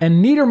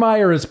 And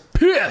Niedermeyer is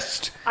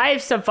pissed. I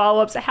have some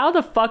follow-ups. How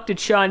the fuck did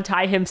Sean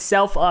tie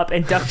himself up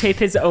and duct tape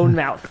his own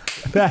mouth?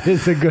 That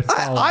is a good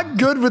follow-up. I'm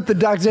good with the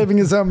duct taping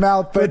his own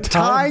mouth, but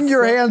tying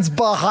your hands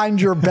behind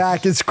your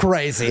back is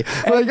crazy.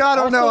 Like, I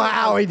don't know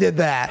how he did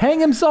that. Hang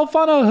himself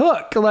on a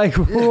hook. Like,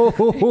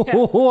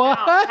 what?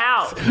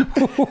 How?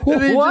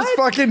 Did he just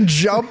fucking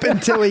jump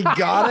until he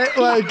got it?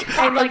 Like,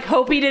 and like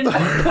hope he didn't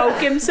poke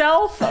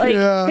himself?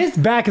 Like, his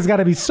back has got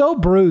to be so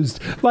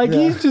bruised. Like,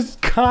 he's just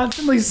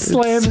constantly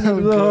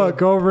slamming the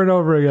hook over and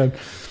over again.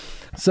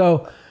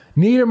 So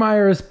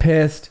Niedermeyer is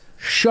pissed.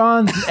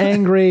 Sean's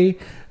angry.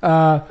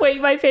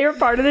 Wait, my favorite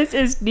part of this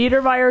is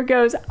Niedermeyer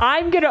goes,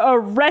 "I'm going to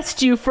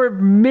arrest you for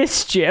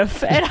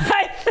mischief." And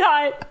I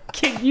thought,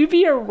 can you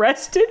be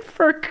arrested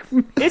for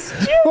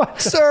mischief?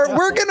 Sir,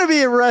 we're going to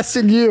be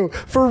arresting you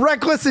for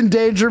reckless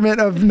endangerment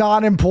of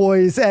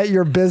non-employees at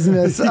your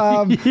business.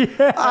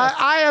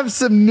 I have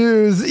some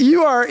news.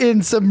 You are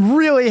in some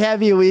really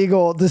heavy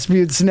legal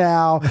disputes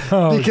now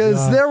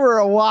because there were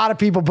a lot of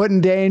people put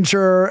in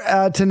danger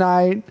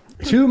tonight.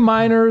 2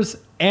 minors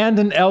and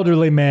an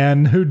elderly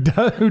man who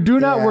do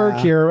not work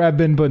here have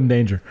been put in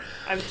danger.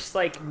 I'm just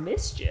like,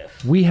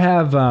 mischief. We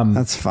have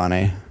That's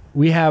funny.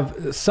 we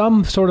have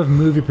some sort of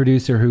movie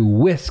producer who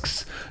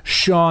whisks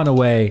Sean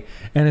away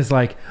and is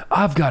like,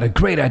 "I've got a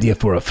great idea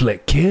for a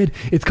flick, kid.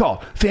 It's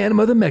called Phantom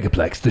of the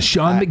Megaplex, the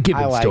Sean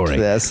McGibbon story."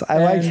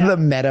 I liked the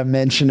meta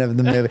mention of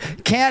the movie.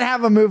 Can't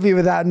have a movie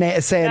without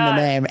saying the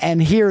name,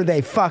 and here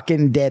they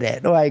fucking did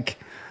it. Like,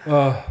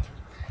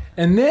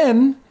 and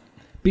then,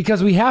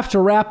 because we have to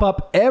wrap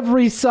up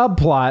every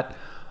subplot,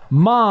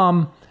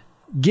 Mom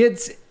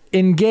gets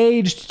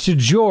engaged to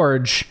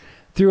George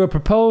through a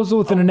proposal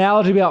with an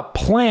analogy about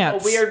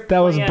plants that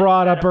was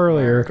brought up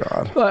earlier.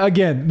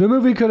 Again, the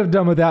movie could have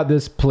done without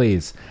this,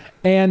 please.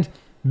 And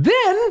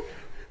then,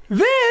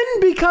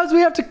 because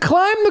we have to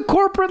climb the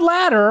corporate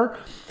ladder,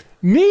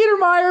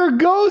 Niedermeyer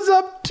goes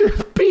up to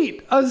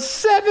Pete, a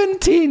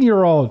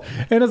 17-year-old,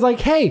 and is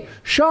like, "Hey,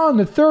 Sean,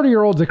 the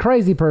 30-year-old's a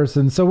crazy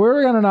person, so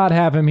we're going to not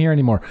have him here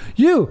anymore.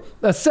 You,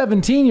 a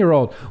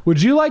 17-year-old,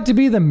 would you like to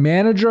be the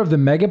manager of the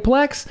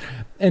Megaplex?"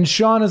 And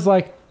Sean is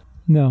like,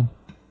 "No."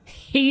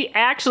 He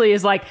actually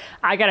is like,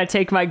 "I got to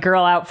take my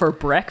girl out for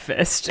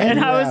breakfast." And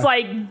I was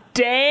like,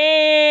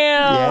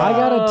 damn. I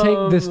gotta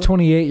take this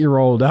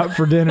 28-year-old out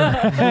for dinner,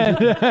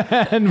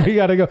 and we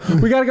gotta go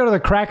to the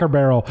Cracker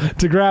Barrel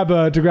to grab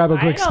a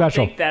quick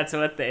special. I think that's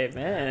what they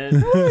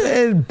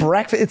meant.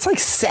 breakfast. It's like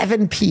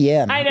 7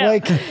 p.m. I know.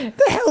 Like, the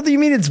hell do you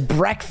mean it's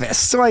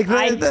breakfast? So like,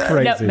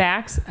 No,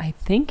 Max, I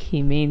think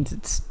he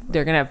means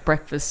they're gonna have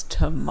breakfast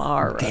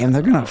tomorrow. damn,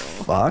 they're gonna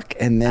fuck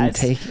and then go. And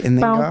then he's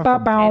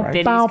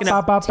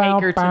gonna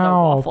take her to the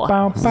Waffle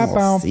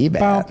House. See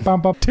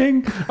that.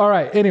 Ting. All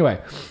right.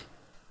 Anyway,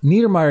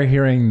 Niedermeyer,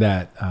 hearing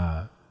that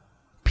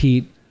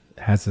Pete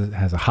has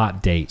a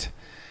hot date,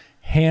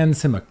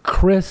 hands him a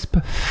crisp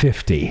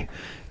 50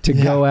 to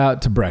go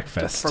out to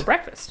breakfast. For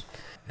breakfast.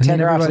 And Take then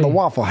her out to the everybody-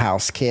 Waffle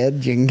House,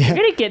 kid. You can get.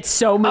 You're gonna get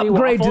so many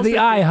Upgrade to waffles the for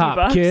 $50.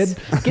 IHOP, kid.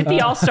 Get the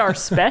All-Star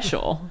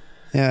Special.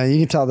 Yeah, you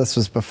can tell this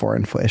was before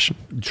inflation.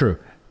 True.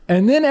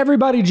 And then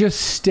everybody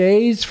just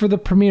stays for the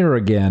premiere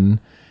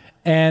again,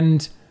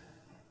 and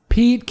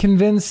Pete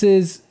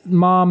convinces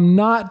Mom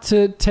not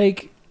to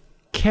take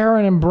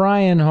Karen and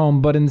Brian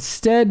home, but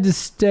instead to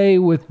stay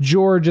with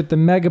George at the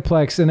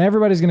Megaplex, and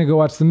everybody's going to go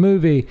watch the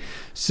movie.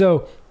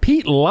 So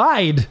Pete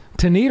lied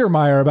to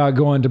Niedermeyer about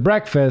going to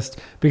breakfast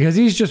because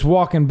he's just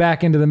walking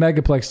back into the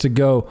Megaplex to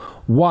go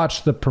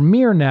watch the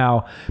premiere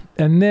now.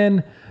 And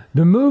then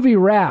the movie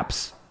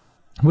wraps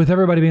with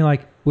everybody being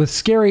like, with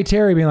Scary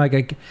Terry being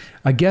like,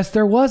 I guess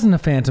there wasn't a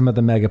Phantom at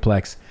the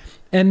Megaplex.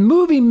 And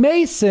Movie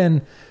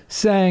Mason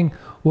saying,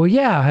 "Well,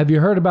 yeah, have you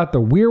heard about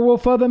the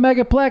werewolf of the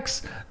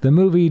Megaplex? The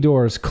movie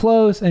doors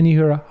close and you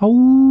hear a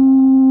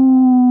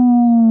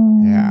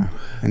oh." Yeah.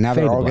 And now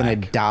Fade they're to all going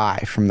black. to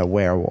die from the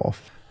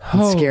werewolf.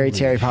 And Scary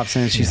Terry pops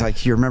in and she's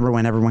like, "You remember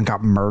when everyone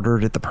got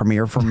murdered at the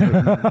premiere for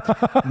Midnight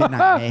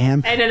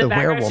Mayhem? And in the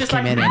background, it's just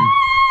like,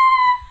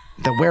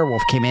 the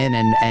werewolf came in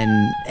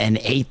and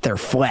ate their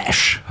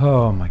flesh."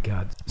 Oh my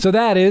God. So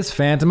that is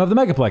Phantom of the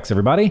Megaplex,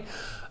 everybody.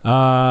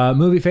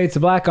 Movie fades to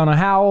black on a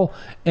howl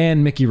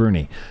and Mickey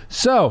Rooney.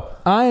 So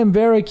I am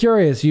very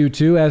curious, you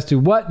two, as to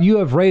what you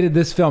have rated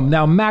this film.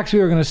 Now, Max, we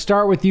are going to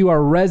start with you,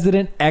 our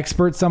resident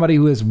expert, somebody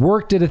who has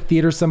worked at a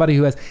theater, somebody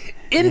who has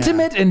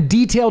intimate and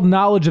detailed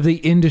knowledge of the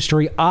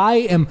industry.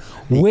 I am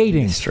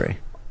waiting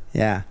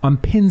Yeah. on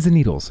pins and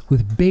needles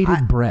with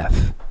bated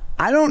breath.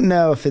 I don't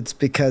know if it's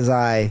because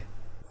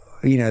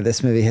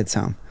this movie hits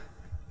home,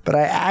 but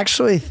I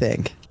actually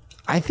think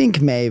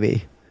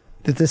maybe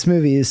that this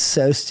movie is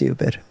so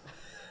stupid.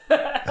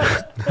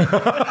 Just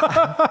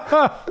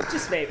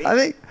maybe.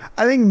 I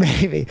think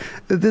maybe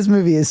that this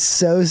movie is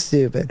so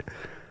stupid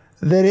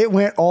that it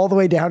went all the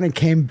way down and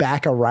came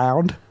back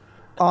around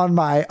on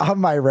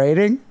my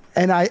rating.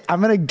 And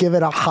I'm going to give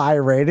it a high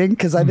rating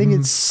because I think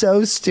it's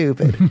so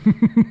stupid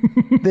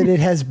that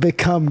it has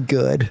become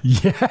good.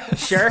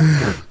 Yes. Sure.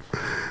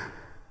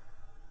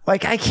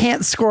 Like, I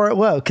can't score it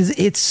low because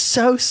it's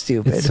so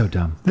stupid. It's so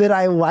dumb. That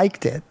I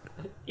liked it.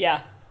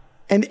 Yeah.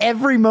 And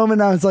every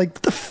moment I was like,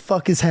 what the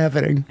fuck is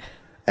happening?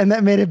 And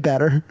that made it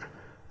better.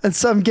 And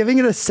so I'm giving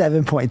it a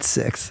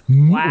 7.6.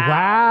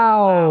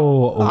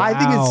 Wow. I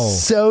think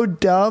it's so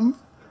dumb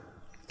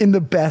in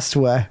the best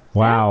way.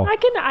 Wow. I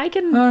can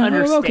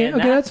understand okay,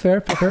 that. that's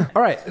fair.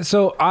 All right.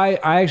 So I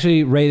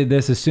actually rated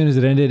this as soon as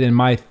it ended, and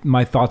my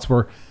thoughts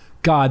were,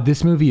 God,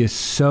 this movie is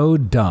so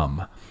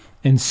dumb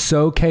and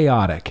so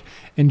chaotic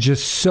and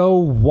just so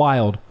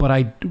wild,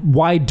 but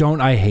why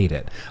don't I hate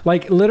it?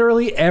 Like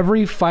literally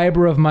every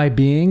fiber of my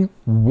being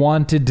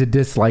wanted to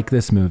dislike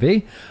this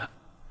movie.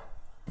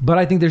 But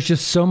I think there's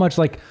just so much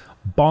like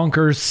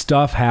bonkers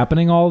stuff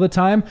happening all the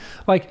time.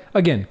 Like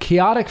again,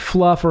 chaotic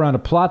fluff around a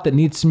plot that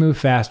needs to move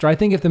faster. I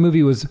think if the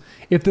movie was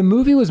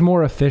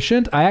more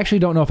efficient, I actually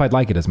don't know if I'd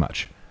like it as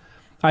much.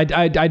 I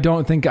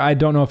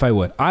don't know if I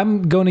would.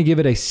 I'm going to give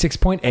it a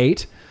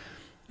 6.8.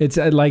 It's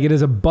like it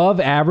is above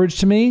average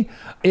to me.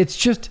 It's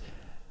just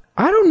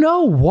I don't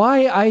know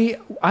why I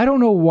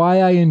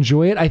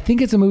enjoy it. I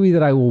think it's a movie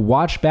that I will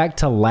watch back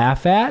to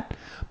laugh at,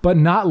 but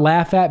not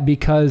laugh at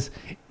because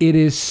it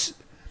is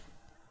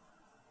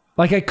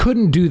like I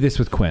couldn't do this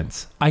with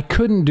Quince. I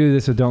couldn't do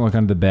this with Don't Look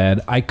Under the Bed.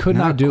 I could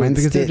not do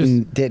Quince it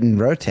because didn't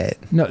rotate.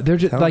 No, they're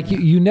just like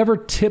you never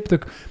tip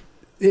the.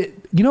 You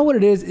know what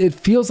it is? It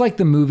feels like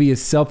the movie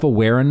is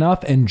self-aware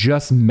enough and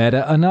just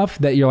meta enough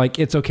that you're like,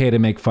 it's okay to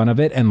make fun of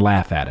it and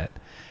laugh at it.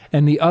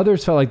 And the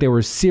others felt like they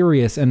were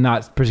serious and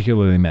not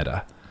particularly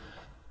meta.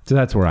 So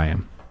that's where I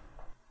am.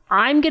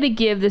 I'm going to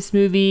give this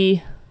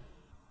movie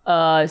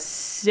a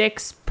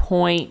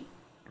 6.1.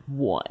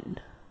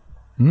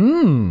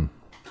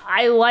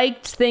 I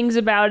liked things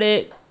about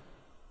it.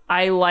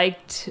 I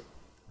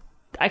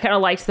kind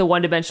of liked the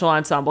one-dimensional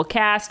ensemble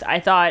cast. I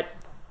thought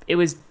it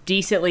was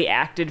decently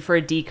acted for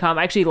a DCOM.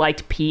 I actually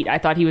liked Pete. I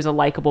thought he was a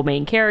likable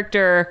main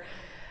character.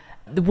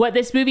 What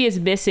this movie is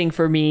missing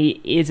for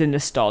me is a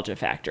nostalgia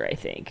factor, I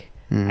think.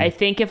 I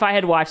think if I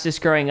had watched this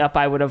growing up,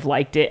 I would have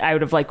liked it. I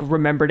would have like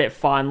remembered it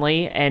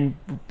fondly and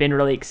been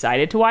really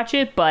excited to watch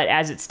it. But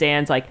as it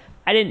stands, like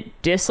I didn't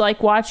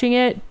dislike watching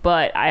it,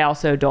 but I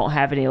also don't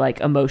have any like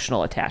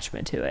emotional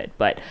attachment to it.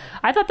 But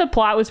I thought the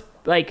plot was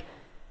like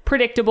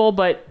predictable,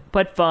 but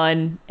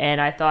fun, and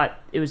I thought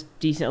it was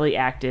decently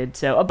acted.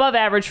 So above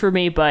average for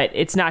me, but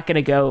it's not going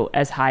to go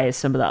as high as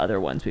some of the other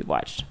ones we've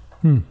watched.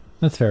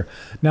 That's fair.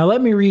 Now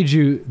let me read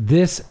you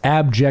this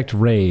abject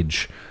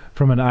rage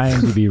from an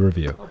IMDb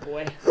review. Oh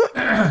boy.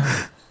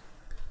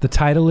 The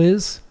title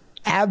is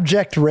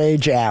Abject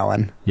Rage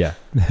Allen. Yeah.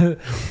 The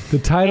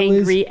title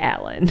Angry is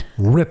Allen.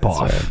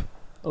 Ripoff.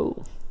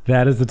 Oh.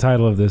 That is the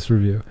title of this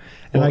review.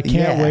 And Well, I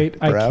can't yeah, wait.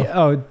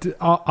 bro.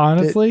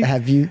 Honestly,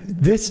 Have you?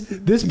 this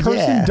person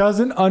Yeah.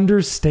 doesn't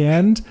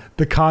understand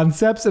the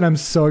concepts, and I'm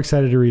so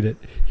excited to read it.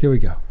 Here we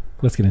go.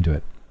 Let's get into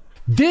it.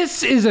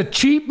 This is a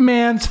cheap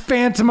man's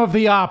Phantom of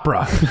the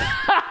Opera.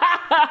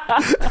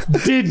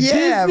 Did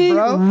Disney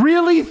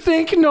really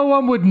think no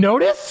one would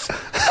notice?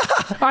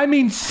 I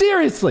mean,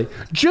 seriously,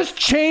 just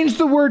change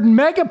the word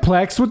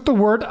Megaplex with the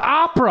word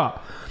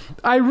opera.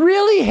 I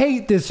really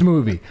hate this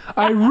movie.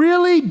 I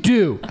really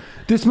do.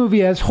 This movie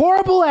has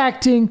horrible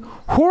acting,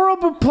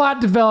 horrible plot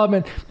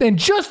development, and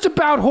just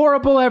about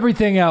horrible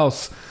everything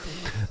else.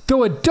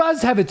 Though it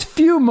does have its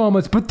few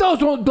moments, but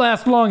those won't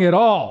last long at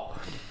all.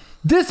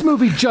 This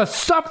movie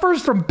just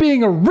suffers from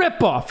being a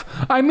ripoff.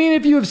 I mean,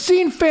 if you have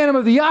seen Phantom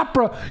of the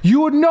Opera,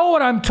 you would know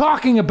what I'm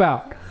talking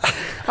about.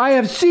 I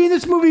have seen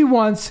this movie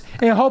once,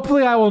 and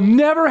hopefully I will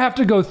never have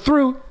to go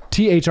through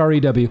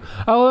THREW.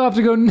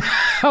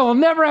 I will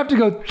never have to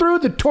go through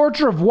the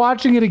torture of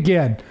watching it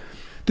again.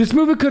 This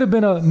movie could have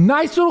been a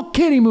nice little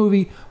kiddie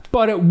movie,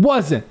 but it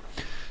wasn't.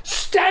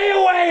 Stay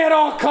away at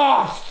all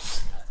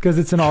costs! Because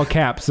it's in all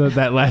caps, so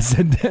that last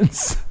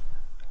sentence.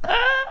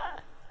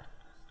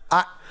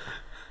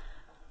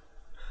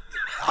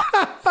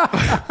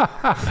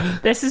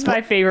 This is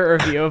my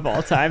favorite review of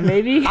all time,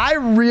 maybe. I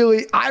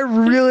really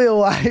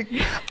like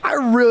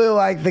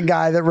the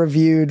guy that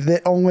reviewed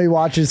that only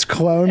watches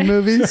clone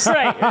movies.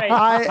 Right.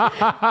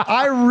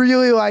 I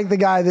really like the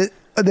guy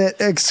that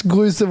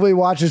exclusively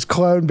watches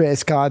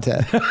clone-based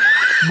content.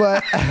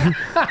 But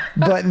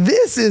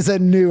this is a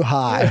new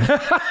high.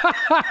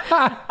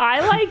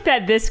 I like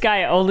that this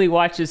guy only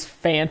watches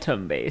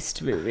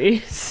Phantom-based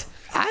movies.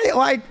 I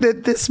like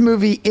that this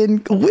movie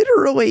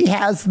literally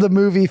has the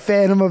movie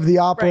Phantom of the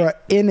Opera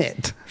in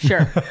it.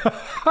 Sure.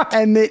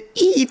 And that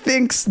he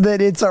thinks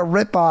that it's a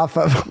ripoff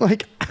of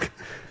like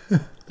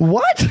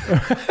what?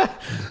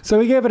 So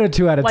we gave it a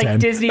 2 out of 10. Like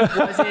Disney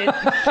wasn't.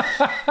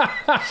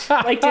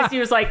 Like Disney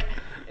was like,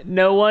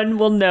 no one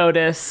will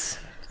notice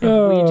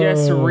if we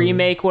just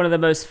remake one of the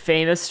most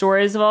famous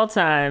stories of all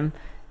time.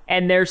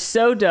 And they're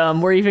so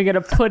dumb, we're even going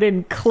to put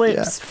in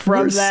clips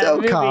from that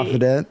movie. We're so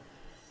confident.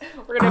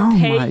 We're going to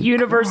pay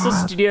Universal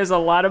Studios a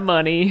lot of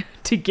money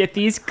to get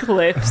these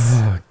clips.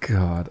 Oh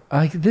God!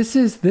 This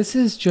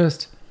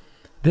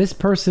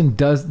person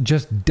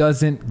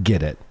doesn't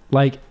get it.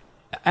 Like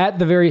at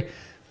the very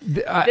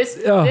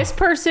this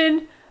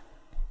person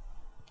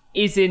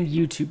is in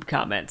YouTube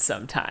comments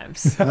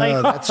sometimes.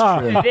 Like that's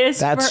true.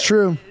 That's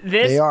true.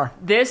 They are.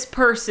 This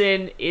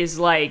person is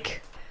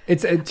like.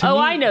 It's.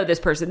 I know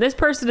this person. This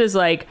person is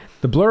like,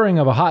 The blurring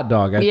of a hot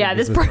dog. I Yeah, think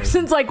this is the-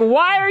 person's like,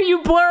 why are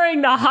you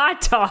blurring the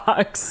hot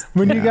dogs?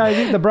 When you guys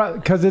eat the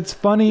because it's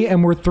funny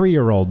and we're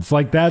 3-year-olds.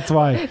 Like, that's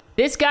why.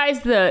 This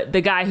guy's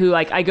the guy who,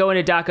 like, I go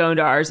into Doc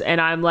Ondar's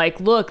and I'm like,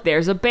 look,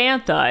 there's a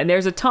Bantha and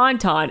there's a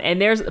Tauntaun and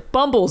there's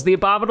Bumbles, the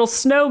abominable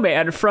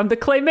snowman from the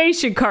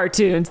claymation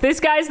cartoons. This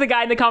guy's the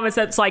guy in the comments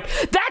that's like,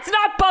 that's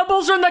not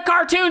Bumbles from the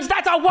cartoons,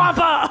 that's a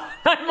Wampa.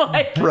 I'm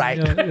like, Right.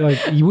 Like,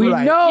 we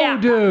Right. know, yeah,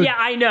 dude. yeah,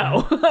 I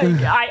know.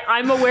 Like,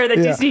 I'm aware that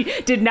Disney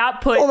did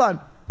not put Hold on.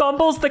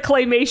 Bumbles the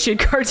claymation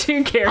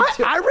cartoon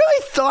character. I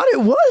really thought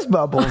it was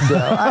Bubbles,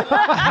 though.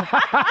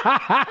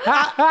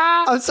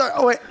 I'm sorry.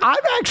 Oh, wait, I'm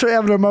actually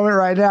having a moment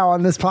right now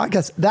on this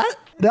podcast.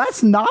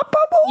 That's not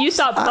Bubbles? You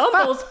thought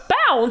Bumbles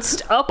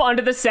bounced up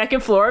onto the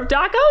second floor of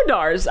Doc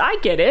Ondar's. I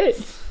get it.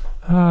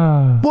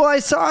 Well, I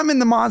saw him in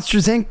the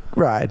Monsters, Inc.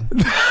 ride.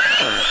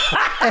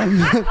 and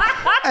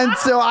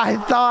so I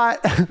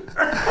thought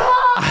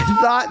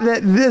that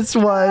this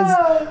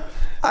was...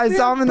 I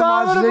saw him in the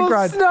Monsters, Inc.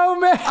 ride.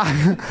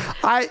 Snowman.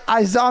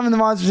 I saw him in the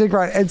Monsters, Inc.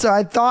 ride. And so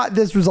I thought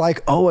this was like,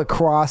 a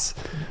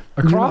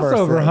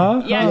Crossover,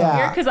 huh? Yeah, it's Yeah.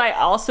 weird because I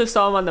also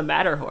saw him on the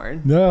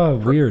Matterhorn. No,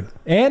 weird.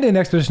 And in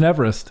Expedition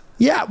Everest.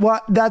 Yeah,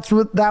 well, that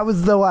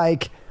was the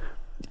like...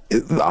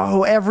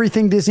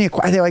 everything Disney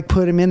acquired, they like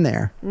put him in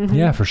there.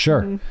 Yeah, for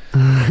sure.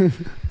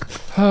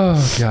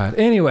 Oh, God.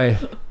 Anyway,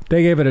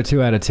 they gave it a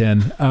 2 out of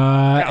 10.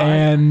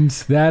 And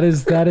that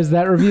is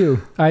that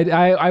review.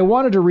 I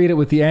wanted to read it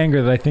with the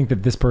anger that I think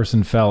that this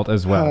person felt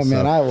as well. Oh,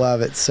 man, so. I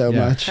love it so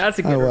much. That's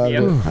a good I loved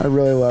review. it. I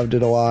really loved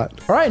it a lot.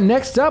 All right,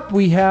 next up,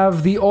 we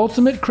have the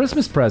ultimate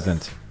Christmas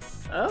present.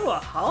 Oh, a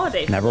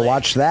holiday Never flick.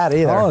 watched that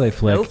either. Holiday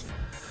flick. Nope.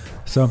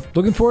 So,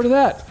 looking forward to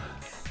that.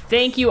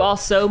 Thank you all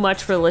so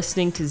much for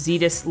listening to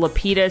Zetus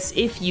Lepetus.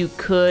 If you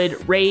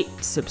could rate,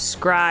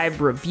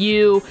 subscribe,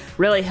 review,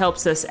 really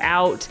helps us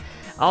out.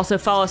 Also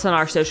follow us on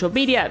our social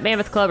media at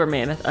Mammoth Club or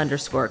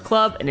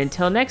Mammoth_Club. And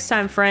until next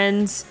time,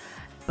 friends,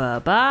 bye-bye.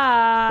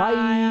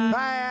 Bye.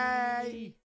 Bye.